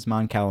 one of them is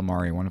Mon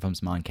Calamari, one of them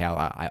is Mon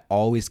Cala. I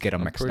always get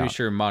them I'm mixed pretty up.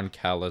 sure Mon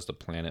Cala is the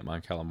planet. Mon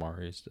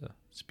Calamari is the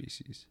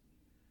species.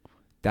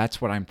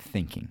 That's what I'm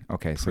thinking.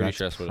 Okay, so Pretty that's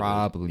sure that's what it is.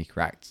 probably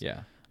correct.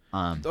 Yeah.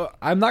 Um,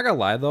 I'm not gonna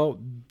lie though,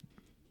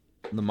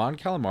 the Mon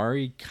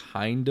Calamari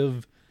kind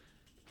of.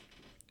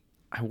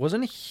 I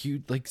wasn't a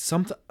huge like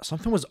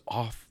something was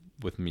off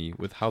with me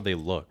with how they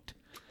looked.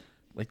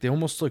 Like they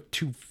almost looked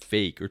too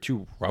fake or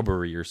too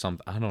rubbery or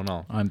something. I don't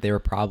know. They were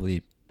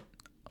probably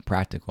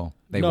practical.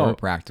 They No, were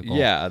practical.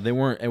 Yeah, they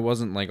weren't. It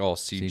wasn't like all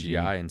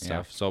CGI and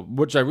stuff. yeah. So,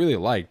 which I really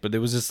liked, but it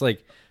was just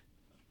like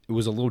it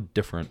was a little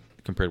different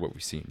compared to what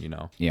we've seen.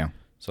 Yeah.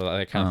 So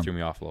that kind of threw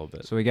me off a little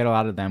bit. So we get a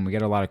lot of them. We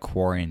get a lot of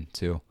Quarren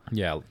too.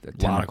 Yeah, The a lot of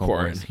tentacle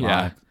Quarren. boys.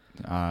 Yeah.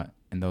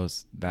 And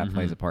that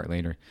plays a part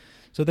later.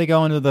 So they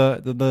go into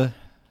the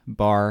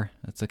bar.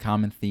 That's a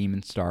common theme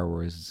in Star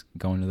Wars: is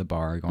going to the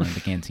bar, going to the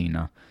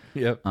cantina.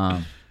 Yep.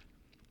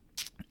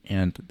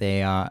 And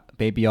they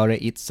Baby Yoda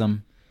eats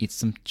some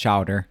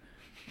chowder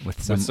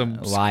with some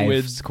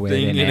live squid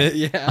thing in it.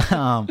 Yeah.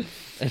 Um,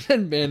 And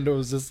then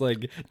Mando's just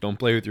like, "Don't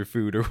play with your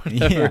food" or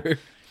whatever. Yeah.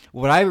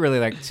 What I really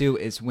like too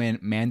is when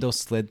Mando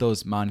slid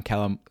those Mon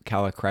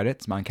Calamari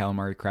credits.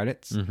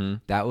 Mm-hmm.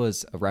 That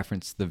was a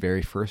reference to the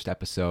very first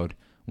episode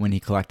when he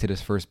collected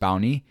his first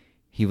bounty.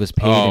 He was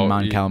paid in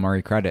Mon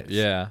Calamari credits.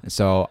 Yeah.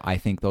 So I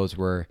think those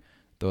were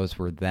those.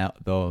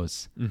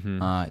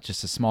 Mm-hmm.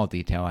 Just a small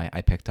detail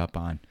I picked up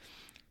on.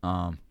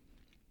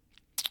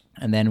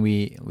 And then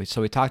we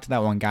talked to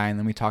that one guy, and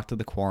then we talked to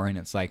the Quarren.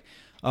 It's like,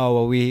 oh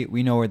well,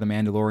 we know where the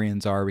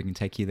Mandalorians are. We can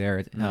take you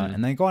there.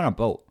 And they go on a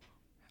boat.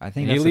 I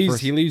think He that's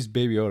leaves the first,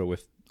 Baby Yoda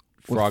with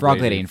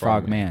Frog Lady and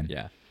Frog Man.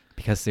 Yeah.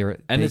 because they were.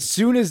 And they- as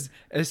soon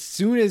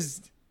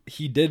as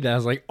he did that, I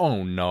was like,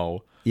 "Oh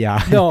no,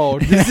 yeah, no,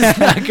 this is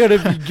not gonna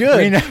be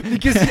good." I mean-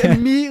 Because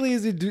immediately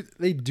as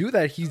they do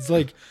that, he's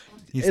like,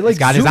 He's- it like he's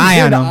got his zooms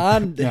eye in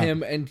on him. Yeah.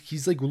 him, and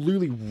he's like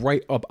literally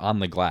right up on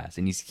the glass,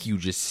 and he's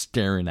just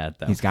staring at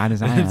them. he's got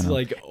his eye on It's him.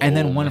 like, and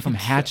then oh one my of them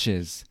God.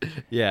 hatches,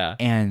 Yeah.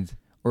 and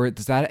or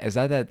is that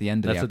at the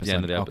end of That's the at episode? the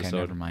end of the Okay, episode.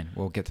 never mind.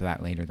 We'll get to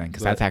that later then,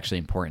 because But- that's actually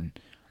important.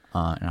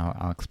 And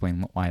I'll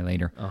explain why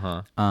later.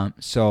 Uh huh.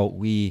 So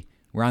we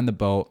we're on the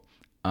boat.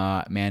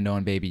 Mando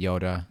and Baby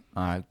Yoda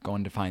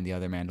going to find the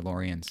other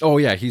Mandalorians. Oh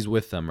yeah, he's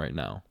with them right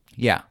now.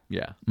 Yeah.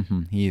 Yeah.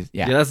 Mm-hmm.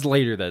 Yeah, that's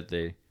later that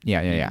day.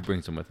 Yeah. He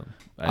brings them with him.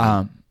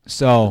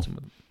 So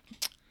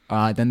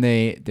then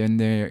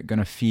they're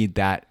gonna feed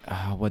that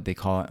what they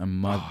call it a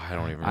mud. I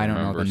don't even. I don't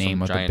know the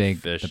name of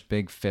the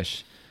big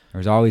fish.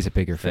 There's always a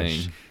bigger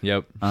fish.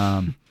 Yep.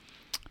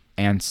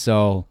 And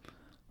so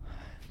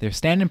they're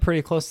standing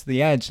pretty close to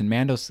the edge, and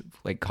Mando's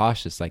like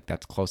cautious, like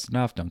that's close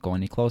enough. Don't go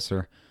any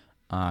closer,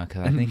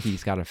 because I think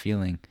he's got a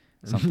feeling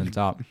something's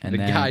up. And the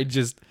then guy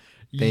just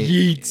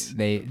yeets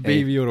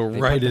Baby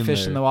Yoda right put in the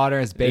fish there. in the water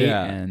as bait,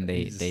 Yeah. and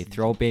they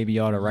throw Baby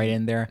Yoda right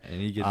in there.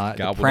 And he gets the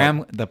gobbled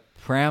up. the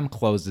pram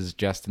closes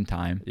just in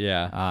time.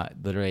 Yeah.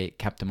 Literally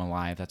kept him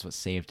alive. That's what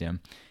saved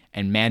him.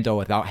 And Mando,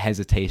 without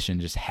hesitation,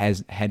 just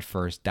head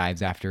first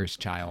dives after his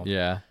child.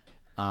 Yeah.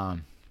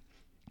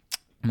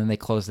 And then they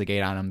close the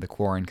gate on him, the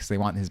Quarren, because they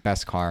want his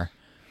best car.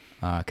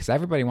 Because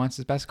everybody wants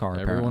his best car.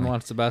 Everyone apparently.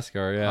 wants the best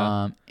car.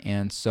 Yeah.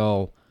 And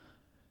so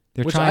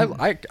they're Which trying.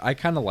 I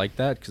kind of like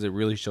that because it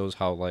really shows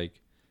how like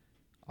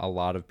a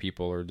lot of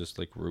people are just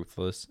like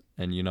ruthless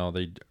and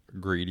they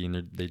greedy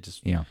and they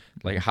just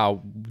like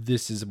how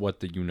this is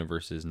what the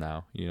universe is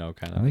now. Kind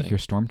of. I like thing. your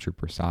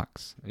stormtrooper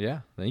socks.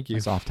 Yeah. Thank you.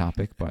 It's off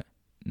topic, but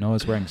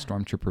Noah's wearing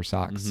stormtrooper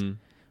socks. Mm-hmm.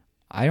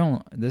 I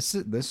don't. This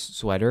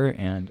sweater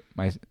and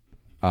my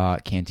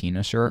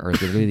Cantina shirt are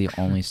literally the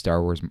only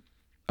Star Wars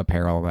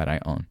apparel that I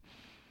own.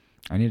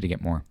 I need to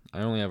get more.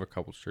 I only have a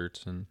couple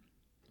shirts and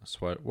a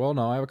sweat. Well,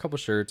 no, I have a couple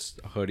shirts,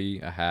 a hoodie,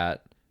 a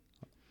hat,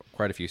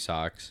 quite a few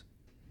socks.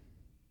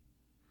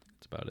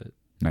 That's about it.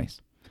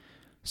 Nice.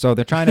 So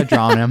they're trying to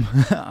drown him.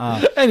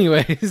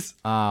 Anyways.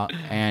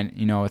 And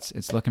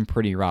it's looking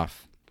pretty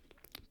rough,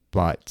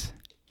 but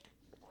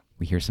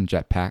we hear some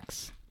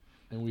jetpacks.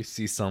 And we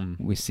see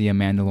a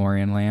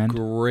Mandalorian land.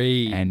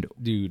 Great. And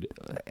dude.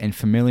 And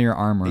familiar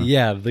armor.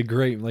 Yeah, the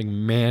great like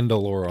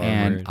Mandalore armor.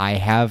 And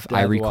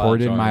I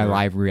recorded my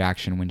live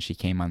reaction when she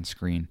came on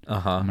screen.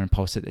 I'm gonna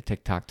post it to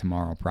TikTok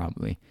tomorrow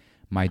probably.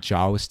 My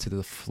jaw was to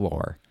the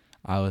floor.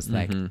 I was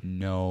like,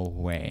 no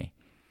way.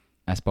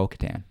 That's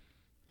Bo-Katan.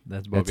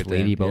 That's Bo-Katan. That's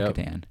Lady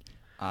Bo-Katan.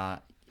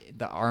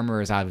 The armor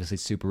is obviously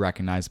super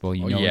recognizable.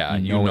 You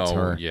know it's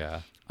her.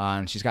 Yeah.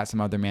 And she's got some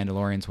other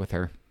Mandalorians with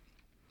her.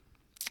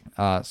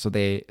 So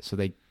they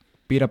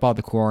beat up all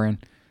the Quarren.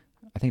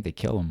 I think they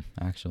kill him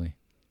actually.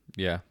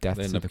 Yeah, death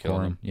to the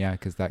Quarren. Yeah,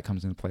 because that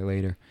comes into play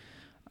later.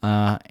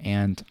 Then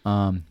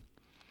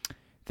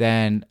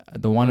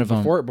the one of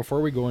them.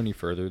 Before we go any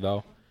further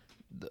though,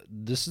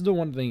 this is the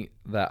one thing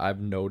that I've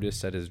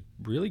noticed that is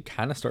really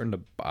kind of starting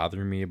to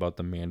bother me about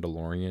the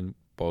Mandalorian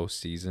both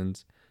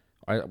seasons.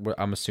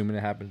 I'm assuming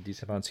it happened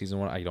decent on season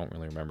 1. I don't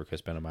really remember because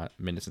it's been a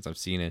minute since I've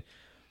seen it,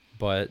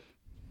 but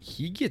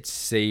he gets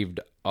saved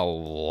a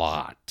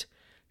lot,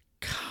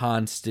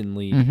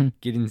 constantly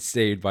getting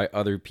saved by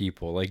other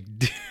people. Like,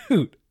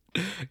 dude,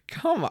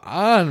 come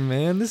on,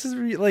 man. This is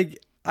like,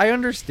 I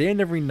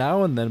understand every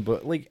now and then,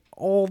 but like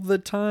all the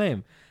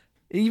time.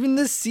 Even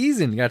this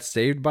season, he got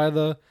saved by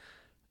the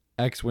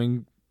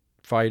X-Wing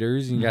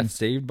fighters. He got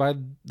saved by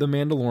the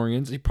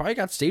Mandalorians. He probably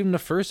got saved in the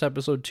first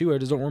episode too. I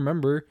just don't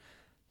remember.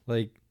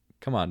 Like,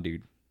 come on,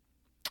 dude.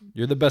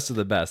 You're the best of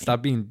the best.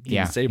 Stop being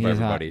saved by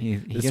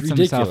everybody. It's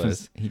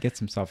ridiculous. He gets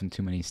himself in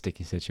too many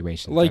sticky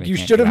situations. Like you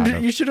should have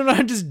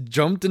not just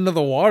jumped into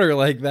the water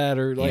like that,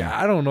 or like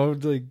I don't know.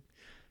 Like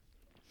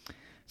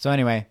so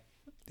anyway,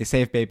 they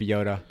save Baby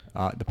Yoda.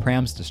 The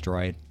pram's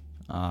destroyed,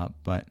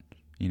 but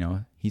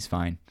he's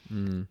fine.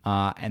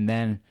 And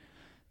then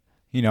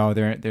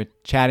they're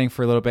chatting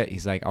for a little bit.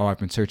 He's like, "Oh, I've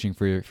been searching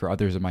for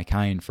others of my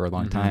kind for a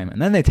long time."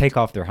 And then they take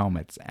off their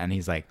helmets, and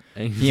he's like,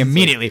 he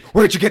immediately,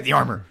 "Where'd you get the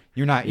armor?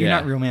 You're not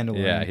real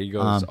Mandalorian." Yeah, he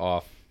goes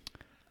off.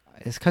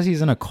 It's because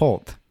he's in a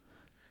cult.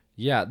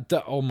 Yeah.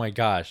 Oh my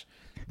gosh,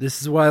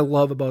 this is what I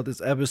love about this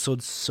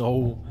episode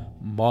so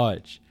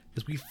much.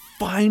 Is we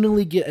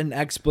finally get an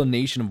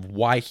explanation of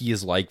why he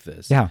is like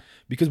this. Yeah.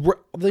 Because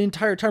the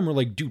entire time we're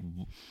like,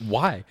 dude,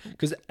 why?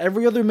 Because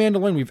every other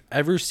Mandalorian we've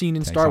ever seen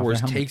in Star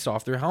Wars takes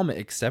off their helmet,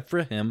 except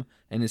for him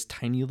and his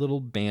tiny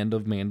little band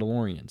of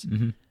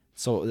Mandalorians.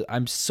 So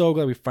I'm so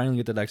glad we finally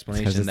get that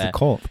explanation. Because it's a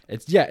cult.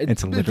 It's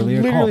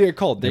literally a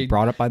cult. They're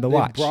brought up by the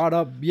Watch.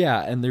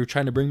 And they're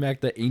trying to bring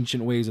back the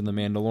ancient ways of the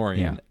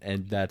Mandalorian,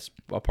 and that's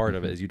a part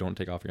of it. Is you don't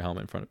take off your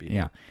helmet in front of people.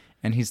 Yeah,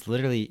 and he's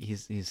literally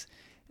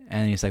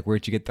and he's like,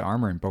 "Where'd you get the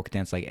armor?" And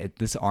Bo-Katan's like,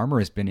 "This armor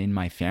has been in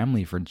my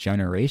family for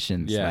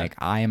generations. Yeah. Like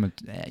I am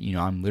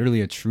I'm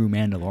literally a true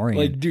Mandalorian."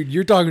 Like, dude,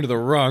 you're talking to the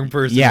wrong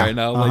person right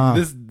now. Like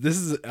this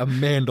is a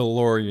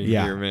Mandalorian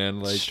here,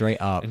 man. Like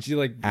straight up. And she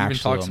like even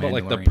talks about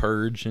like the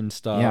purge and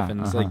stuff, and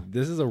it's like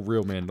this is a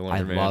real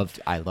Mandalorian.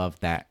 I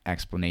loved that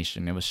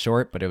explanation. It was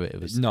short, but it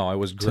was it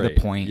was great. To the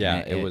point. Yeah,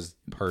 it was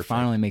perfect.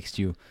 Finally makes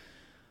you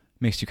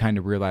kind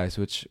of realize,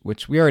 which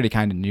we already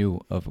kind of knew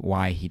of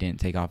why he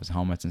didn't take off his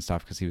helmets and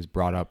stuff, because he was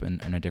brought up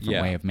in a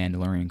different way of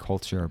Mandalorian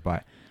culture.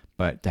 But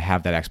to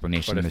have that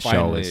explanation in the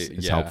show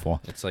is helpful.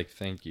 It's like,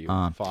 thank you.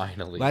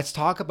 Finally. Let's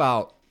talk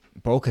about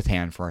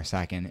Bo-Katan for a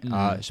second.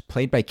 Mm-hmm. She's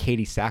played by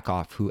Katie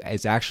Sackhoff, who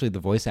is actually the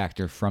voice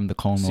actor from the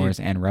Clone Wars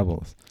and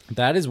Rebels.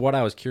 That is what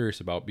I was curious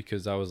about,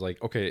 because I was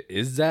like, okay,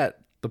 is that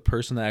the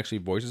person that actually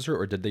voices her,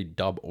 or did they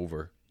dub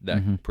over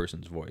that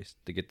person's voice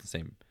to get the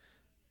same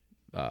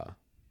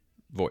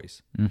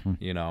voice?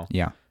 You know?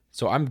 Yeah.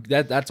 So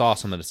that's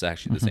awesome that it's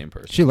actually the same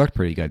person. She looked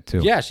pretty good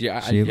too. Yeah, she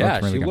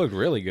looked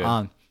really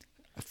good.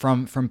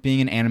 From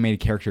being an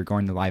animated character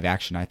going to live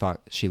action, I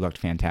thought she looked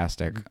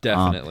fantastic.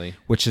 Definitely.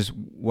 Which is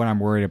what I'm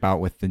worried about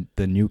with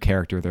the new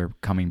character they're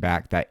coming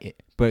back. But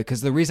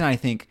because the reason I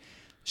think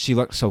she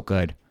looked so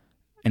good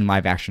in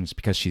live action is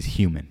because she's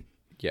human.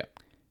 Yeah.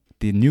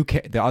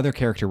 The other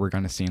character we're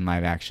going to see in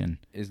live action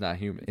is not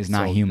human. It's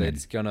human.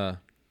 It's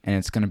gonna. And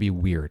it's going to be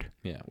weird.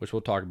 Yeah, which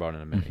we'll talk about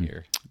in a minute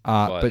here.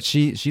 But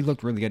she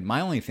looked really good.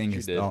 My only thing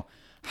is, though,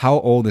 how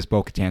old is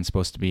Bo-Katan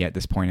supposed to be at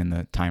this point in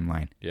the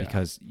timeline? Yeah.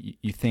 Because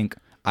you think,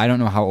 I don't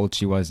know how old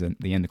she was at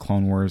the end of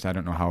Clone Wars. I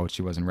don't know how old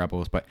she was in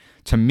Rebels. But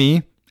to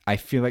me, I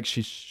feel like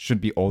she should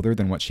be older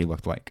than what she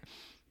looked like.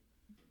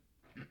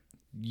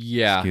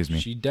 Yeah. Excuse me.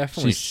 She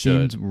definitely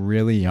seems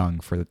really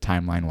young for the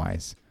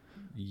timeline-wise.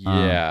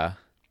 Yeah.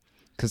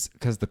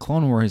 Because the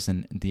Clone Wars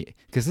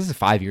because this is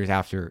 5 years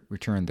after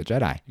Return of the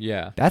Jedi.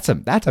 Yeah. That's a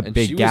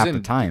big gap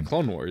of time.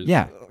 Clone Wars.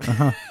 Yeah.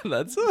 Uh-huh.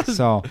 That's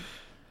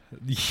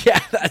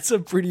a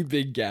pretty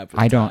big gap.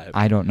 I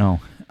don't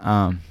know.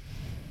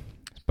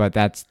 But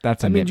that's a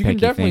nitpicky thing. You can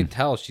definitely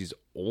tell she's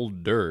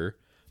older,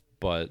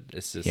 but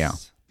it's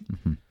just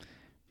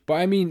But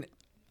I mean,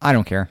 I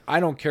don't care.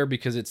 I don't care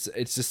because it's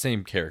the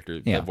same character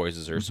that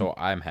voices her, so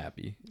I'm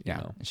happy. Yeah,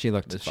 you know? she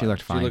looked fine. She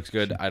looks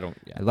good. I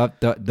love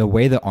the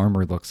way the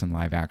armor looks in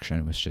live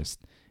action was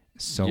just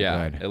so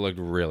good. It looked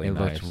really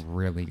nice. It looked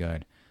really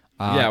good.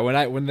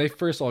 When they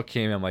first all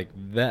came, I'm like,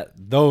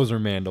 those are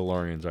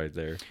Mandalorians right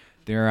there.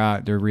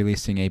 They're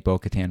releasing a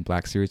Bo-Katan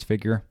Black Series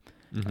figure.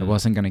 I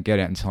wasn't gonna get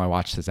it until I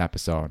watched this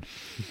episode,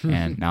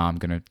 and now I'm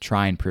gonna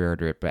try and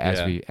pre-order it. But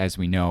as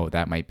we know,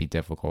 that might be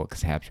difficult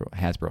because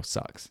Hasbro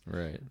sucks.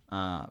 Right.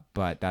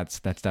 But that's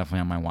definitely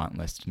on my want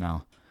list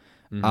now.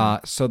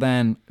 So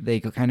then they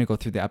kind of go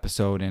through the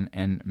episode,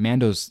 and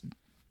Mando's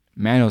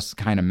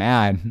kind of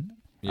mad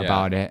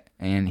about it,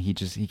 and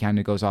he kind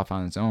of goes off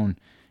on his own.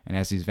 And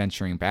as he's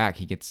venturing back,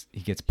 he gets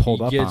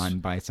pulled up on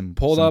by some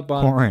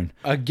Quarren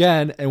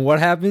again. And what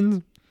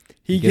happens?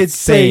 He gets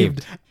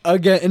saved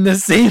again in the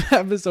same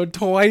episode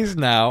twice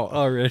now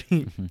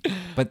already.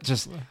 But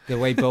just the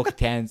way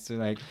Bo-Katan's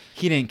like,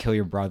 he didn't kill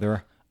your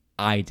brother,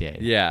 I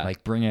did. Yeah.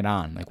 Like, bring it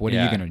on. Like, what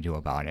are you gonna do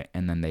about it?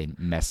 And then they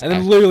mess. And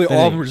then literally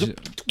all of them were just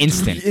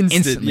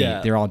instantly.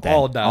 Yeah. They're all dead.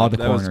 All down. All the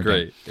that Quarren was are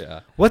great. dead. Yeah.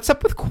 What's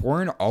up with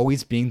Quarren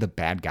always being the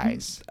bad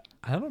guys?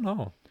 I don't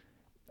know.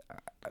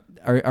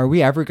 Are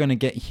we ever gonna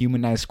get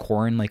humanized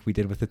Quarren like we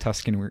did with the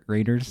Tusken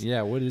Raiders?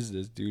 Yeah. What is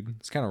this, dude?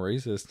 It's kind of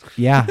racist.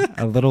 Yeah,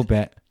 a little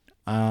bit.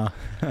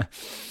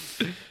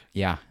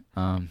 Yeah.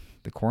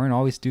 The Quarren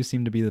always do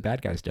seem to be the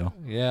bad guys, though.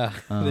 Yeah,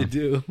 they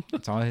do.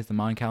 It's always the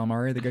Mon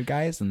Calamari are the good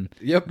guys, and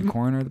the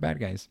Quarren are the bad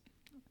guys.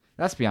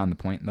 That's beyond the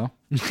point, though.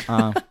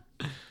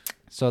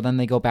 So then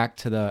they go back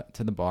to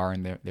the bar,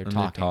 and they're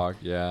talking. They talk,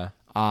 yeah.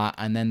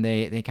 And then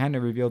they kind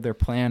of revealed their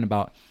plan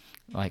about,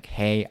 like,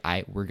 hey,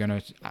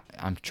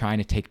 I'm trying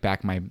to take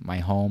back my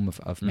home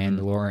of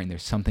Mandalore, and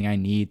there's something I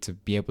need to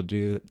be able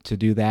to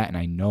do that, and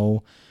I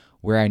know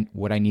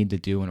what I need to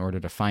do in order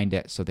to find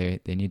it. So they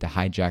need to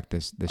hijack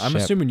this ship. I'm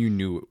assuming you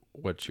knew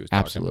what she was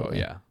talking about.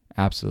 Yeah,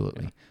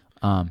 absolutely.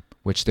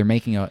 Which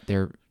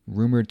they're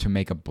rumored to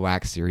make a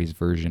Black Series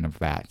version of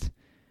that.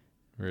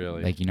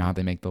 Really? Like, you know how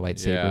they make the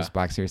lightsabers,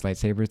 Black Series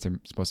lightsabers? They're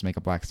supposed to make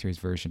a Black Series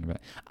version of it.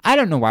 I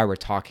don't know why we're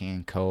talking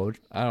in code.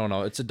 I don't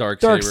know. It's a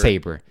dark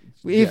saber.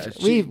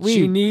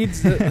 She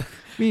needs the.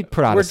 We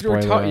put out a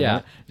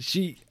spoiler.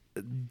 She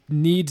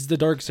needs the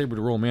dark saber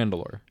to rule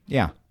Mandalore.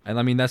 Yeah, and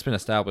I mean that's been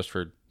established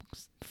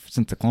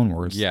since the Clone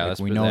Wars. Yeah, like,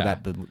 we know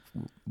that the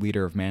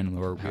leader of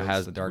Mandalore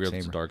wields the dark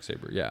saber. Dark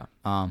saber. Yeah.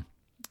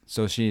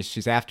 So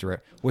she's after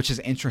it, which is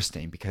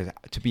interesting because,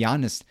 to be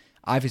honest,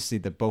 obviously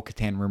the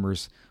Bo-Katan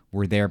rumors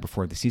were there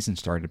before the season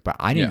started, but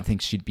I didn't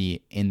think she'd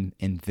be in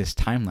this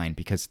timeline,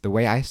 because the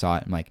way I saw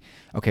it, I'm like,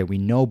 okay, we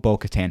know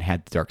Bo-Katan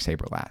had the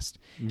darksaber last.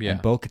 Yeah.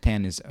 And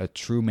Bo-Katan is a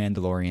true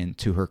Mandalorian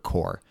to her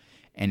core.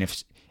 And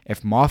if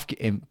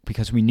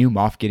because we knew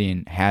Moff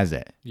Gideon has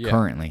it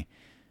currently,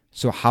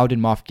 so how did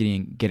Moff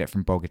Gideon get it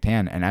from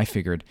Bo-Katan? And I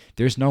figured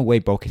there's no way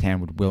Bo-Katan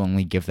would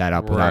willingly give that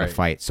up without a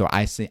fight. So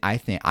I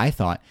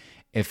thought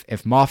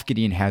if Moff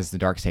Gideon has the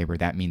darksaber,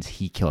 that means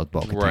he killed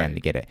Bo-Katan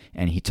to get it,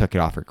 and he took it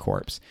off her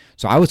corpse.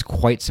 So I was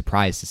quite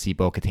surprised to see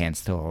Bo-Katan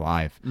still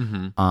alive.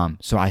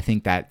 So I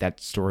think that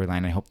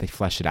storyline, I hope they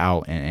flesh it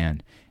out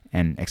and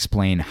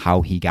explain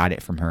how he got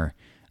it from her.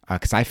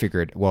 Because I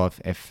figured, well,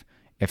 if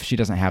she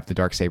doesn't have the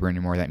darksaber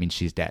anymore, that means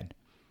she's dead.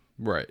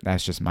 Right.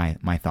 That's just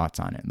my thoughts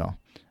on it, though.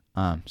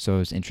 So it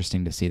was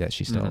interesting to see that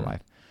she's still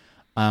alive.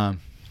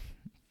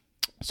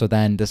 So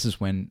then this is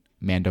when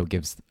Mando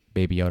gives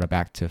Baby Yoda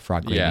back to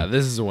Frog Gravy. Yeah,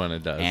 this is when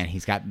it does. And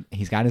he's got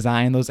his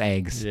eye on those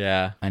eggs.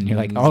 Yeah. And you're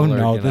like, He's oh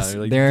no, lurking this out.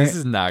 You're like, they're this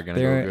is not gonna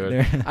go good.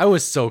 they're- I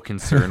was so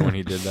concerned when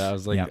he did that. I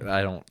was like, Yep.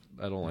 I don't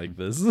like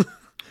this.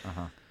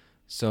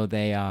 So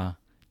they're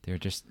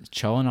just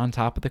chilling on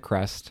top of the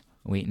crest,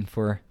 waiting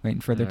for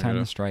their time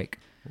to strike.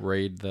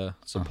 Raid the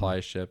supply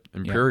ship,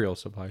 Imperial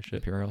supply ship.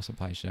 Imperial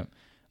supply ship.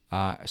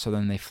 So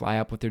then they fly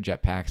up with their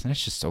jetpacks, and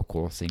it's just so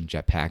cool seeing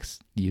jetpacks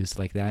used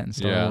like that in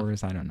Star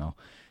Wars. I don't know.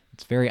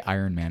 It's very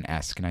Iron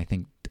Man-esque, and I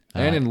think...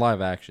 and in live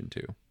action,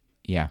 too.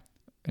 Yeah.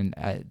 And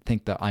I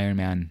think the Iron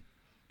Man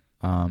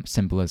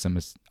symbolism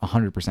is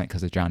 100%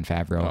 because of Jon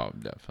Favreau. Oh,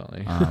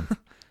 definitely.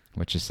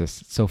 Which is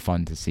just so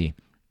fun to see.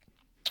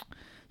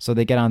 So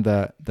they get on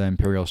the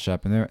Imperial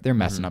ship, and they're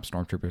messing up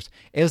stormtroopers.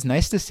 It was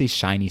nice to see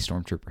shiny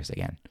stormtroopers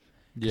again.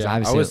 Yeah,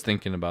 I was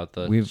thinking about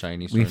the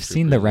shiny stormtroopers. We've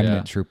seen the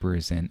remnant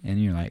troopers, and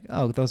you're like,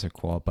 oh, those are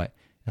cool. But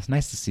it's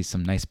nice to see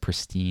some nice,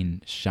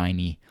 pristine,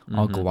 shiny,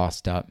 all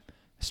glossed up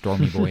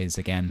Stormy boys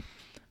again.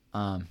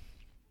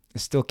 It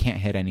still can't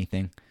hit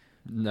anything.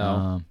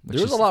 No.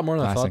 There was a lot more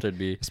than I thought there'd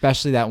be.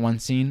 Especially that one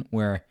scene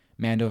where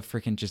Mando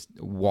freaking just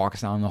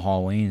walks down the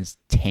hallway and is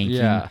tanking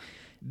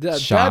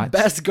That shots.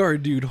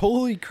 Beskar dude,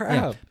 holy crap.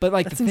 Yeah, but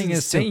like That the thing seems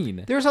is, too,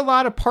 insane. there's a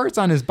lot of parts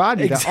on his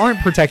body that aren't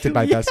protected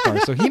by Beskar.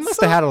 So he must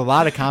have had a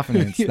lot of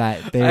confidence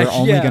that they were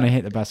only going to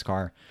hit the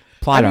Beskar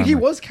plot armor. He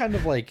was kind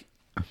of like,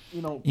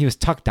 he was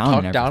tucked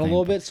down a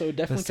little bit, so it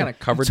definitely kind of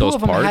covered two those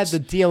of them parts.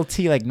 had the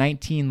DLT like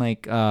 19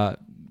 like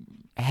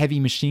heavy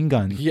machine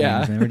gun things,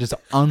 Yeah. and they were just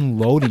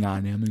unloading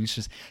on him. He was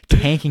just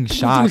tanking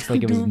shots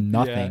like it was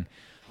nothing.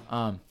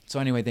 So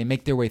anyway, they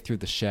make their way through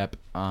the ship.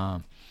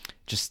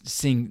 Just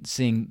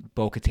seeing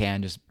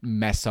Bo-Katan just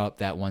mess up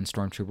that one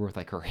stormtrooper with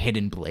like her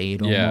hidden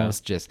blade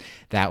almost. Just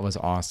that was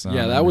awesome.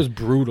 Yeah, that was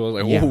brutal.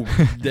 Like, Yeah.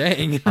 oh,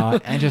 dang.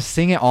 And just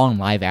seeing it all in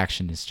live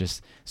action is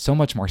just so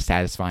much more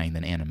satisfying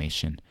than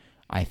animation,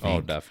 I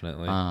think. Oh,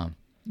 definitely.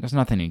 There's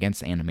nothing against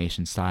the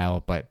animation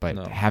style, but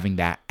No. having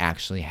that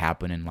actually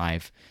happen in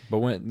live. But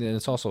when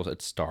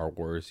it's Star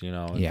Wars,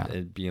 and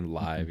it being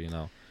live,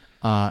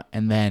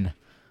 And then,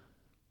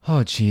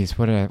 oh geez,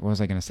 what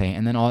was I gonna say?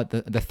 And then all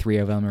the three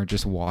of them are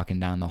just walking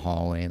down the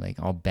hallway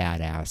like all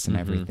badass and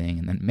everything.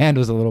 And then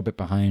Mando's a little bit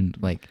behind,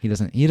 like he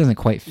doesn't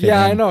quite fit.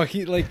 Yeah, in. I know.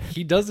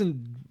 He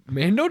doesn't.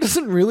 Mando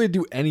doesn't really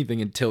do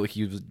anything until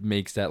he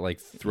makes that like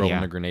throwing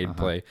a grenade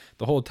play.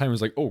 The whole time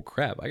he's like, "Oh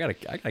crap, I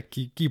gotta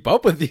keep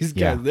up with these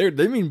guys. Yeah.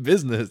 They mean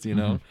business,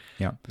 Yeah.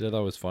 I thought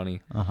that was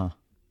funny.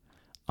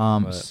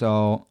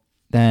 So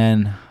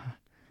then,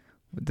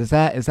 is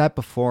that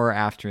before or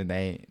after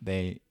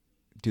they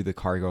do the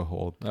cargo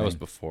hold? That was thing?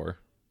 before.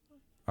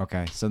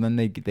 Okay, so then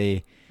they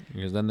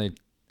Because then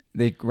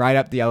they ride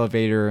up the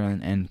elevator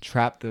and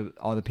trap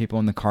all the people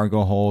in the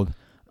cargo hold.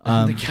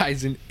 the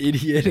guy's an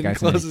idiot and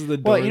closes the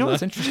door. Well, you know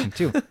what's interesting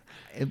too?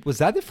 Was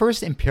that the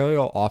first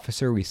Imperial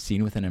officer we've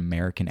seen with an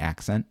American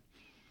accent?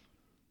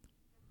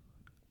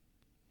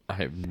 I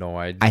have no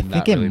idea. I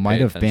think it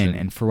might have been,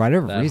 and for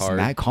whatever reason,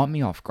 that caught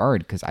me off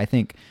guard because I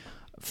think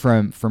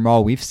from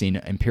all we've seen,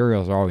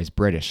 Imperials are always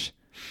British.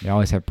 They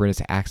always have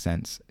British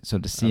accents. So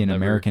to see an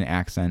American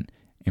accent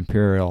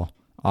Imperial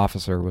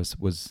officer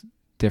was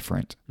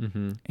different.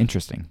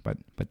 Interesting, but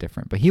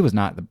different. But he was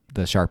not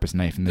the sharpest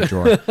knife in the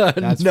drawer.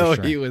 That's No, for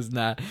sure. he was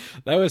not.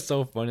 That was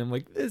so funny. I'm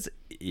like, this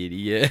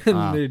idiot.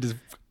 And they just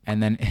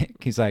And then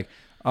he's like,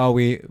 "Oh,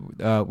 we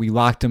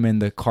locked him in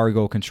the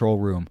cargo control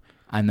room."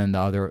 And then the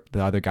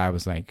other guy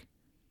was like,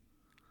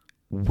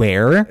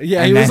 "Where?" Yeah,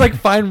 and he was then- like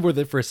fine with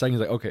it for a second.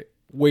 He's like, okay,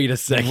 wait a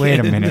second. "Wait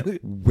a minute,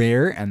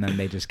 where?" And then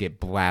they just get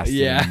blasted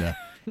Yeah.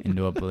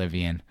 into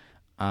oblivion.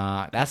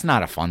 That's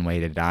not a fun way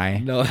to die.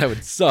 No, that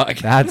would suck.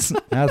 That's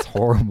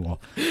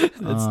horrible.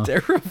 That's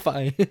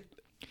terrifying.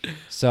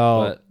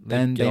 So But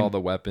then they get all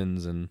the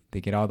weapons and they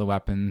get all the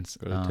weapons.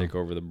 go to take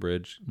over the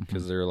bridge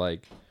because they're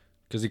like,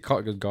 because he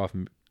caught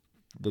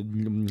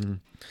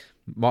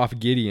Moff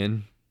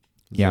Gideon.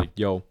 He's Yeah. like,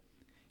 yo,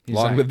 He's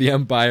long like- live the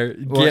Empire.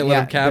 You can't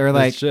let him capture they're the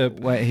like, ship.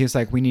 He's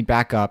like, "We need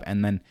backup,"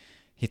 and then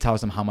he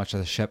tells them how much of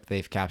the ship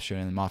they've captured,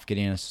 and Moff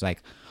Gideon is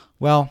like,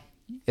 "Well,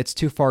 it's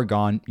too far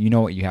gone. You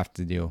know what you have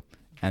to do."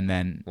 And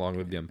then Long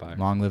live the Empire.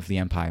 long live the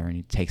Empire, and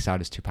he takes out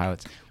his two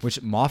pilots,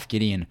 which Moff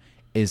Gideon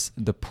is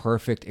the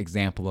perfect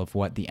example of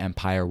what the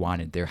Empire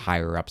wanted their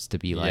higher ups to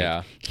be like.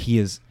 Yeah. He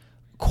is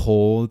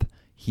cold.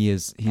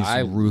 He's I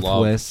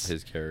ruthless. love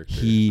his character.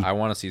 He- I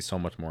want to see so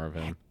much more of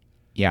him.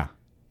 Yeah.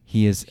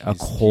 He is a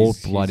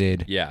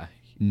cold-blooded, Yeah.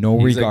 no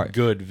He's regard. a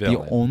good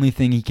villain. The only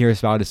thing he cares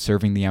about is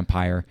serving the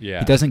Empire. Yeah.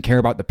 He doesn't care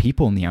about the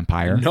people in the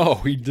Empire. No,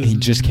 he does. He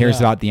just cares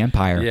not. about the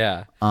Empire.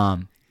 Yeah.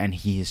 And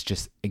he is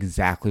just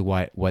exactly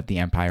what the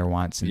Empire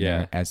wants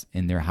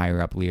in their higher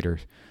up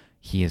leaders.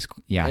 He is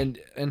And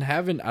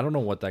having, I don't know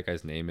what that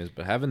guy's name is,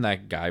 but having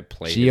that guy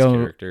play his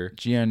character.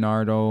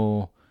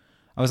 Gianardo.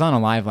 I was on a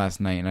live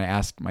last night and I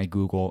asked my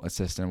Google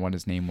assistant what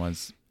his name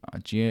was.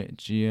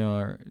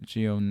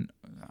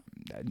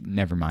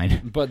 Never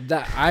mind. But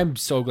I'm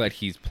so glad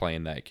he's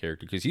playing that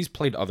character because he's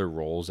played other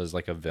roles as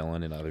like a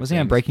villain in other. Was he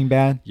on Breaking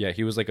Bad? Yeah,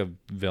 he was like a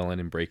villain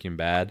in Breaking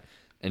Bad,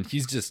 and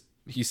he's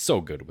he's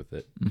so good with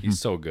it. He's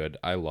so good.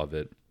 I love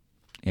it.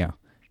 Yeah,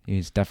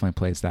 he's definitely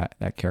plays that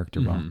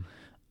character well.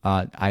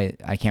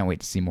 I can't wait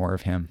to see more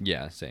of him.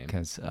 Yeah, same.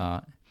 Because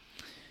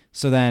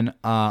so then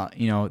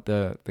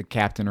the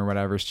captain or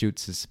whatever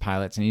shoots his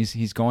pilots, and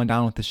he's going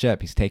down with the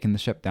ship. He's taking the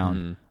ship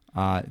down.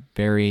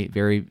 Very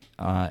very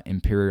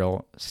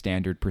imperial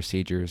standard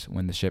procedures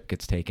when the ship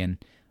gets taken.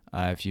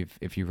 If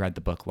you've read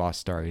the book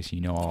Lost Stars,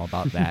 you know all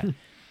about that.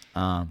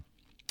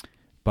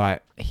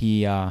 But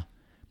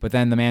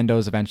then the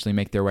Mandos eventually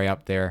make their way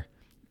up there,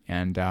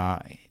 and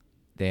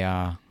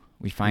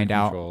we find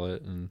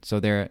out. So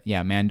they're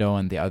Mando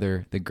and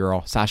the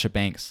girl, Sasha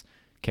Banks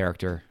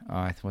character.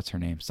 What's her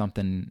name?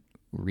 Something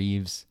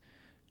Reeves.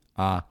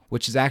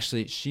 Which is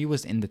actually, she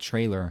was in the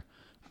trailer.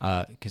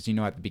 Because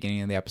at the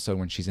beginning of the episode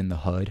when she's in the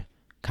hood,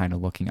 kind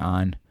of looking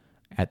on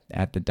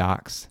at the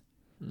docks.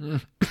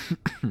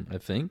 I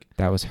think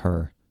that was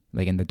her,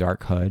 like in the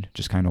dark hood,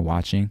 just kind of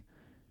watching.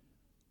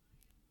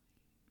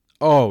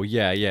 Oh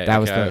yeah. That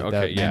was the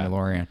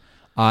Mandalorian.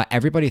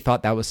 Everybody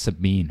thought that was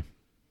Sabine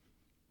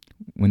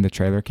when the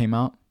trailer came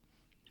out.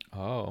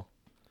 Oh,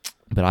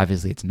 but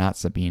obviously it's not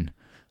Sabine.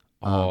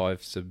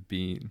 If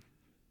Sabine,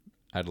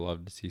 I'd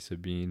love to see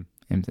Sabine.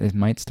 It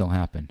might still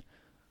happen.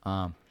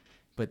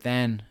 But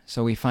then,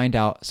 so we find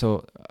out.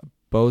 So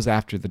Bo's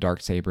after the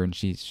Darksaber, and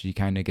she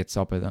kind of gets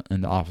up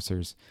in the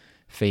officer's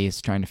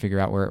face, trying to figure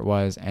out where it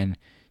was, and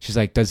she's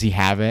like, "Does he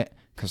have it?"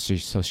 Because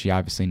she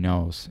obviously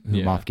knows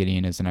who Moff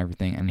Gideon is and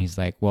everything. And he's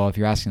like, "Well, if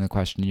you're asking the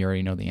question, you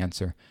already know the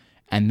answer."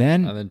 And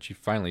then she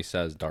finally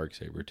says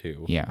Darksaber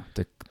too. Yeah,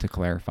 to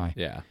clarify.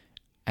 Yeah.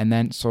 And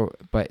then so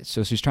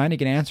she's trying to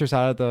get answers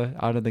out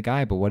of the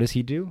guy, but what does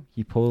he do?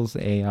 He pulls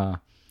a.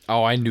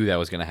 Oh, I knew that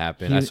was gonna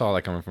happen. I saw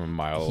that coming from a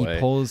mile away. He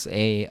pulls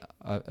a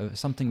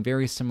something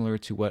very similar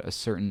to what a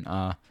certain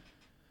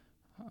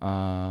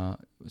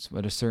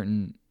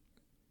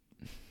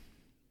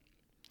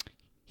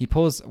he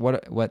pulls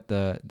what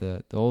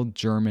the old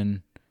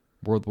German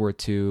World War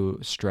II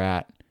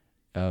strat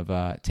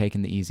of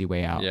taking the easy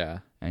way out. Yeah.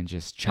 And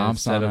just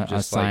chomps on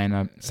a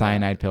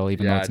cyanide pill,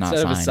 even though it's not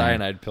cyanide. Instead of a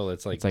cyanide pill,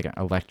 it's like an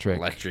electric.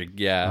 Electric,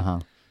 yeah.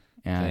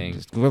 And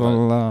just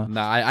no,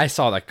 I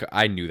saw that.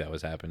 I knew that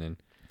was happening.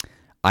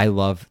 I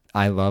love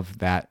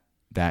that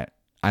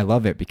I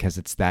love it because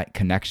it's that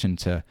connection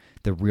to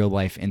the real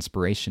life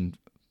inspiration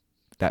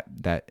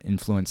that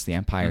influenced the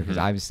Empire. Because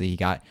obviously he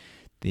got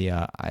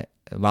a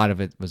lot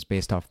of it was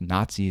based off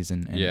Nazis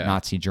and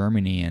Nazi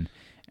Germany,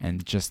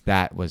 and just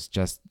that was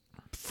just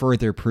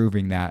further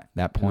proving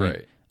that point.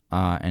 Right.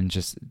 And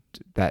just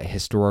that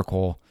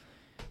historical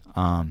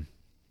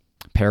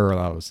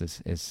parallels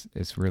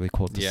is really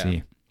cool to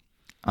see.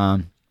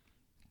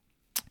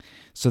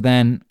 So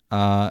then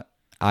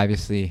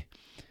obviously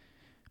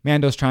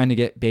Mando's trying to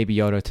get Baby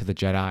Yoda to the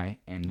Jedi,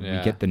 and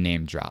we get the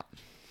name drop.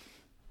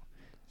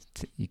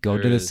 You go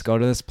to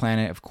this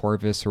planet of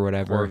Corvus or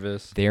whatever.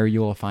 Corvus. There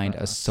you will find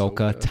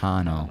Ahsoka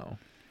Tano.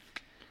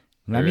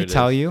 Let me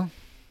tell you,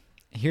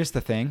 here's the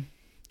thing.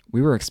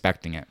 We were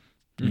expecting it,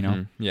 you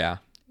know? Yeah.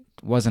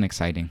 It wasn't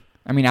exciting.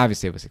 I mean,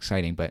 obviously it was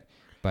exciting, but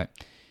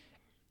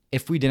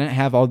if we didn't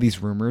have all these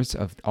rumors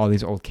of all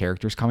these old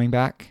characters coming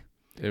back,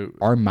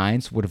 our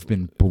minds would have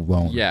been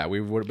blown. Yeah,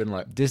 we would have been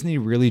like... Disney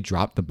really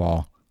dropped the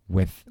ball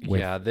with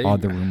all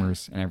the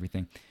rumors and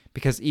everything.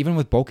 Because even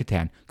with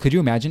Bo-Katan, could you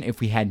imagine if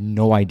we had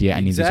no idea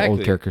any of these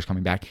old characters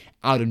coming back?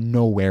 Out of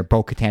nowhere,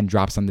 Bo-Katan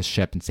drops on the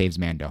ship and saves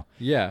Mando.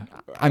 Yeah.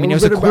 I mean, it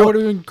would have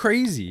been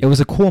crazy. It was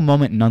a cool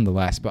moment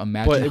nonetheless, but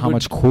imagine how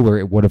much cooler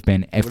it would have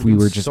been if we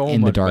were just in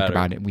the dark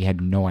about it. We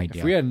had no idea.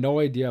 If we had no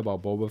idea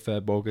about Boba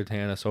Fett,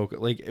 Bo-Katan, Ahsoka,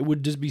 like, it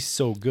would just be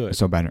so good.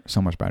 So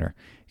much better.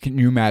 Can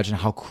you imagine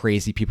how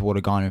crazy people would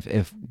have gone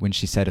if when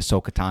she said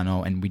Ahsoka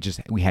Tano and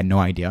we had no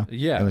idea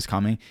it was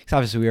coming? Because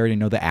obviously we already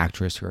know the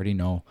actress. We already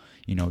know,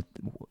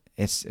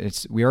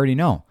 we already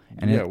know,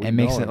 and it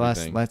makes it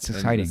less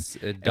exciting.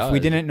 If we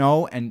didn't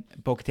know, and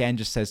Bo-Katan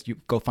just says, "You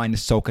go find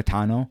Ahsoka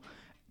Tano,"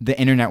 the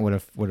internet would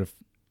have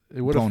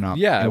blown up.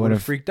 Yeah, it would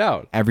have freaked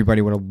out.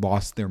 Everybody would have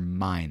lost their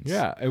minds.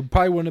 Yeah, it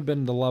probably wouldn't have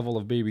been the level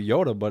of Baby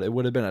Yoda, but it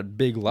would have been a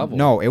big level.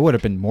 No, it would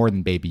have been more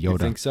than Baby Yoda. You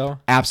think so?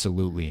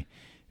 Absolutely.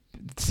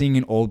 Seeing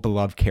an old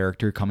beloved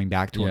character coming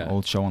back to an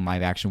old show in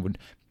live action would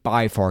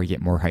by far get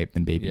more hype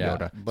than Baby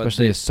Yoda,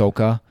 especially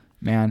Ahsoka.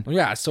 Man,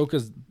 yeah,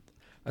 Ahsoka's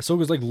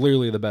like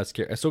literally the best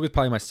character. Ahsoka's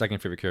probably my second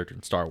favorite character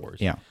in Star Wars.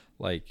 Yeah,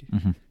 like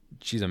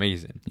she's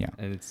amazing. Yeah,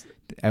 and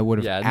it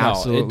would have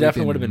absolutely it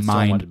definitely would have been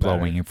mind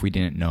blowing if we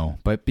didn't know.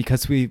 But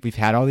because we've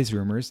had all these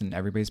rumors and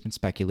everybody's been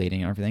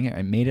speculating and everything,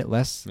 it made it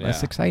less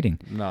exciting.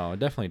 No, it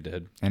definitely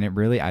did. And it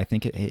really, I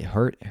think it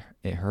hurt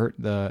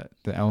the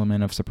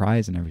element of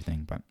surprise and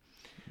everything. But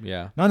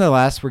yeah,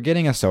 nonetheless, we're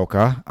getting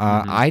Ahsoka.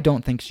 I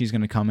don't think she's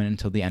going to come in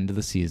until the end of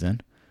the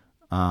season.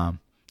 I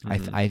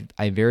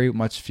very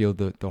much feel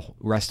the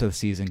rest of the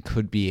season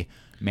could be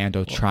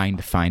Mando trying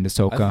to find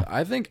Ahsoka.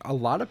 I think a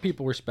lot of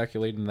people were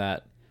speculating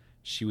that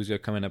she was going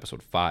to come in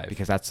episode 5.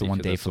 Because that's the one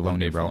Dave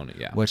Filoni wrote.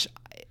 Yeah. Which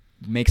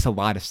makes a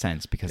lot of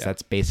sense because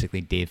that's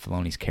basically Dave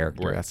Filoni's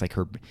character. Right. That's like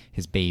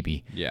his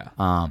baby. Yeah.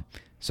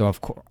 So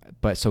of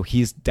course, so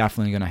he's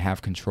definitely going to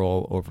have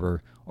control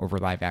over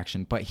live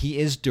action. But he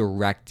is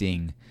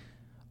directing,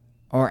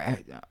 or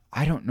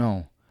I don't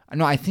know.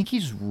 No, I think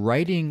he's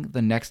writing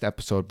the next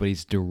episode, but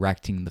he's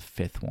directing the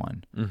 5th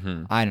one.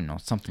 Mm-hmm. I don't know,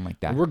 something like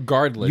that.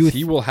 Regardless,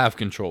 he will have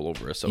control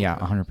over Ahsoka. Yeah,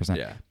 100%.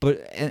 Yeah. But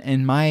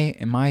in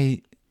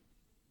my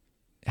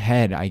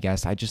head, I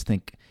guess I just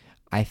think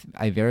I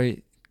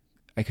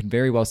could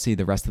very well see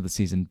the rest of the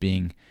season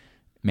being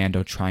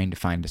Mando trying to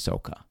find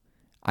Ahsoka.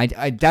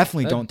 I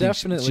definitely don't think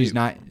she's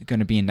not going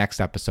to be in next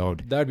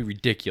episode. That would be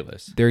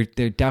ridiculous. They're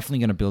definitely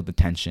going to build the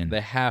tension. They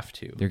have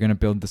to. They're going to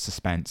build the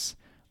suspense.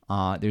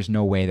 There's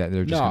no way that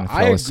they're just going to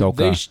throw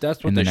Ahsoka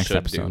that's what in the they next should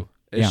episode. do.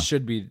 It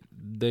should be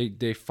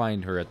they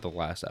find her at the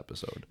last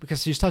episode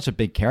because she's such a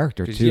big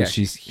character too. Yeah,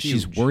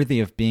 she's worthy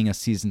of being a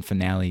season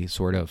finale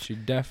sort of she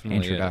definitely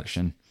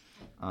introduction.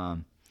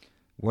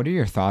 What are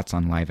your thoughts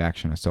on live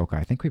action Ahsoka?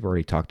 I think we've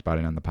already talked about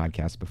it on the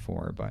podcast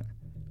before, but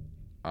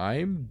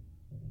I'm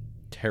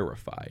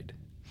terrified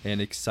and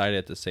excited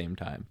at the same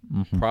time.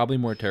 Mm-hmm. Probably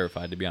more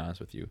terrified, to be honest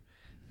with you,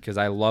 because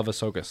I love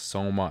Ahsoka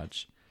so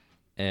much.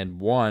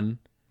 And one,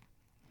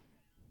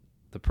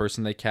 the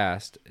person they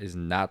cast is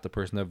not the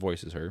person that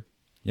voices her.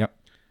 Yep.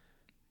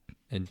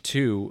 And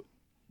two,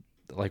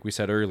 like we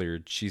said earlier,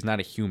 she's not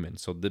a human.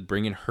 So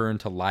bringing her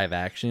into live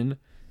action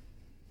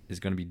is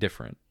going to be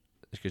different.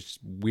 Because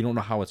we don't know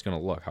how it's going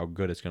to look, how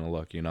good it's going to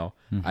look, you know?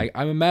 Mm-hmm.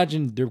 I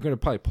imagine they're going to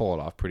probably pull it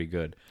off pretty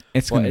good.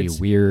 It's going to be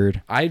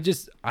weird.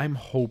 I'm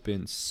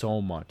hoping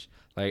so much.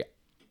 Like,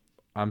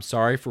 I'm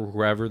sorry for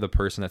whoever the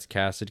person that's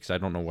casted, because I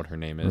don't know what her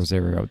name is.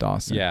 Rosario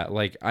Dawson. Yeah,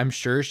 like, I'm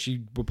sure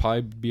she would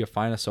probably be a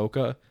fine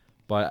Ahsoka,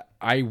 but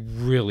I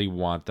really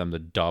want them to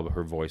dub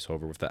her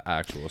voiceover with the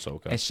actual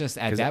Ahsoka. It's just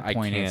at that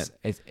point,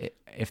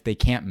 if they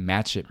can't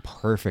match it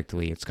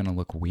perfectly, it's going to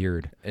look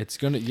weird. It's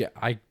going to,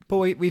 But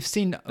we've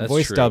seen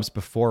voice dubs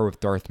before with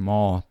Darth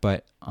Maul,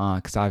 but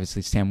because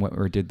obviously Sam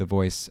Witwer did the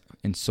voice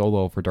in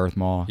Solo for Darth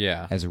Maul,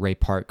 as Ray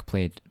Park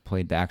played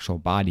the actual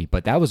body,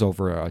 but that was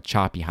over a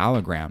choppy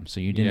hologram,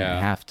 so you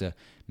didn't have to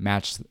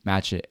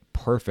match it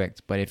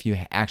perfect. But if you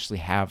actually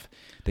have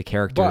the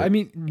character, but I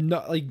mean,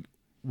 not like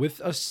with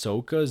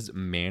Ahsoka's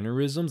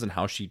mannerisms and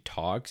how she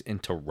talks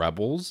into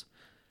Rebels,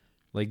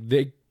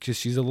 because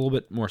she's a little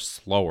bit more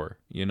slower,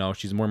 you know,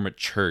 she's more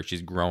mature,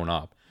 she's grown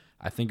up.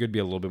 I think it'd be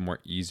a little bit more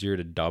easier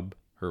to dub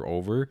her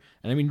over.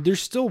 And I mean,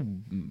 there's still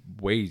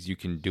ways you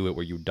can do it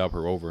where you dub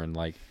her over and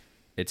like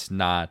it's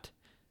not,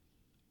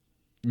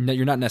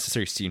 you're not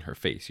necessarily seeing her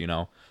face, you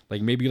know?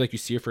 Like maybe like you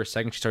see her for a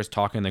second, she starts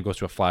talking and then goes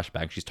to a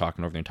flashback. She's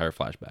talking over the entire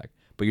flashback,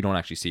 but you don't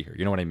actually see her.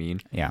 You know what I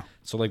mean? Yeah.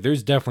 So like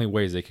there's definitely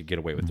ways they could get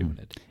away with doing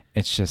it.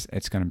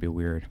 It's going to be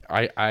weird.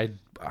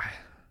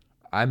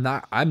 I'm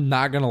not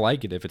gonna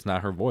like it if it's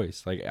not her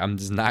voice. Like I'm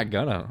just not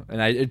gonna,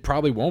 and it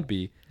probably won't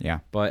be.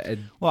 Yeah, but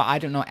well, I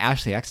don't know.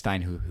 Ashley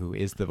Eckstein, who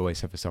is the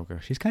voice of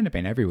Ahsoka, she's kind of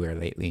been everywhere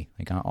lately,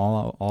 like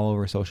all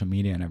over social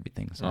media and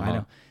everything. So I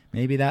don't.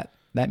 Maybe that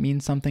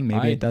means something.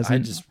 Maybe it doesn't. I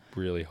just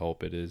really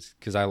hope it is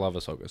because I love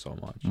Ahsoka so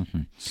much.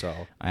 Mm-hmm. So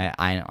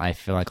I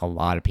feel like a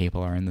lot of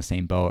people are in the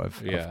same boat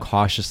of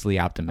cautiously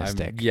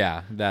optimistic.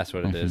 That's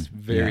what it is.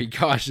 Very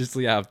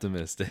cautiously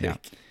optimistic. Yeah.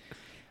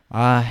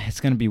 It's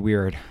gonna be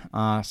weird.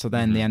 So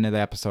then the end of the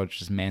episode is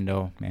just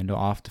Mando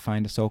off to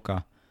find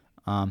Ahsoka.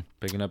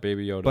 Picking up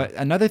Baby Yoda. But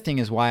another thing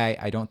is why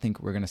I don't think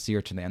we're gonna see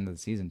her to the end of the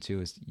season too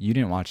is you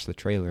didn't watch the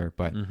trailer,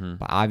 but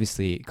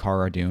obviously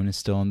Cara Dune is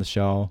still in the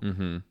show.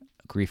 Mm-hmm.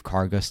 Grief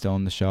Karga still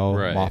in the show.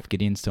 Right. Moff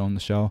Gideon's still in the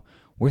show.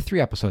 We're 3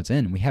 episodes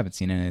in. We haven't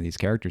seen any of these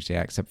characters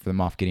yet, except for the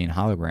Moff Gideon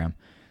hologram.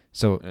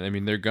 So I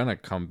mean, they're gonna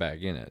come back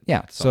in it.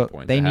 Yeah. At some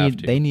point. They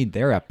need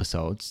their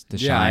episodes to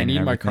shine. Yeah, I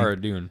need my Cara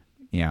Dune.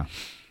 Yeah.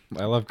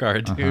 I love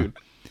Cara Dune.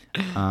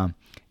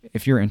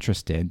 If you're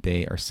interested,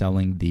 they are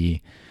selling the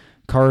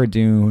Cara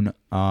Dune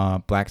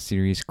Black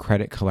Series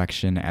credit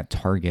collection at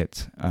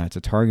Target. It's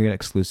a Target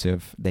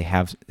exclusive.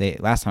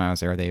 Last time I was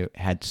there, they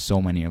had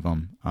so many of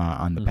them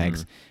on the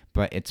pegs,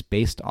 but it's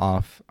based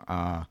off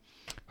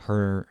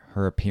her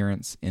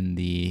appearance in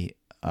the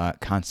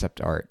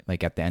concept art,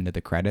 like at the end of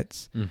the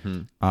credits.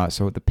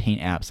 So the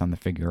paint apps on the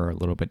figure are a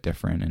little bit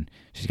different, and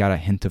she's got a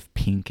hint of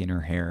pink in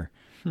her hair.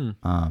 It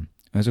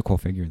was a cool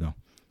figure though.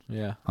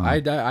 Yeah,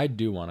 I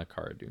do want a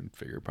Cara Dune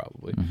figure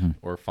probably,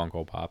 or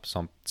Funko Pop,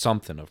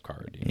 something of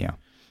Cara Dune. Yeah,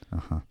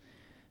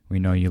 we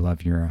know you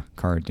love your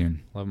Cara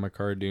Dune. Love my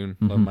Cara Dune.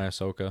 Love my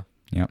Ahsoka.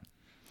 Yep.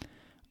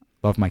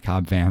 Love my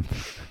Cobb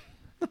Vanth.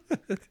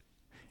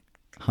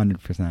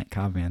 100%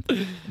 Cobb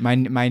Vanth.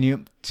 My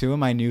two of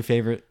my new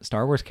favorite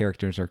Star Wars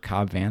characters are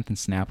Cobb Vanth and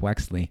Snap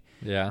Wexley.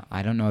 Yeah.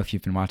 I don't know if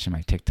you've been watching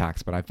my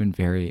TikToks, but I've been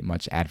very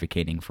much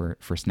advocating for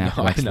Snap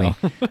Wexley.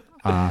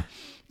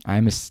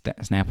 I'm a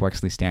Snap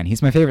Wexley stan.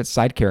 He's my favorite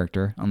side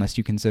character, unless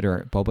you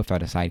consider Boba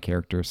Fett a side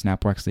character.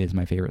 Snap Wexley is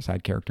my favorite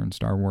side character in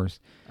Star Wars.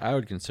 I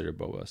would consider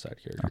Boba a side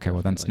character. Okay,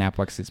 well then Snap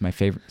Wexley is my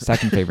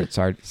second favorite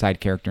side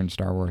character in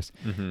Star Wars.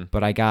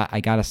 But I got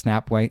a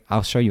Snap Wexley.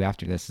 I'll show you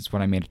after this. It's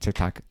what I made a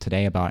TikTok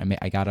today about.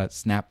 I got a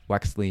Snap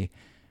Wexley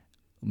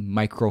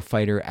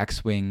Microfighter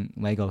X-Wing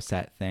Lego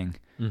set thing.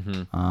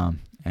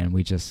 And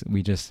we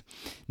just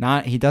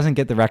not, he doesn't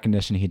get the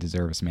recognition he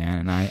deserves, man.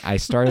 And I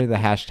started the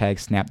hashtag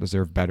Snap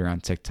Deserve Better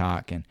on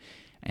TikTok, and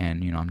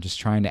I'm just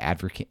trying to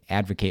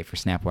advocate for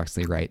Snap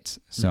Wexley rights.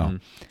 So,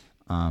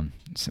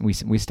 so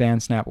we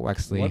stand Snap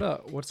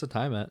Wexley. What's the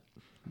time at?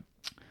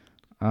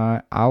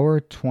 Hour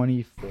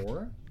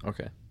 24.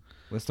 Okay.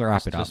 Let's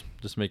wrap it up.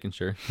 Just making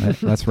sure.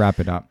 Let's wrap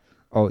it up.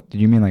 Oh,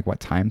 did you mean like what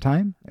time?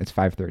 It's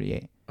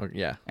 5:38. Oh,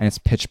 yeah. And it's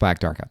pitch black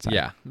dark outside.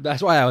 Yeah.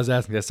 That's why I was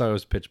asking. I thought it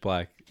was pitch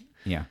black.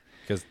 Yeah.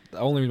 Because the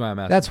only reason why I'm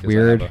asking That's is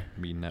weird. I have a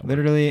meeting at work.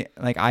 Literally,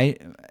 like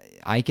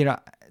I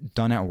get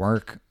done at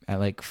work at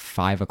like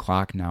 5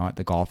 o'clock now at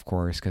the golf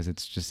course because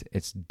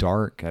it's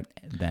dark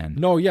then.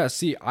 No, yeah.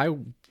 See, I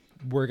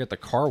work at the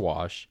car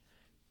wash,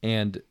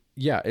 and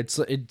yeah, it's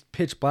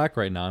pitch black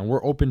right now, and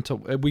we're open till,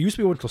 we used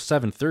to be open till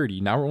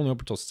 7:30. Now we're only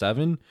open till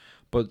 7.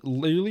 But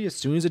literally, as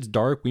soon as it's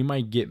dark, we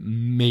might get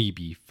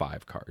maybe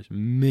 5 cars,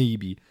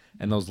 maybe,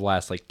 and those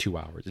last like 2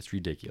 hours. It's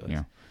ridiculous.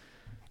 Yeah.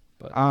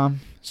 But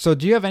so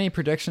do you have any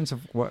predictions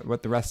of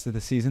what the rest of the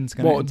season's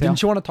going to entail?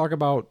 Didn't you want to talk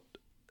about?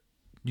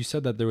 You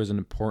said that there was an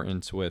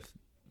importance with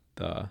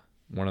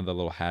one of the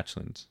little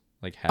hatchlings,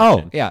 like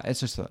hatching. Oh yeah, it's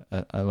just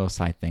a little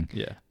side thing.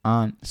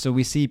 Yeah. So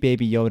we see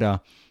Baby Yoda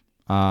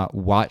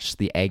watch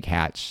the egg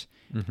hatch.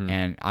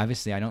 And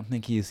obviously, I don't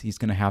think he's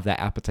going to have that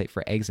appetite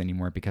for eggs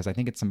anymore, because I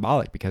think it's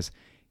symbolic, because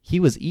he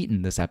was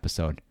eaten this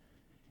episode.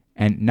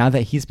 And now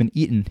that he's been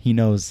eaten, he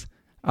knows,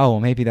 oh, well,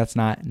 maybe that's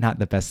not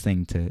the best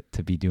thing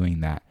to be doing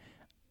that.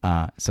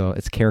 So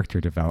it's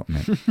character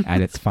development at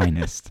its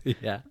finest.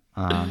 Yeah.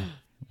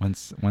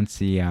 Once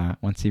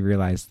he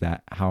realized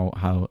that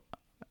how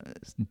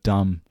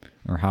dumb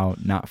or how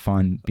not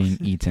fun being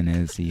eaten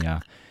is, he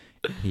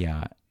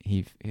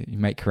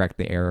might correct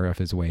the error of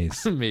his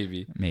ways.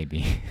 Maybe.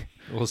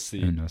 We'll see.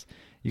 Who knows?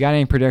 You got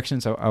any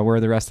predictions of where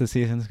the rest of the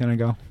season is going to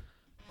go?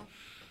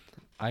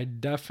 I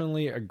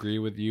definitely agree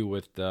with you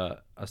with the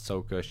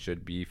Ahsoka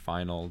should be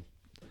final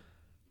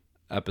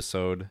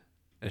episode.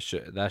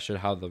 That should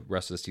how the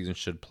rest of the season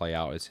should play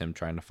out, is him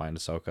trying to find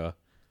Ahsoka.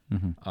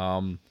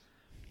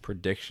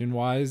 Prediction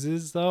wise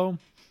is though,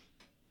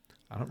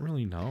 I don't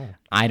really know.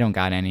 I don't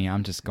got any.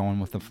 I'm just going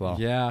with the flow.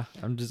 Yeah,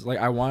 I'm just like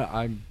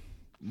I'm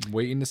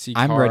waiting to see.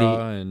 I'm Cara ready.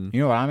 And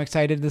You know what I'm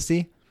excited to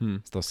see?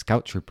 It's those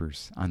scout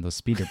troopers on those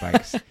speeder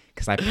bikes,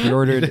 because I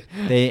pre-ordered.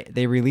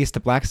 They released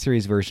a Black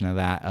Series version of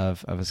that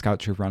of a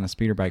scout trooper on a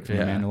speeder bike from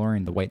The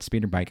Mandalorian, the white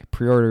speeder bike.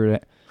 Pre-ordered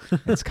it.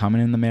 It's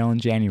coming in the mail in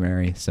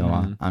January,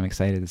 so I'm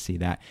excited to see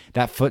that.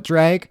 That foot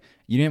drag.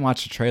 You didn't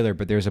watch the trailer,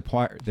 but there's a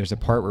part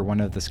where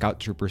one of the scout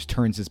troopers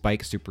turns his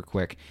bike super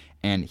quick,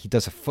 and he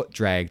does a foot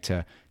drag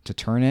to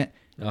turn it.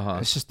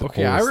 It's just the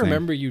okay. I coolest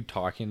remember thing. You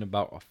talking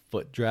about a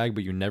foot drag,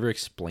 but you never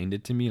explained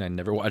it to me, and I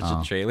never watched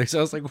the trailer. So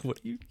I was like,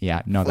 "What do you?"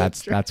 Yeah, no,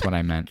 that's what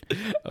I meant.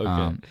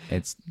 Okay.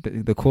 It's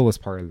the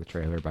coolest part of the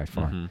trailer by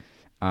far.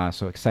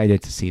 So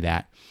excited to see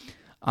that.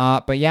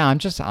 But yeah, I'm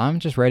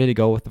just ready to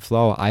go with the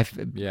flow. I've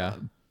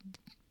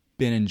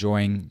been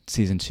enjoying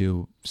season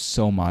 2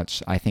 so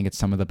much. I think it's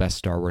some of the best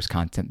Star Wars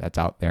content that's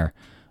out there,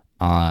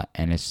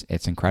 and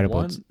it's incredible.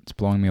 It's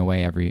blowing me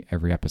away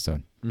every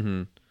episode.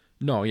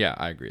 No, yeah,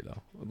 I agree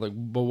though. Like,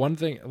 but one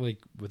thing, like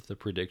with the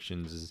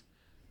predictions, is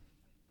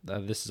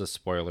that this is a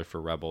spoiler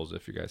for Rebels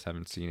if you guys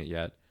haven't seen it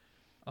yet.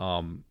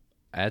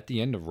 At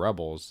the end of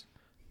Rebels,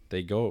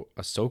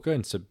 Ahsoka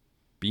and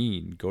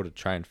Sabine go to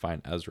try and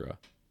find Ezra.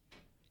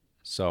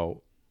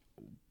 So,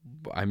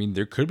 I mean,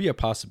 there could be a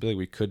possibility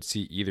we could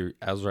see either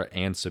Ezra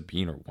and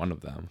Sabine or one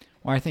of them.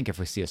 Well, I think if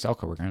we see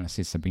Ahsoka, we're going to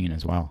see Sabine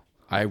as well.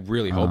 I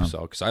really hope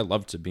so, because I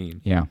love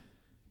Sabine. Yeah,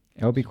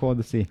 it'll be cool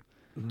to see.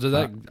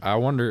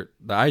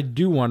 I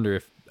do wonder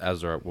if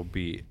Ezra will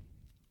be,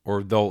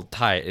 or they'll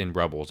tie it in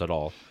Rebels at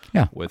all.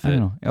 Yeah, with I don't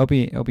know.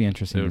 It'll be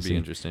interesting. It would to be see.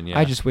 interesting. Yeah.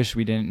 I just wish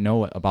we didn't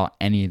know about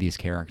any of these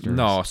characters.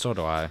 No, so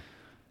do I.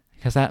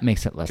 Because that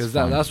makes it less fun.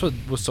 Because that's what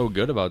was so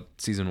good about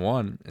season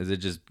 1, is it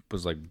just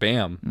was like,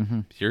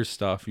 bam, here's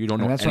stuff you don't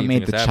know. And that's what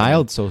anything made the happening.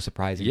 child so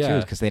surprising too, Yeah.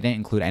 because they didn't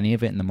include any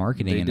of it in the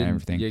marketing and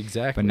everything. Yeah,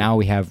 exactly. But now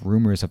we have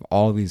rumors of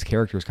all these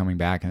characters coming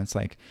back, and it's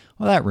like,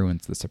 well, that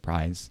ruins the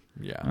surprise.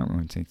 Yeah. That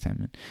ruins the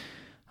excitement.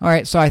 All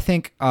right, so I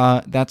think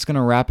that's going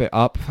to wrap it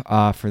up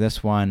for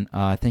this one.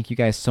 Thank you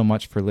guys so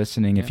much for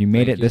listening. If you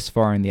made it this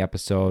far in the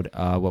episode,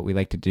 what we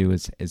like to do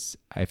is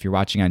if you're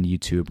watching on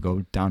YouTube,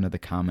 go down to the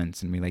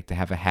comments, and we like to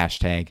have a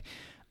hashtag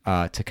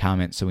to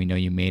comment so we know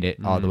you made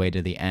it all the way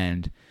to the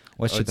end.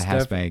 What should the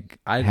hashtag?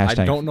 I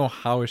don't know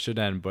how it should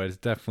end, but it's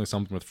definitely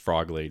something with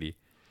Frog Lady.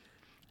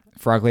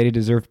 Frog Lady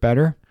deserved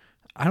better?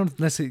 I don't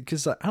necessarily,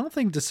 because I don't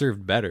think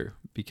deserved better,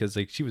 because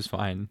like she was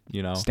fine,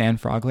 you know. Stan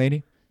Frog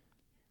Lady?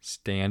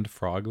 Stand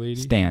Frog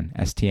Lady? Stan,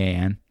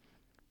 S-T-A-N.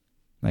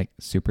 Like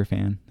super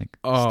fan, like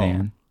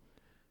Stan.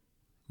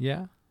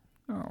 Yeah.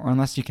 Or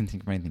unless you can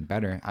think of anything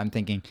better. I'm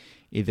thinking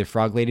either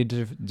Frog Lady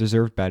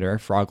deserved better,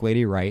 Frog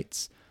Lady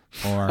rights,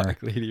 or Frog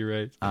Lady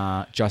rights.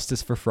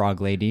 Justice for Frog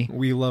Lady.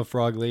 We love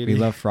Frog Lady. We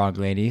love Frog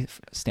Lady.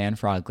 Stan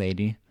Frog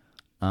Lady.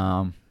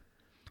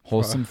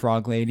 Wholesome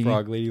Frog Lady.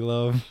 Frog Lady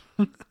love.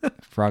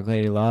 Frog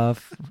Lady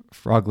love.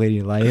 Frog Lady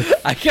life.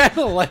 I kind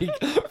of like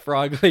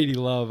Frog Lady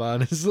Love,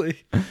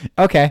 honestly.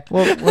 Okay,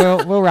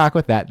 we'll rock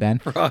with that then.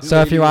 Frog So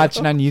if Lady you're Love.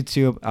 watching on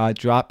YouTube,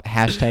 drop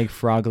hashtag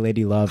Frog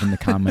Lady Love in the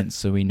comments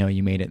so we know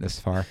you made it this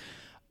far.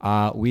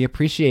 We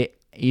appreciate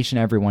each and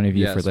every one of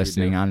you Yes, for we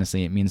listening. do.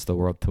 Honestly, it means the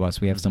world to us.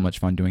 We have so much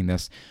fun doing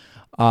this.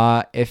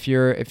 If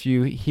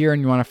you hear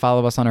and you want to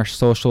follow us on our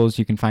socials,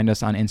 you can find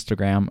us on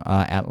Instagram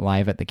at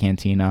Live at the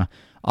Cantina.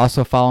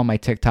 Also follow my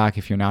TikTok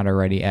if you're not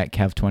already at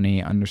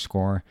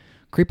Kev20_.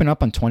 Creeping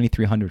up on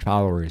 2,300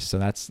 followers, so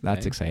that's Dang.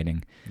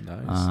 exciting.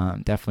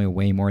 Nice. Definitely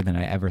way more than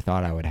I ever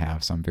thought I would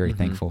have, so I'm very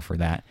thankful for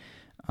that.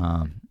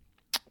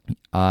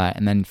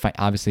 And then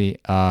obviously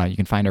you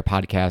can find our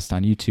podcast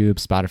on YouTube,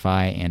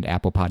 Spotify, and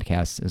Apple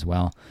Podcasts as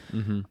well.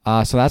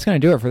 So that's going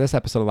to do it for this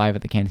episode of Live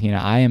at the Cantina.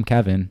 I am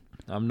Kevin.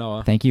 I'm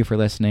Noah. Thank you for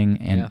listening,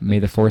 and Yeah, may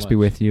thank the you so force be much.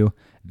 with you.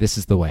 This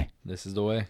is the way. This is the way.